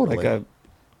 triangle. Totally. Like a,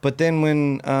 but then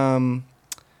when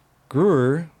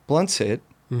Brewer blunts it,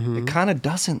 it kind of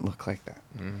doesn't look like that.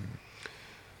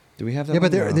 Do we have that? Yeah,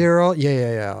 but one? No. they're all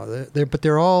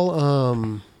they're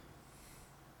all.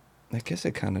 I guess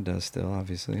it kind of does still,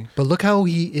 obviously. But look how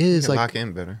he You is can like. lock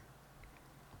in better.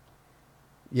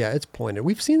 Yeah, it's pointed.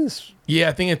 We've seen this. Yeah,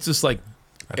 I think it's just like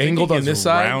I think angled it on gets this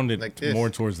side. rounded Like this. more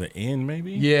towards the end,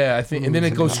 maybe. Yeah, I think, and then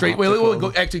it goes straight. Wait,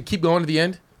 go. Actually, keep going to the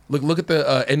end. Look at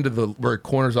the end of the where it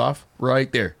corners off, right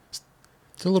there.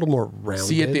 It's a little more rounded.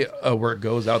 See it where it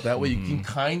goes out that way. You can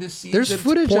kind of see. There's that it's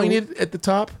footage that pointed at the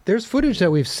top. There's footage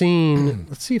that we've seen.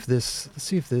 Let's see if this.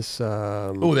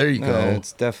 Oh, there you go.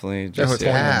 It's definitely No, just it's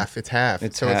half. It's half.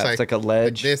 It's so half. It's like a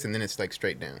ledge. Like this, and then it's like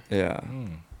straight down. Yeah.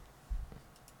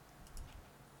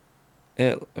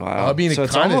 Wow. I mean, so it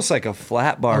it's kinda- almost like a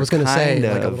flat bar. I was going to say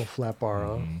kind like a of. little flat bar.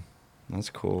 Huh? That's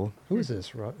cool. Who is this?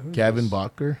 Who is Gavin this?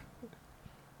 Bacher.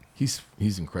 He's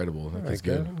incredible. All That's right,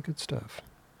 good. Gavin, good stuff.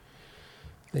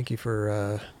 Thank you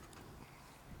for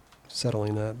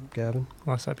settling that, Gavin.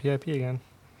 Lost that PIP again.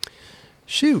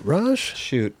 Shoot, Raj.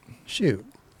 Shoot. Shoot.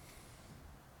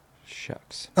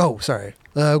 Shucks. Oh, sorry.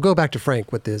 Go back to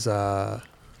Frank with his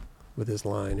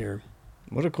line here.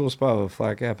 What a cool spot with a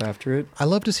flat gap after it. I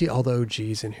love to see all the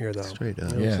OGs in here, though. Straight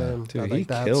up. You know what I'm Yeah. saying? Dude, I he think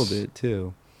that's- killed it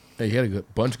too. Yeah, he had a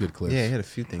bunch of good clips. Yeah, he had a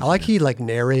few things. I like in he like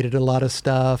narrated a lot of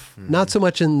stuff. Not so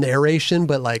much in narration,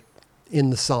 but like in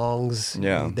the songs.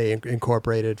 Yeah. They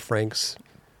incorporated Frank's.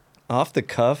 Off the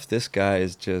cuff, this guy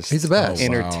is just He's the best. Oh,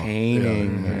 wow.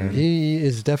 entertaining. Yeah, man. He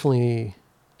is definitely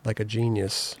like a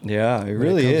genius. Yeah, it when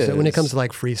really it comes is. To, when it comes to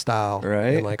like freestyle,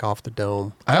 Right. and like off the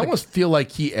dome. I almost feel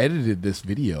like he edited this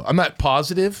video. I'm not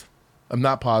positive on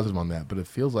that, but it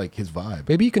feels like his vibe.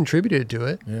 Maybe he contributed to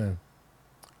it. Yeah.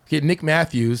 Okay, Nick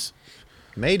Matthews.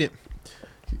 Made it.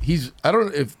 I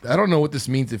don't know what this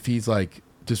means if he's like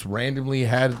just randomly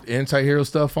had anti-hero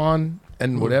stuff on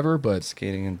and whatever, but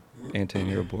Skating and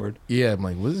anti-hero board. yeah, I'm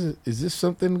like, what is it? Is this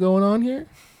something going on here?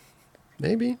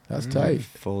 Maybe. That's tight.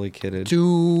 Fully kitted.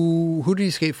 Who did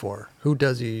he skate for? Who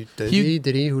does he? Did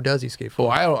he? Who does he skate Well,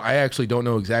 for? I actually don't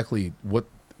know exactly what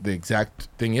the exact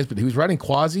thing is, but he was riding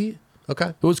Quasi. Okay.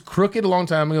 It was Crooked a long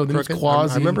time ago. Then Crooked. it was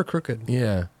Quasi. I remember Crooked.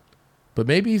 Yeah. But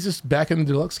maybe he's just back in the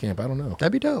deluxe camp. I don't know.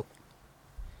 That'd be dope.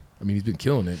 I mean, he's been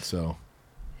killing it, so.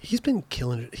 He's been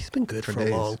killing it. He's been good for a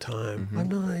days. long time. I've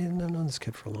known this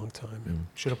kid for a long time.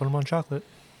 Should have put him on chocolate.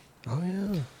 Oh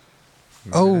yeah.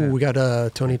 Oh, we got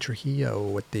Tony Trujillo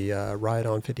with the ride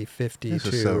on 50/50 This to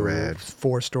is so rad.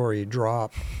 4-story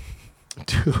drop.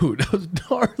 Dude, that was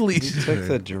gnarly. He took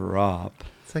the drop.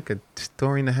 It's like a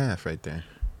story and a half right there.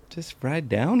 Just ride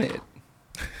down it.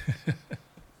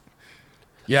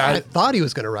 Yeah, I thought he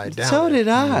was going to ride down. So it. did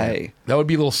I. that would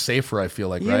be a little safer, I feel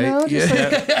like, You right? know, just yeah.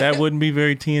 That wouldn't be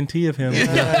very TNT of him.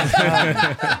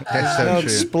 That's so No true.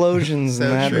 explosions in So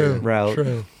that true. route.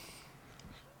 True.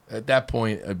 At that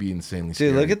point, I'd be insanely Dude,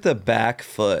 scared. look at the back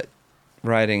foot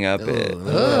riding up it.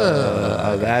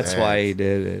 That's why he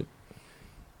did it.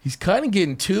 He's kind of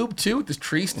getting tubed, too, with this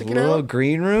tree sticking Little out.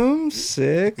 green room,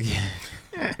 sick.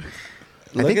 I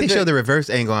think they showed the reverse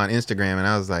angle on Instagram, and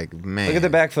I was like, man. Look at the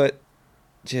back foot.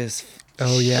 Just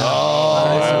Oh yeah.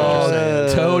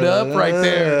 Oh, toed up right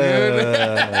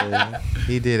there, dude.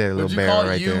 He did a little What'd you barrel call it?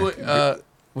 right there.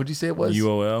 What'd you say it was?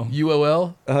 UOL.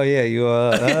 UOL? Oh yeah, you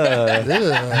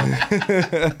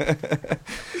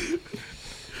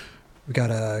We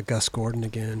got Gus Gordon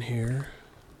again here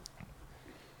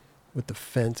with the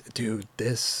fence, dude.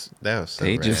 This That was so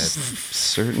they rad. just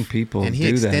certain people And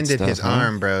he do that extended stuff, his huh?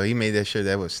 arm, bro. He made that sure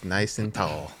that was nice and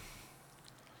tall.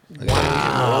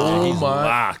 Oh, He's my.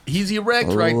 locked. He's erect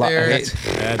right Lo- there.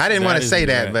 Hey, I didn't want to is say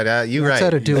rad. that, but you're that's how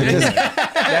to right. do it.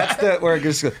 That's the where it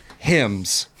goes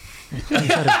hymns.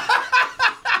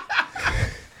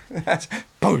 That's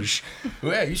boosh.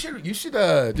 Yeah, you should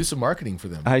do some marketing for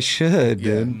them. I should,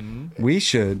 Yeah. dude. We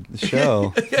should. The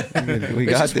show. We They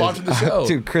got should sponsor this. the show.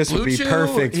 Dude, Chris would be Blue Chew,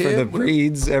 perfect for the him,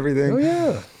 breeds, everything. Oh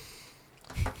yeah.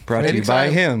 Brought to you by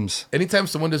Anytime- hymns. Anytime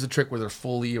someone does a trick where they're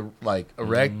fully like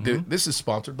erect, this is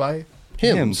sponsored by.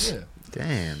 Hymns. Yeah.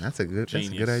 Damn, that's a good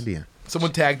Genius. idea.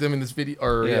 Someone tagged them in this video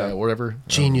or Yeah. whatever.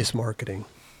 Genius marketing.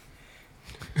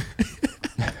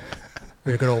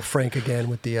 We got good old Frank again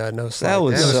with the no slide. That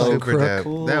was That was so super dope.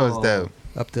 cool. That was dope.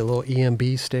 Up the little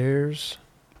EMB stairs.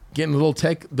 Getting a little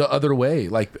tech the other way.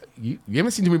 Like you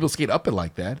haven't seen too many people skate up it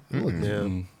like that. It looks-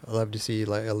 Yeah. I love to see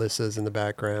like Alyssa's in the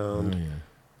background. Oh, yeah.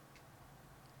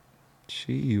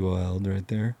 She wild right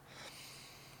there.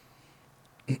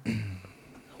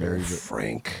 Very Old good.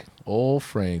 Frank. Old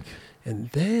Frank. And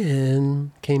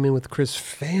then came in with Chris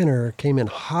Fanner. Came in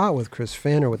hot with Chris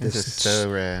Fanner with This is this so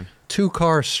rad.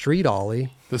 2-car street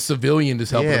ollie. The civilian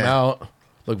just helping him Yeah. out.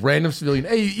 Like random civilian.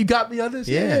 Hey, you got me on this?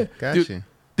 Yeah, got Dude, you.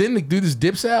 Then the dude just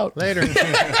dips out. Later. He's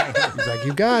like,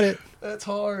 you got it. That's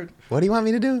hard. What do you want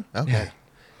me to do? Okay.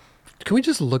 Can we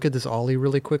just look at this ollie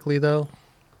really quickly though?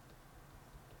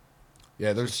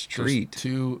 Yeah, there's Street.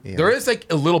 two. Yeah. There is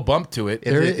like a little bump to it.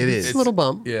 It is. It's a little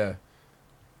bump, Yeah.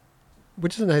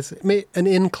 which is nice. An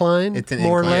incline, It's an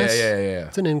more incline. or less. Yeah.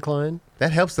 It's an incline.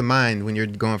 That helps the mind when you're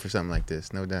going for something like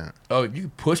this, no doubt. Oh, if you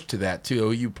push to that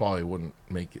too, you probably wouldn't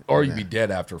make it, or you'd be dead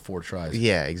after 4 tries.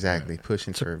 Yeah, exactly.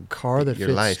 Pushing It's a for car that your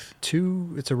fits life.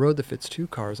 It's a road that fits 2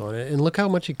 cars on it, and look how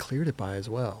much he cleared it by as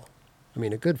well. I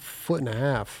mean, a good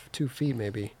 1.5 feet, 2 feet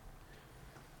maybe.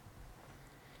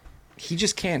 He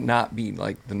just can't not be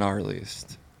like the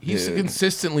gnarliest. He's dude.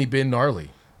 consistently been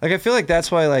gnarly. Like I feel like that's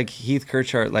why like Heath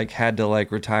Kirchart like had to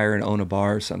like retire and own a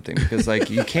bar or something, because like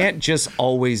you can't just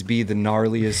always be the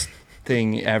gnarliest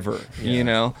thing ever. You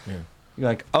know, Yeah. you're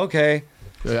like, okay,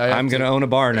 I I'm gonna own a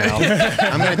bar now.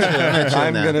 I'm gonna chill.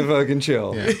 I'm now. gonna fucking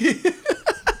chill. Yeah.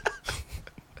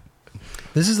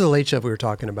 This is the late show we were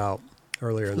talking about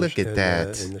earlier in, Look at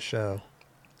that. in the show.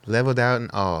 Leveled out and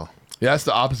all. Yeah, that's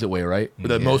the opposite way, right?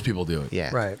 That most people do it.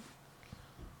 Yeah. Right.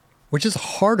 Which is a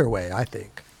harder way, I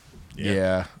think.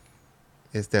 Yeah.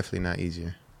 It's definitely not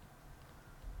easier.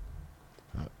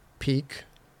 Peak,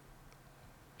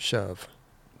 shove.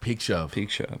 Peak shove.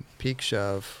 Peak show. Peak,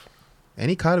 shove. And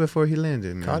he caught it before he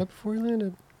landed, man. Caught it before he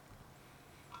landed.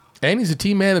 And he's a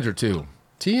team manager too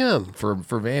TM.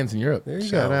 for Vans in Europe. There you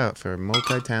Shout go. out for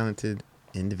multi-talented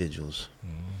individuals.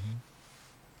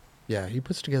 Yeah, he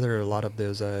puts together a lot of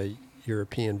those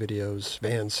European videos,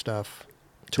 van stuff,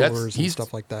 That's- tours and he's-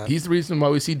 stuff like that. He's the reason why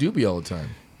we see Doobie all the time.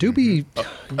 Doobie,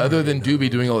 Other than Doobie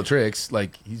doing all the tricks,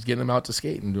 like he's getting them out to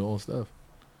skate and do all the stuff.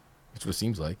 That's what it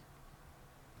seems like.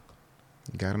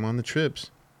 Got him on the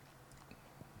trips.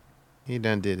 He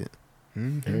done did it.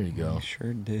 There you go. He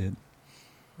sure did.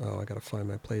 oh, I got to find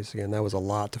my place again. That was a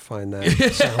lot to find that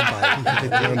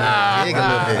soundbite. Dig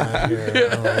a little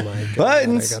bit. Oh my god!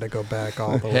 Buttons. I got to go back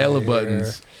all the way. Hella here.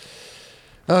 buttons.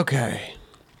 Okay.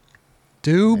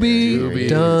 Doobie, Doobie.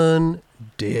 done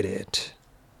did it.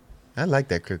 I like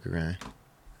that crooked grind.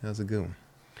 That was a good one.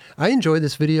 I enjoyed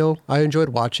this video. I enjoyed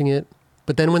watching it.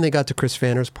 But then when they got to Chris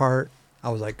Fanner's part, I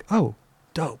was like, oh,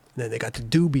 dope. And then they got to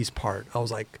Doobie's part. I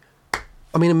was like,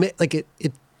 I mean, like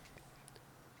it's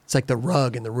like the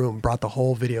rug in the room brought the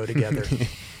whole video together.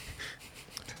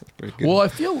 Pretty good. Well, I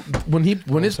feel when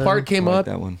his part came I like up,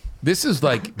 that one. this was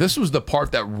the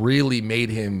part that really made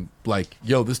him like,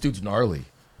 yo, this dude's gnarly.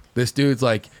 This dude's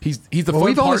like he's the Well, fun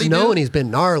we've always party known dude. he's been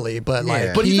gnarly, but Yeah.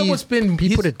 like, But he's almost been he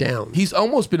he's- put it down. He's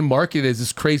almost been marketed as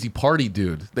this crazy party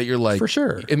dude that you're like For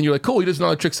sure. and you're like, cool, he does know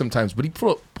how to trick sometimes, but he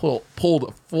pulled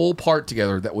a full part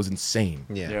together that was insane,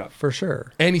 Yeah. for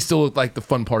sure. and he still looked like the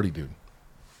fun party dude.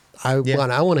 I Yeah.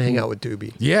 want to hang out with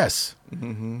Doobie Yes,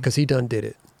 because he done did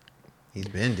it. He's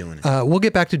been doing it. We'll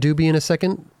get back to Doobie in a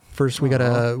second. First, we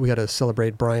gotta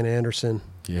celebrate Brian Anderson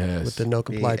yes. with the no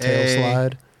comply BA. tail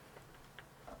slide.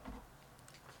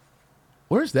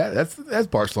 Where's that? That's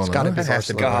Barcelona. It's gotta huh? be That has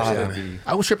to be Barcelona. Barcelona.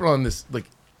 I was tripping on this. Like,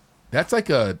 that's like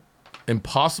a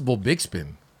impossible big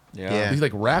spin. Yeah. He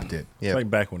like wrapped it. Yeah. It's like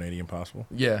back 180 impossible.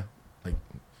 Yeah. Like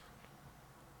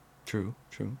True.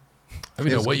 I don't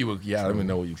even know what you would. Yeah, I don't even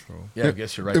know what you. Yeah, I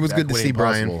guess you're right. It was Back good to when see ain't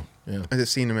Brian. possible. Yeah. I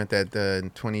just seen him at that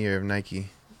 20-year of Nike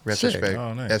retrospect.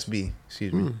 Oh, nice. SB,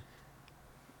 excuse me.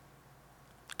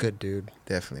 Good dude.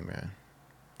 Definitely, man.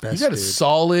 Best He's had a dude.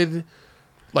 solid,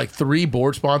 like 3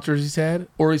 board sponsors he's had,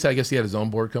 or at least I guess he had his own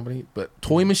board company. But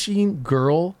Toy Machine,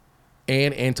 Girl,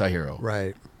 and Anti-Hero.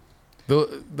 Right.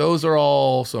 Those are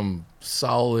all some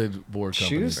solid board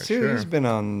companies. Shoes too. sure. He's been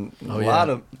on a Oh, yeah. lot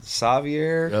of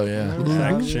Xavier. Oh,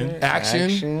 yeah.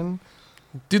 Action.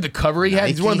 Dude, the cover he had,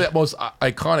 he's one of Nike. the most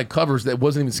iconic covers that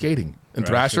wasn't even skating. And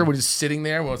Thrasher was just sitting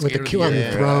there With the skater of Q on the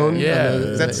year. throne. Yeah.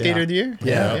 Is that the Skater of the Year?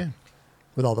 Yeah.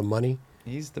 With all the money.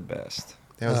 He's the best.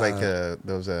 That was like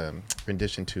those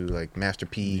rendition to like Master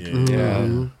P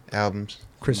Yeah. albums.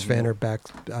 Chris Fanner back,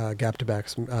 gap to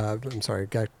backs. I'm sorry,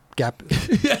 gap.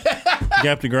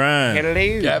 Gap to grind.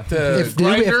 Gap to If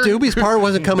Grinder. Doobie's part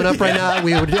wasn't coming up right now,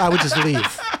 I would just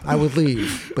leave. I would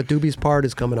leave. But Doobie's part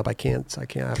is coming up. I can't. I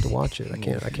have to watch it. I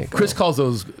can't. Go. Chris calls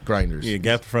those grinders. Yeah,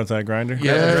 gap to frontside grinder.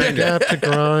 Yeah. Gap to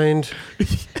grind.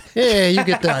 Yeah, you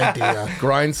get the idea.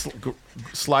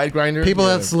 Slide grinder. People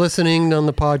that's listening on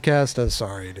the podcast, I'm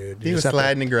sorry, dude. He was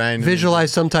sliding and grinding.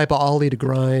 Visualize some type of ollie to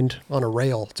grind on a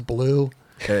rail. It's blue.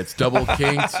 And it's double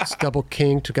kinked. It's double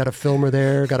kinked. Got a filmer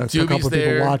there. Got a Doobie's couple of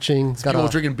there. people watching. Got People a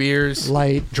drinking beers.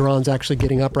 light. Dron's actually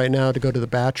getting up right now to go to the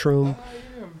bathroom.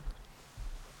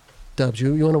 Dubs,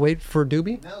 you want to wait for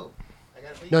Doobie? No. I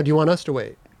gotta No, do you want us to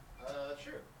wait?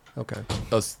 Sure. Okay.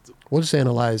 Us- We'll just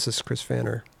analyze this Chris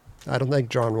Fanner. I don't think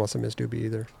John wants to miss Doobie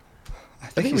either. I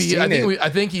think he's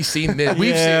seen it. We've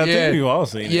Yeah, I seen think we've all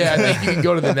seen it. Yeah, I think you can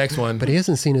go to the next one. But he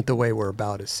hasn't seen it the way we're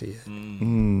about to see it. Mm.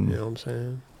 You know what I'm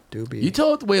saying? Doobie. You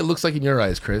tell it the way it looks like in your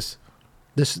eyes, Chris.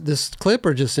 This clip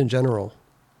or just in general?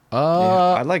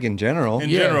 I like in general. In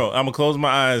Yeah. general, I'm gonna close my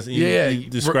eyes. And you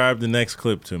describe the next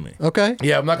clip to me. Okay.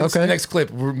 Yeah, I'm not going to see Okay. the next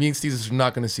clip. Me and Steve are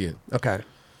not going to see it. Okay.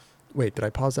 Wait, did I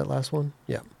pause that last one?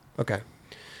 Yeah. Okay.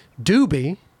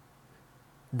 Doobie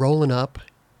rolling up,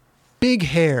 big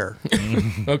hair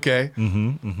Okay.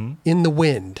 in the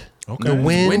wind. Okay. The It's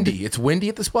wind. Windy. It's windy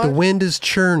at the spot? The wind is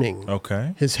churning.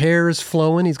 Okay. His hair is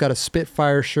flowing. He's got a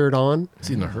Spitfire shirt on. Is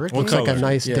he in a hurricane? What Looks like a color?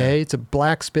 nice Yeah. day. It's a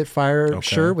black Spitfire Okay.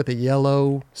 shirt with a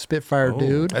yellow Spitfire Oh.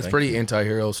 dude. That's Thank pretty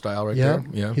anti-hero style right Yeah. there.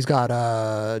 Yeah. He's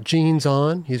got jeans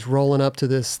on. He's rolling up to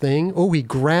this thing. Oh, he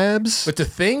grabs. It's a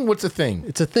thing? What's a thing?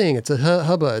 It's a thing. It's a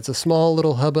hubba. It's a small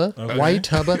little hubba. Okay. White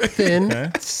hubba. Thin.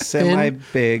 Okay.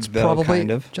 Semi-big, though, Probably.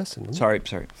 kind of. Justin. Sorry.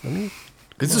 Let me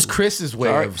This is Chris's way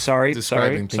Sorry, of sorry,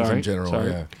 describing things sorry, in general. sorry.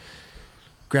 Yeah.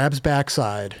 grabs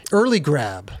backside. Early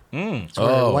grab. He's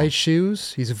wearing white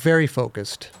shoes. He's very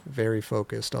focused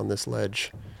on this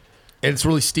ledge. And it's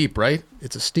really steep, right?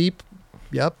 It's a steep,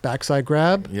 backside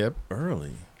grab. Yep.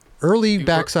 Early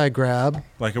backside grab.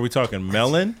 Like, are we talking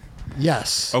melon?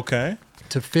 Yes. Okay.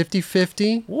 To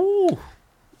 50-50. Ooh.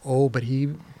 Oh, but he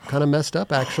kind of messed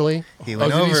up, actually. He Oh,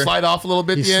 went did over. he slide off a little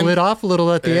bit He at the end? slid off a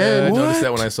little at the Yeah, I end. noticed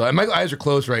that when I saw it. My eyes are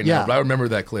closed right Yeah. now, but I remember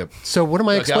that clip. So what am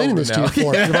I Okay, I'll explaining this to you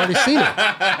remember for? You've already seen it.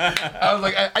 I was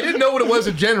like, I didn't know what it was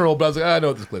in general, but I was like, I know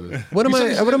what this clip is. What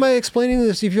am I explaining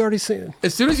this? You've already seen it.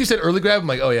 As soon as you said early grab, I'm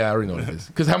like, oh yeah, I already know what it is.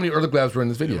 Because how many early grabs were in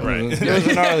this video? Right. It was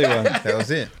an early one. That was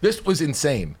it. This was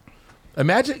insane.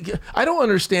 Imagine, I don't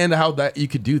understand how that you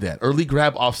could do that. Early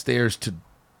grab off stairs to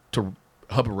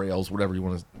hubba rails, whatever you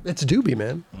want to. It's Doobie,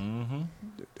 man.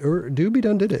 Doobie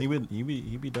done did it. He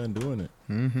be done doing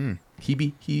it. He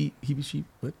be sheep.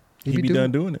 What? He be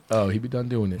done doing it. Oh, he be done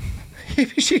doing it.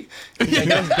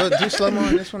 Go do slow mo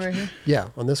on this one right here. Yeah,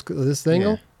 on this thing.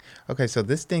 Yeah. Okay, so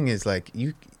this thing is like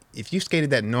if you skated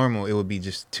that normal, it would be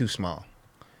just too small,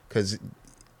 because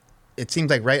it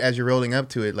seems like right as you're rolling up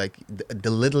to it, like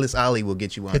the littlest ollie will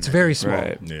get you on. It's there. very small.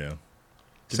 Right. Yeah.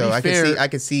 So be I fair-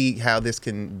 can see how this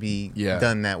can be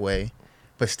done that way,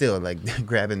 but still like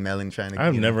grabbing melon trying to.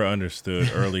 I've never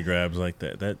understood early grabs like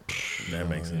that. That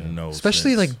makes no sense.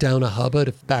 Especially like down a hubba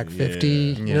to back 50.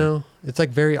 Yeah. You know, it's like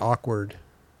very awkward.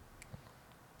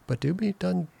 But Doobie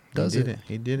done does it.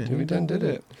 He did it. Doobie done did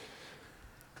it.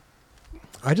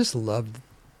 I just love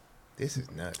This is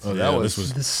nuts. Oh, Yeah, that this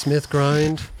was. this Smith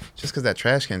grind. Just because that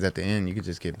trash can's at the end, you could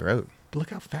just get broke. But look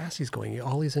how fast he's going. He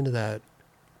ollies into that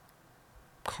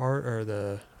I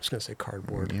was gonna say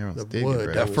cardboard. Yeah, The dig it, wood. bro.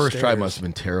 down That the first try stairs. must have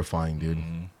been terrifying, dude.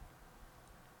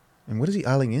 And what is he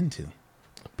ollieing into?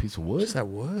 Piece of wood. What's that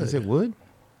wood? Is it wood?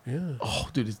 Yeah. Oh,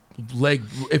 dude, his leg.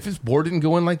 If his board didn't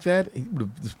go in like that, he would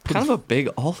have just put Kind his- of a big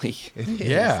ollie.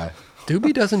 Yeah.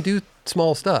 Doobie doesn't do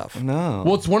small stuff. No.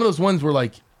 Well, it's one of those ones where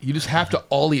like you just have to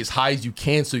ollie as high as you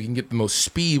can so you can get the most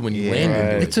speed when you Yeah. land into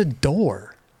Right. it. It's a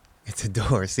door. It's a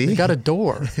door. See, They got a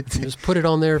door. You just put it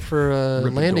on there for a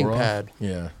Rip the landing door off. pad.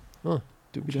 Yeah.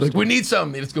 Doobie Like we need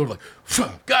some. They just go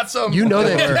like, got some. You know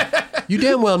that. You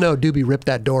damn well know Doobie ripped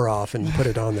that door off and put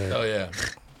it on there. Oh yeah.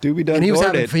 Doobie done And he was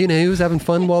doored having, it. he was having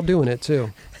fun while doing it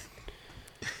too.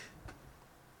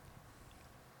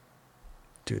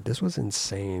 Dude, this was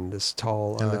insane. This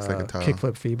tall, That looks like a tall.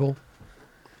 kickflip feeble.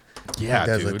 Yeah, it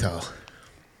does dude. look tall.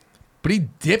 But he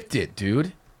dipped it,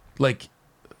 dude. Like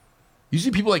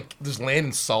usually people like just land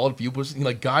in solid fuselage. He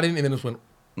like got in and then just went.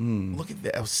 Look at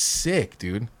that. That was sick,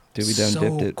 dude. Doobie done so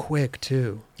dipped it. quick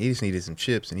too. He just needed some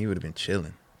chips, and he would have been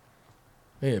chilling.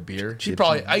 Hey, a beer. She Chips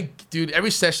probably. Dude.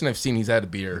 Every session I've seen, he's had a You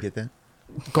beer. get that?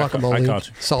 Guacamole, I caught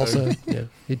you. salsa. Yeah,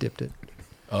 he dipped it.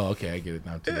 Oh, okay, I get it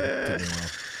now. Too. Took me a while.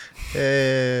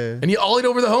 Yeah. And he ollied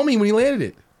over the homie when he landed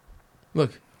it.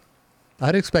 Look,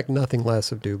 I'd expect nothing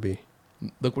less of Doobie.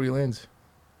 look where he lands.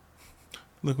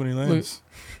 Look when he lands.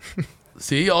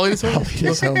 See, ollied his homie.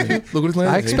 His homie. Look what he's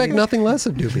landing. I expect nothing less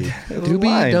of Doobie. was Doobie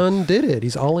line. done did it.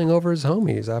 He's alling over his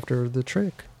homies after the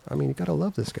trick. I mean, you gotta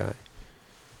love this guy.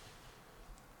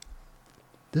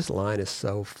 This line is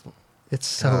it's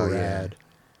so Oh, yeah. rad.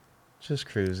 Just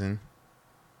cruising.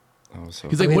 Oh, so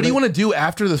He's like, what do you want to do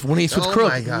after this? When he switched Oh crook?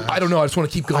 my gosh. I don't know. I just want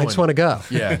to keep going. I just want to go.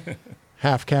 Yeah.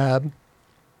 Half cab.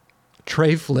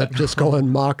 Tray flip, just going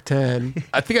Mach 10.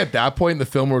 I think at that point in the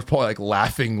film, we was probably like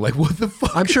laughing, like, what the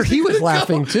fuck? I'm sure he was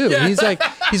laughing too. Yeah.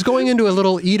 He's going into a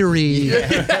little eatery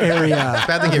area. It's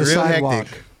about to of get the real sidewalk.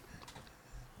 hectic.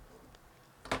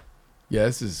 Yeah,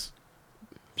 this is.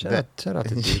 Shout out to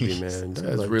Doobie, man.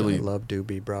 That's I really- love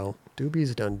Doobie, bro.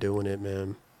 Doobie's done doing it,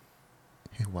 man.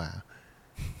 Wow.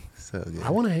 So good. I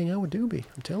want to hang out with Doobie.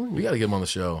 I'm telling We you. got to get him on the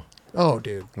show. Oh,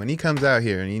 dude. When he comes out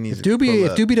here and he needs If to pull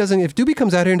Doobie up.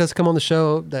 comes out here and doesn't come on the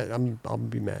show, I'll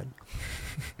be mad.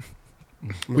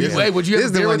 Wait, would you This have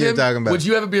is a the beer one with you're him? talking about. Would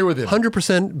you have a beer with him?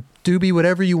 100% Doobie,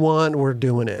 whatever you want, we're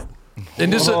doing it.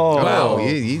 And just Whoa. wow. Oh, all right.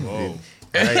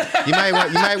 You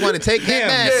might want to take that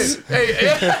mess. Hey,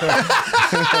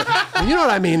 You know what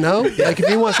I mean, though. Like if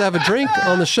he wants to have a drink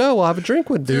on the show, we'll have a drink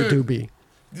with Dude. Doobie.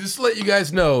 just to let you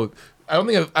guys know, I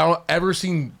don't ever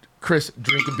seen Chris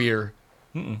drink a beer.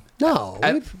 No, No,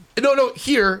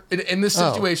 here in this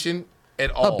Oh. situation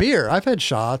at all. a beer. I've had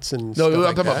shots and No, stuff I'm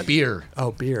like talking that. about beer.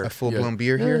 Oh, beer. A full-blown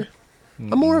beer here?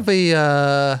 I'm more of a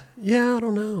I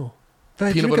don't know. If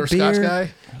I Peanut drink butter a beer, scotch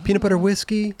guy. peanut butter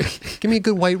whiskey. Give me a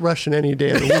good White Russian any day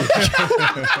of the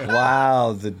week.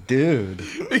 wow, the dude.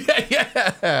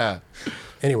 yeah.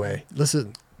 Anyway,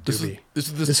 listen, This Doobie.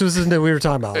 is This was the we were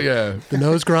talking about. Yeah. The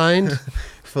nose grind,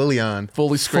 Fully on.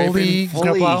 Fully scraping. Fully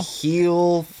snowplow.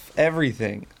 heel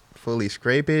everything. Fully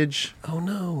scrapage. Oh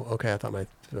no. Okay, I thought it.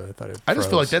 I just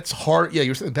feel like that's hard. Yeah,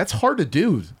 you're saying that's hard to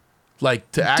do.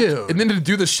 Like to act Dude. and then to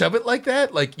do the shove it like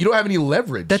that, like you don't have any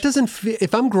leverage. that doesn't feel.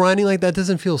 If I'm grinding like that,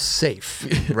 doesn't feel safe.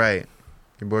 Right.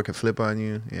 Your boy can flip on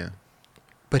you. Yeah,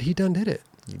 But he done did it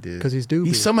he did. because he's Doobie.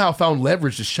 He somehow found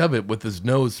leverage to shove it with his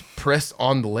nose pressed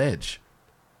on the ledge.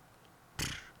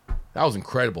 That was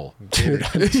incredible. Dude,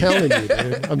 I'm telling you,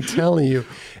 dude. I'm telling you.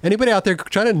 Anybody out there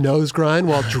trying to nose grind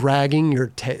while dragging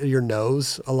your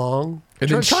nose along? And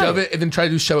then shove it, and then try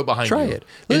to shove it behind Try you. it.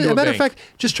 Into As a a matter of bank. fact,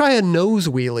 just try a nose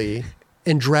wheelie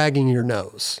and dragging your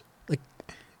nose. Like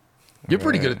You're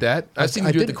pretty good at that. I've seen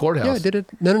you do it at the courthouse. Yeah, I did it.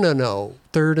 No.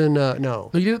 Third and no. No,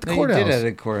 you did it at the No, you courthouse. did it at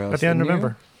a courthouse. At the end of didn't you?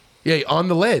 November. Yeah, on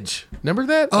the ledge. Remember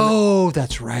that? Oh,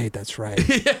 that's right.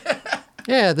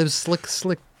 Yeah, that was slick.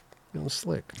 It was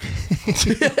slick.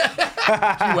 You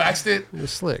waxed it. It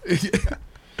was slick. It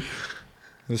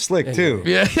was slick too.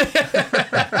 Yeah.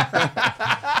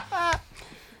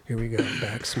 Here we go.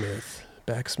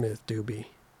 Backsmith Doobie.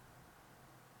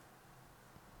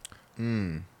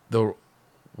 The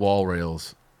wall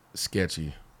rails,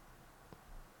 sketchy.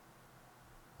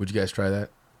 Would you guys try that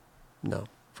No.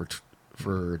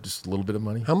 for just a little bit of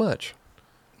money? How much?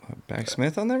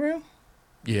 Backsmith on that rail?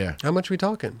 Yeah, How much are we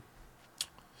talking?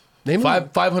 Name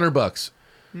 $500.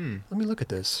 Let me look at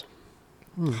this.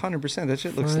 100%. That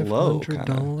shit looks low. Kinda.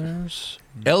 $500.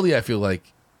 Ellie, I feel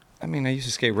like I mean, I used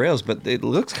to skate rails, but it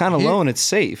looks kind of Here- low and it's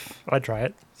safe. I'd try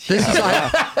it. This is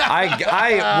I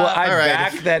All right.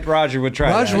 back that Roger would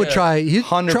try. Roger that. would try.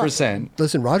 100%.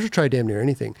 Listen, Roger tried damn near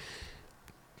anything.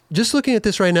 Just looking at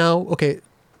this right now, okay,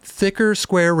 thicker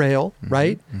square rail,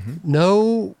 right?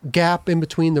 No gap in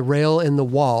between the rail and the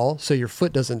wall, so your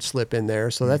foot doesn't slip in there.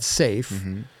 So that's safe.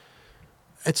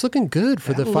 It's looking good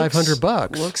for That the looks-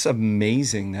 $500. Looks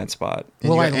amazing, that spot.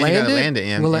 Will I and you land gotta it? land it,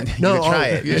 yeah. Will I- You no, gotta try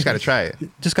oh, it. You just gotta try it.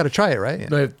 Just got to try it, right?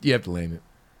 no, you have to land it.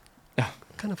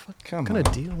 What Come kind of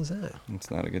on. deal is that?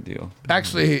 It's not a good deal.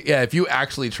 Actually, yeah, if you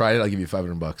actually try it, I'll give you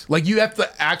 $500. Like you have to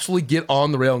actually get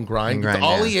on the rail and grind, And get grind, the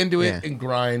ollie yeah. into it Yeah. and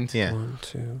grind. Yeah. 1,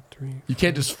 2, 3, You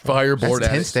can't just fireboard That's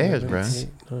at 10 it. stairs, bro. 8,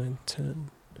 9,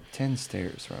 10. 10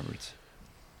 stairs, Roberts.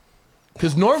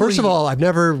 Because normally, First of all, I've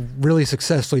never really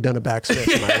successfly done a backsmith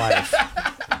in my life.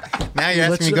 Now you're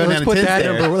asking me to go down to 10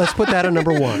 stairs. Let's put that at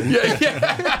number one.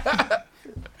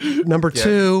 Number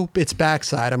two, it's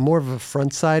backside. I'm more of a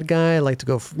front side guy. I like to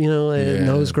go,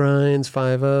 nose grinds,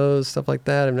 5-0s, stuff like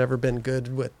that. I've never been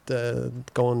good with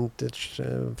going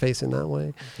facing that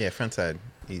way. Yeah, front side,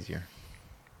 easier.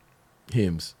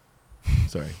 hymns.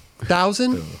 Sorry.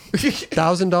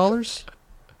 $1,000?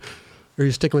 Or are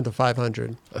you sticking with the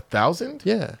 500? 1,000?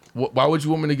 Yeah. Why would you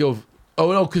want me to go?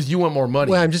 Oh no, because you want more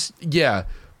money. Well, yeah.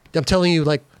 I'm telling you,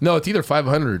 like, No, it's either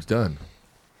 500 or it's done.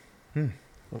 okay,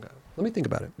 let me think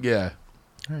about it. Yeah.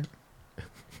 All right.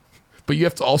 But you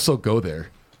have to also go there.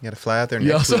 You gotta fly out there You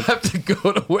next also week. have to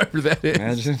go to wherever that is.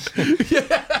 Imagine.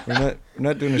 We're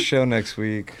not doing a show next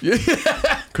week.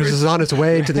 Chris is on his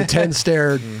way to the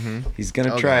 10-stair. He's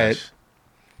gonna Oh, try gosh. it.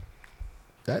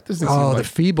 That doesn't seem Oh, the like.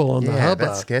 feeble on the Yeah, hubba.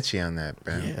 that's sketchy on that,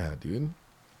 bro. Yeah, dude.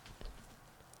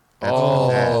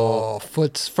 Oh,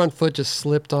 front foot just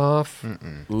slipped off.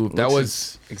 Ooh, that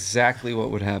was exactly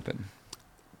what would happen.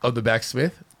 of the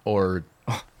backsmith or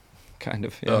Kind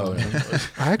of. Yeah. oh yeah.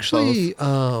 I actually,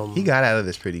 He got out of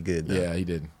this pretty good, though. Yeah, he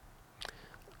did.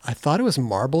 I thought it was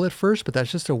marble at first, but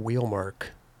that's just a wheel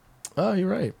mark. Oh, you're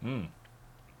right.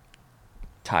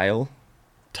 Tile.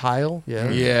 Tile, yeah.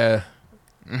 Yeah.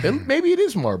 Maybe it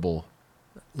is marble.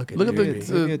 Look at the- you.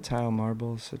 Maybe a tile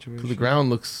marble situation. The ground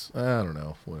looks, I don't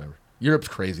know, whatever. Europe's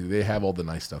crazy. They have all the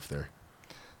nice stuff there.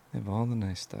 They have all the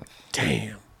nice stuff.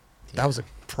 Damn. That was a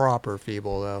proper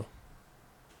feeble, though.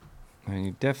 I mean,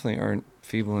 you definitely aren't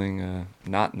feebling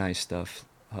not nice stuff,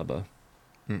 hubba.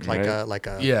 Like Right.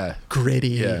 a Yeah. gritty.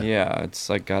 Yeah. Yeah, it's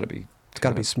like gotta be. It's got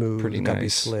to be smooth. Pretty It's got to be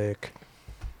nice. slick.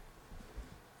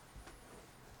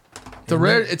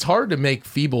 It's hard to make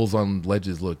feebles on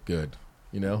ledges look good,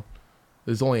 you know?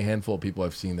 There's only a handful of people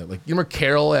I've seen that. Like, you remember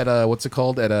Carol at, what's it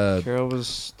called? At, Carol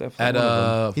was definitely at, one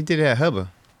of them. He did it at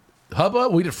Hubba. Hubba?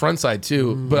 We did frontside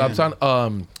too. But I was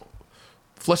on,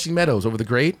 Flushing Meadows over the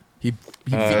grate. He backs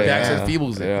yeah. and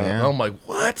feebles it. Yeah. And I'm like,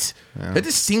 what? Yeah. That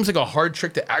just seems like a hard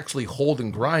trick to actually hold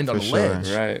and grind on a sure.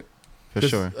 ledge. Right. For 'Cause,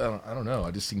 sure. I don't know.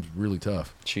 It just seems really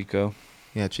tough. Chico.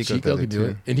 Yeah, Chico, Chico does can it do too.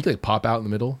 it. And he can like pop out in the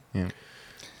middle. Yeah.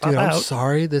 Dude, I'm Out.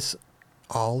 sorry. This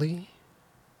ollie.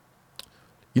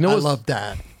 You know I what's love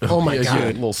that. Oh my yeah, god. a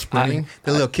little spring.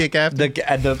 The little kick after.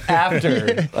 The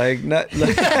after, like, that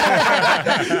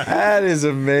is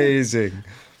amazing.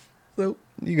 So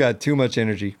you got too much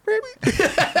energy.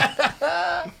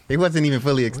 He wasn't even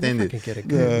fully I extended. can get a It's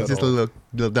good just a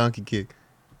little donkey kick.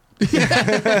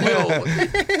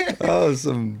 Oh,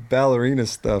 some ballerina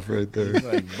stuff right there.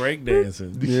 Like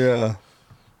breakdancing. Yeah.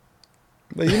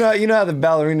 But you know how the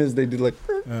ballerinas they do like.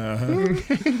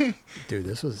 Dude,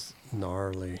 this was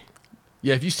gnarly.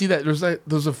 Yeah, if you see that, there's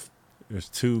There's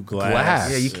two glass.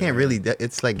 Glass. Yeah, you can't really.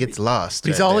 It's like gets lost.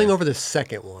 He's right alling there. over the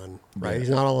second one, right? Yeah. He's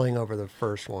not alling over the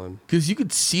first one. because you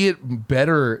could see it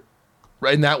better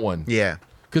right in that one. Yeah.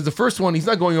 Because the first one, he's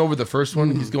not going over the first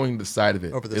one; he's going to the side of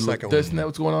it. Over the It second one. Isn't that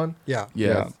what's going on? Yeah.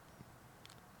 Yeah.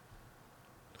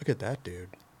 Look at that dude.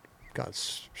 Got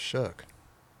shook.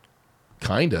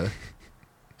 Kinda.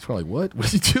 It's probably like, what?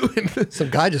 What are you doing? Some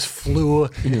guy just flew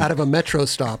out of a metro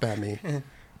stop at me.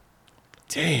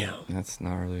 Damn. That's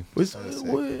gnarly.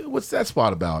 What's that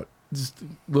spot about? Just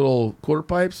little quarter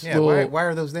pipes. Yeah. Little- Why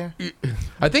are those there?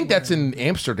 I think that's in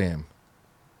Amsterdam.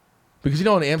 Because you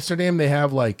know in Amsterdam they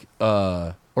have like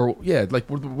like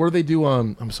where they do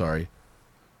I'm sorry,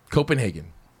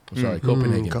 Copenhagen. I'm sorry,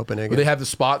 Copenhagen. Copenhagen. Where they have the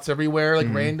spots everywhere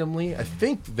like randomly. I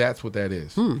think that's what that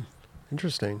is.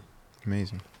 Interesting.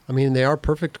 Amazing. I mean, they are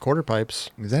perfect quarter pipes.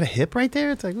 Is that a hip right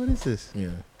there? It's like, what is this? Yeah.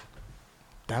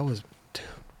 That was.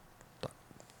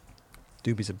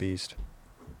 Doobie's a beast.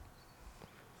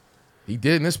 He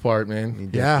did in this part, man. He Yeah.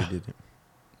 definitely did it.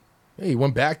 Hey, he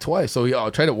went back twice. So I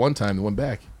tried it one time and went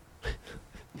back.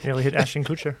 Nearly hit Ashton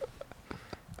Kutcher.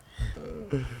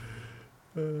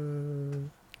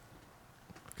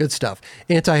 Good stuff.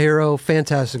 Anithero,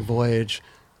 fantastic voyage.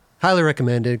 Highly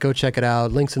recommended. Go check it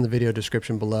out. Links in the video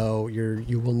description below.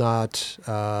 You will not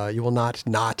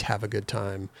have a good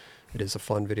time. It is a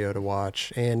fun video to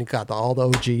watch, and you got all the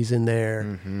OGs in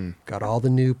there. Got all the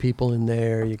new people in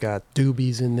there. You got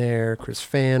Doobies in there. Chris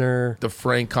Fanner, The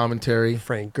Frank commentary.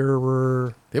 Frank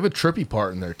Gerber. They have a trippy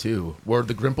part in there too, where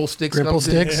the Grimple sticks. Grimple comes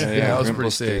in. sticks? Yeah, that was Grimple pretty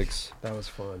sick. sticks. That was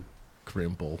fun.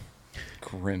 Grimple.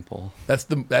 Grimple.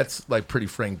 That's like pretty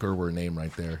Frank Gerber name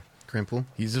right there. Crimple.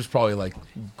 He's just probably like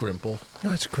Grimple.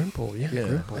 No, it's Grimple. Yeah, Yeah,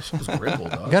 Grimple. that shit was Grimple,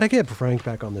 dog. Gotta get Frank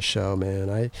back on the show, man.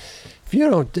 If you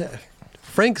don't,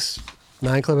 Frank's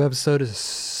 9 Club episode is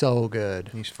so good.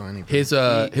 He's funny.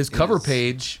 Bro. His cover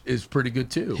page is pretty good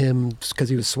too. Him, because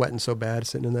he was sweating so bad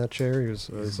sitting in that chair. He was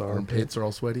His his armpits are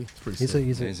all sweaty. It's pretty He's sick.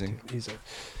 Amazing.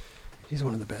 He's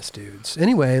one of the best dudes.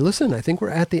 Anyway, listen, I think we're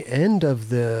at the end of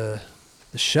the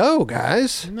show,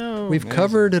 guys. No. We've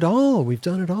covered it all. We've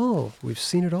done it all. We've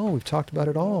seen it all. We've talked about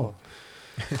it all.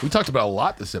 We talked about a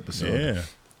lot this episode. Yeah.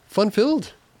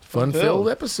 Fun-filled. Fun-filled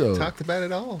episode. Talked about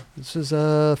it all. This is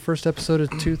first episode of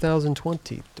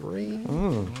 2023.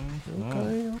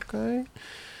 Okay.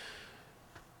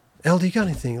 LD, you got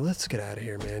anything? Let's get out of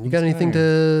here, man. You got anything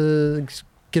to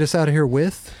get us out of here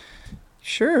with?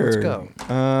 Sure. Let's go.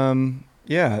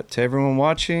 Yeah, to everyone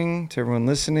watching, to everyone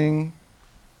listening,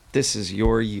 this is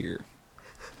your year.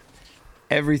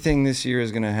 Everything this year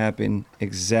is going to happen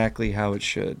exactly how it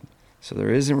should. So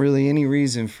there isn't really any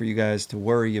reason for you guys to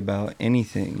worry about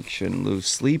anything. You shouldn't lose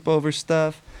sleep over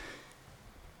stuff.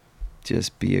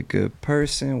 Just be a good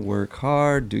person, work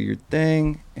hard, do your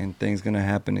thing, and things going to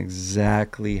happen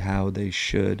exactly how they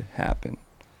should happen.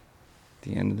 At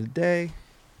the end of the day,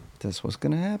 that's what's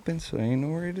going to happen. So ain't no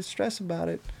worry to stress about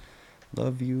it.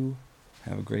 Love you.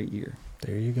 Have a great year.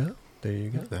 There you go. There you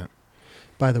go. That.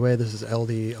 By the way, this is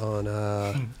LD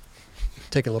on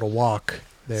taking a little walk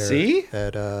there. See?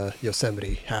 At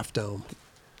Yosemite Half Dome.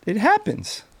 It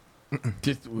happens.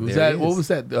 What was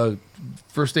that?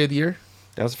 First day of the year?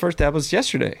 That was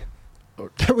yesterday.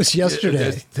 That was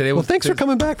yesterday. Today well, was, thanks for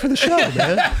coming back for the show,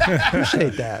 man.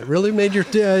 Appreciate that. Really made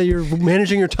you're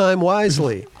managing your time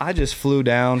wisely. I just flew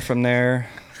down from there.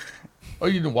 Oh,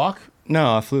 you didn't walk?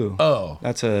 No, I flew. Oh.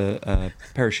 That's a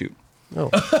parachute. Oh,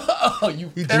 Oh,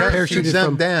 you He parachuted jumped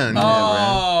from- down.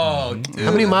 Oh, dude.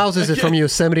 how many miles is it from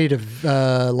Yosemite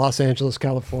to Los Angeles,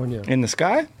 California? In the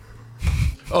sky?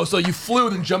 Oh, so you flew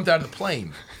and then jumped out of the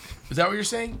plane. Is that what you're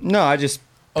saying? No, I just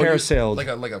Oh, you- parasailed.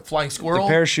 Like a flying The squirrel?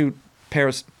 parachute,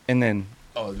 and then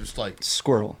Oh, just like...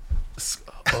 squirrel.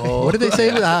 Oh. What did they say?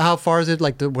 How far is it?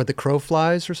 Like where the crow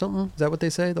flies or something? Is that what they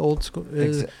say? The old school.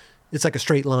 It's like a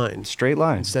straight line Straight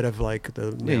line. instead of like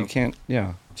the. Yeah, you can't.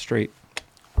 Yeah, straight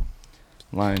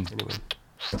line. Anyway,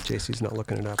 JC's not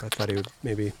looking it up. I thought he would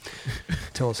maybe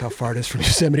tell us how far it is from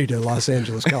Yosemite to Los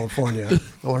Angeles, California.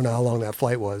 I want to know how long that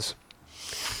flight was.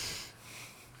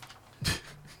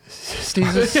 Steve,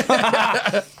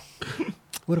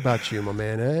 what about you, my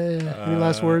man? Any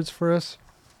last words for us?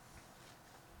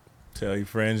 Tell your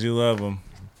friends you love them.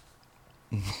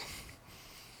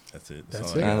 That's it.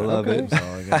 That's all it? got. I love Okay. it. That's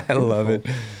all I got. I love it.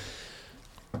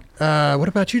 What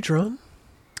about you, Drum?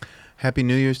 Happy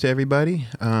New Year's to everybody.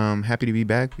 Happy to be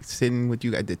back sitting with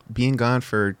you guys. Being gone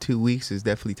for 2 weeks is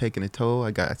definitely taking a toll.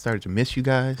 I started to miss you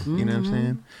guys. You know what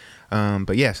I'm saying?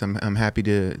 But yes, I'm happy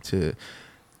to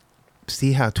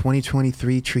see how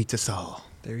 2023 treats us all.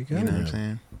 There you go. You know what I'm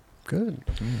saying? Good.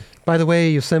 By the way,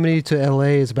 Yosemite to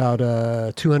LA is about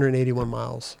 281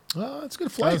 miles. Oh, that's a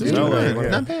good flight, That's dude. no way. Yeah.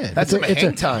 Not bad. That's some It's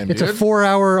hang time, It's dude. a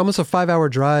 4-hour, almost a 5-hour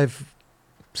drive.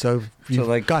 So you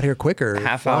like, got here quicker.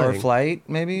 Half-hour flying. flight,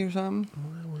 maybe, or something?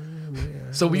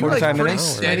 So we were like 45 pretty minutes,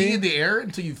 steady maybe? in the air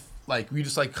until you we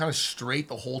just like kind of straight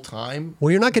the whole time.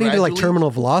 Well, you're not getting to like Gradually? terminal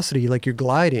velocity, like you're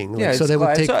gliding. Yeah, Like, so they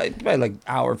would take. it's probably like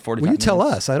hour 45 Well, you tell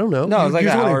minutes. us. I don't know. No, it was like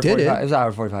You're an the one hour who did 45. It it. was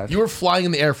hour 45. You were flying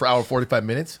in the air for hour 45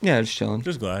 minutes. Yeah, just chilling.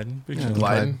 Just gliding. Just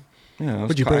gliding. Yeah, I was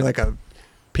Would you bring crying. like a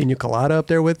pina colada up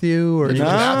there with you, or Did you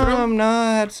just- go to the bathroom? No,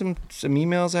 I had some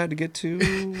emails I had to get to.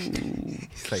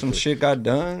 Some shit got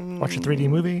done. Watch a 3D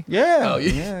movie. Yeah, Oh,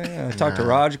 yeah. yeah. I talked to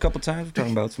Raj a couple times. We're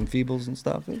talking about some feebles and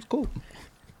stuff. It was cool.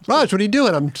 Raj, what are you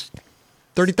doing? I'm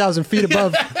 30,000 feet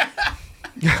above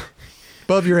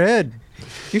above your head.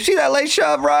 You see that late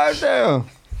shove, Raj? There.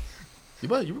 You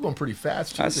were going pretty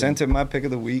fast. I too. sent him my pick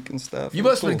of the week and stuff. You It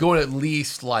was must have been cool. going at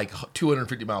least like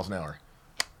 250 miles an hour.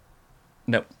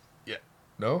 No. Yeah.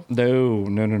 No?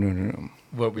 No.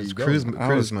 What were you Cruise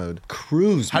was- mode.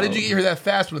 Cruise. How did you get here that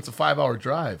fast when it's a 5-hour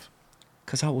drive?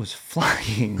 Because I was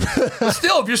flying. But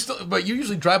still, but you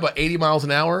usually drive about 80 miles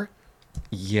an hour.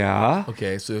 Yeah.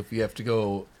 Okay, so if you have to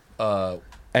go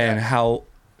And how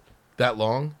that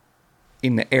long,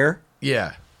 in the air?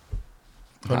 yeah,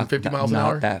 150 Not- miles an not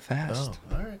hour. that fast.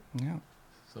 Oh, all right. Yeah.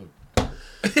 So,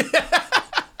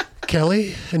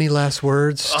 Kelly, any last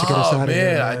words to get us out of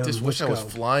here? man, I just wish I was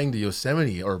Let's go. flying to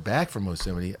Yosemite or back from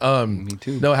Yosemite. Me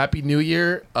too. No, happy New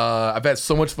Year. I've had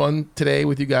so much fun today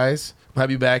with you guys. I'm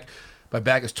happy to be back. My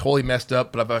back is totally messed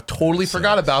up, but I've totally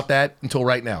forgot about that until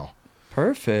right now.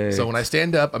 Perfect. So when I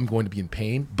stand up, I'm going to be in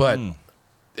pain, but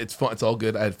it's fun. It's all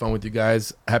good. I had fun with you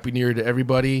guys. Happy New Year to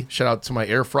everybody. Shout out to my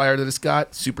air fryer that I just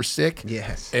got. Super sick.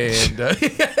 Yes. And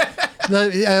No,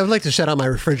 I would like to shout out my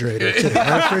refrigerator. Too.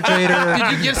 My refrigerator.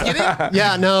 did you just get it?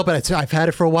 Yeah, no, but I've had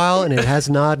it for a while and it has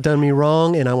not done me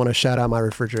wrong. And I want to shout out my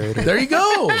refrigerator. There you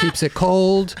go. Keeps it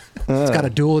cold.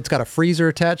 It's got a freezer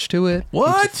attached to it.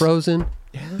 What? Keeps it frozen.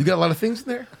 You got a lot of things in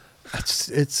there?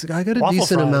 It's I got a Waffle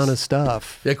decent fries. amount of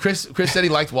stuff. Yeah, Chris said he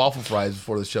liked waffle fries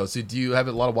before the show. So do you have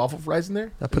a lot of waffle fries in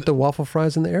there? I put the waffle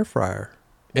fries in the air fryer.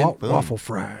 And boom. Waffle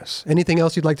fries. Anything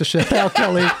else you'd like to shout out,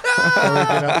 Kelly?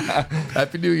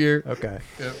 Happy New Year. Okay.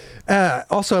 Yep.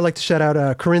 Also, I'd like to shout out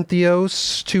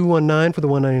Corinthios 219 for the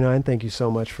 199. Thank you so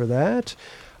much for that.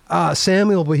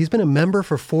 Samuel, he's been a member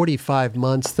for 45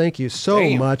 months. Thank you so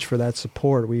Damn. much for that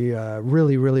support. We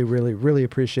really, really, really, really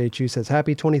appreciate you. Says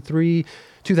happy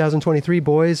 2023,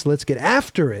 boys. Let's get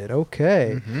after it.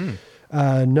 Okay.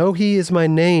 No, he is my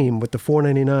name with the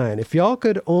 499. If y'all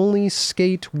could only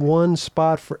skate one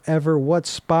spot forever, what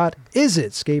spot is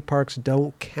it? Skate parks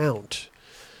don't count.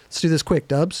 Let's do this quick,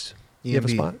 Dubs. You have a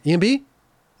EMB. spot? EMB?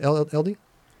 LD?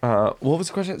 what was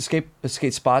the question? Skate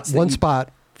spots? that One you- spot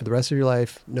for the rest of your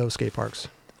life, no skate parks.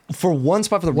 For one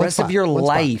spot for the One rest spot, of your one spot,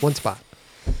 life. One spot.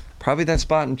 Probably that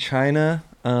spot in China.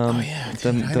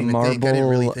 The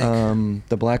marble,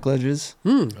 the black ledges.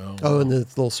 Oh, and the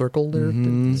little circle there.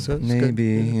 So it's good. Maybe,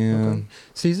 yeah. Okay.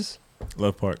 Caesars?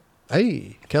 Love Park.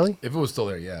 Hey, Kelly? If it was still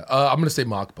there, yeah. I'm gonna say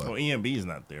Machpa. Well, EMB is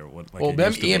not there. What? Like Well, it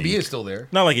used to EMB be. is still there.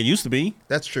 Not like it used to be.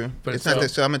 That's true. But It's it's not there,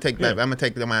 so I'm gonna take that. I'm gonna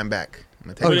take mine back. I'm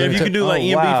gonna take But it if back. you could do like Oh,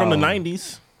 EMB from the wow.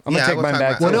 '90s, I'm gonna take mine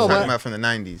back. I was no, talking but- about from the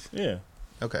 90s. yeah.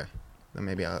 Okay. Then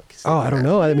maybe I'll. Oh, I don't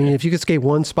know. I mean, if you could skate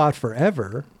one spot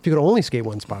forever, if you could only skate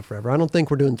one spot forever, I don't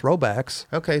think we're doing throwbacks.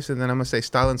 Okay, so then I'm gonna say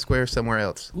Stalin Square somewhere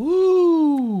else.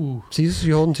 Ooh. Caesars,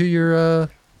 you holding to your...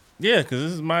 Yeah, because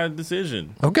this is my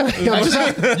decision. Okay.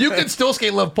 You can still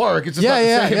skate Love Park. It's just not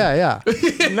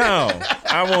the same. No,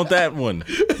 I want that one.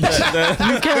 You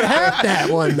can't have that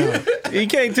one, though. You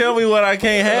can't tell me what I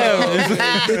can't have.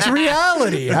 It's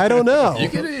reality. I don't know. You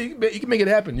can make it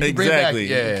happen. You can bring it back. Exactly.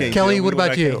 Yeah. You can't Kelly, tell me what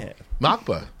about I you? can't have.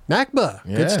 Machpa. Macba.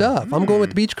 Yeah. Good stuff. I'm going with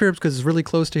the beach curbs because it's really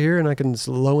close to here and I can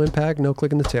low impact, no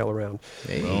clicking the tail around.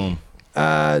 Boom.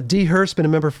 D. Hurst, been a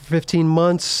member for 15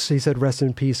 months. He said, rest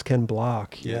in peace, Ken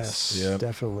Block. Yes. Yes, Yep.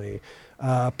 definitely.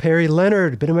 Perry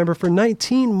Leonard, been a member for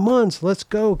 19 months. Let's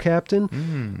go,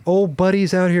 Captain. Old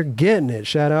buddies out here getting it.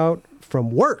 Shout out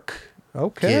from work.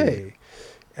 Okay.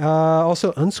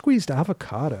 Also, Unsqueezed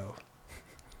Avocado.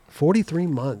 43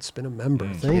 months, been a member.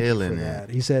 Thank you for Killing that.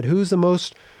 it. He said, who's the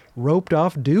most roped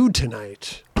off dude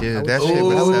tonight? Dude, that would- shit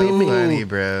was that would be so me. funny,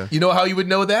 bro. You know how you would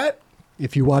know that?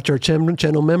 If you watch our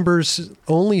channel members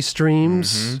only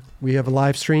streams, we have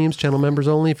live streams, channel members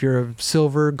only. If you're a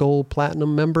silver, gold,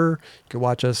 platinum member, you can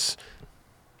watch us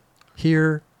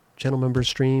here, channel members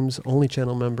streams, only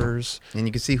channel members. And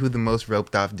you can see who the most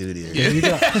roped off dude is. There you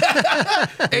go.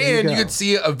 And you go. could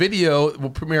see a video that will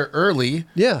premiere early.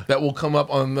 Yeah. That will come up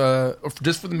on the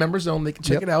just for the members zone. They can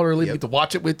check Yep. it out early. Yep. They get to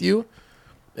watch it with you,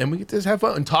 and we get to just have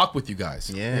fun and talk with you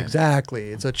guys. Yeah. Exactly.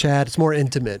 It's a chat. It's more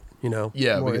intimate, you know.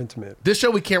 Yeah, more we- intimate. This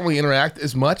show we can't really interact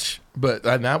as much, but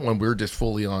on that one we're just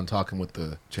fully on talking with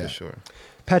the chat. For sure.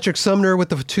 Patrick Sumner with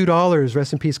the $2.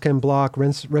 Rest in peace, Ken Block.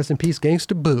 Rest in peace,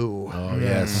 Gangsta Boo. Oh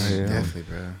yes. Definitely,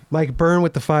 bro. Mike Byrne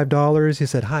with the $5. He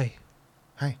said, hi.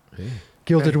 Hi.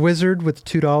 Gilded Wizard with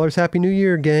 $2. Happy New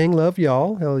Year, gang. Love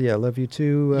y'all. Hell yeah. Love you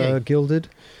too, Yay. Gilded.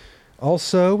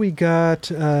 Also, we got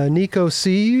Nico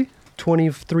C,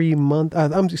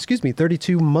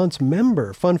 32 months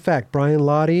member. Fun fact, Brian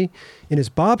Lottie, in his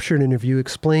Bob Shirt interview,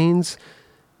 explains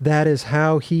that is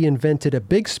how he invented a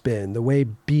big spin, the way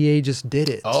BA just did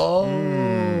it.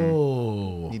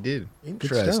 Oh, He did. Good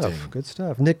interesting. stuff. Good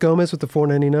stuff. Nick Gomez with the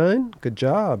 $4.99. Good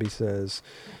job, he says.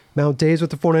 Mount Days with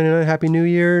the $4.99. Happy New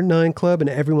Year, 9 Club, and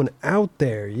everyone out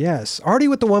there. Yes. Artie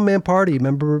with the One Man Party.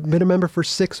 Been a member for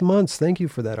 6 months. Thank you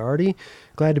for that, Artie.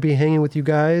 Glad to be hanging with you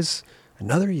guys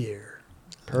another year.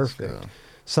 Perfect. go.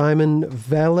 Simon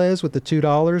Velez with the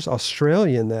 $2.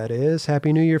 Australian, that is.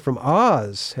 Happy New Year from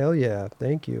Oz. Hell yeah.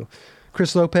 Thank you.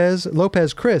 Chris Lopez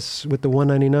Chris with the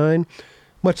 $1.99.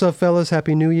 Much love, fellas.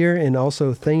 Happy New Year. And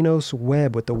also Thanos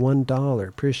Webb with the $1.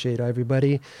 Appreciate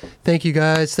everybody. Thank you,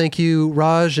 guys. Thank you,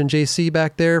 Raj and JC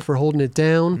back there for holding it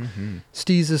down.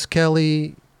 Steezus,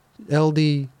 Kelly,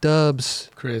 LD, Dubs,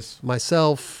 Chris,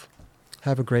 myself.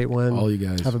 Have a great one. all you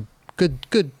guys. Have a good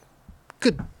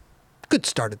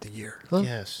start of the year. Huh?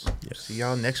 Yes. See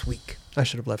y'all next week. I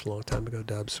should have left a long time ago,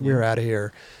 Dubs. We're out of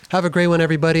here. Have a great one,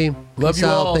 everybody. Love Peace you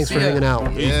out. all. Thanks See for ya. hanging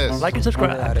out. Yes. Like and We're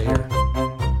subscribe. out of here.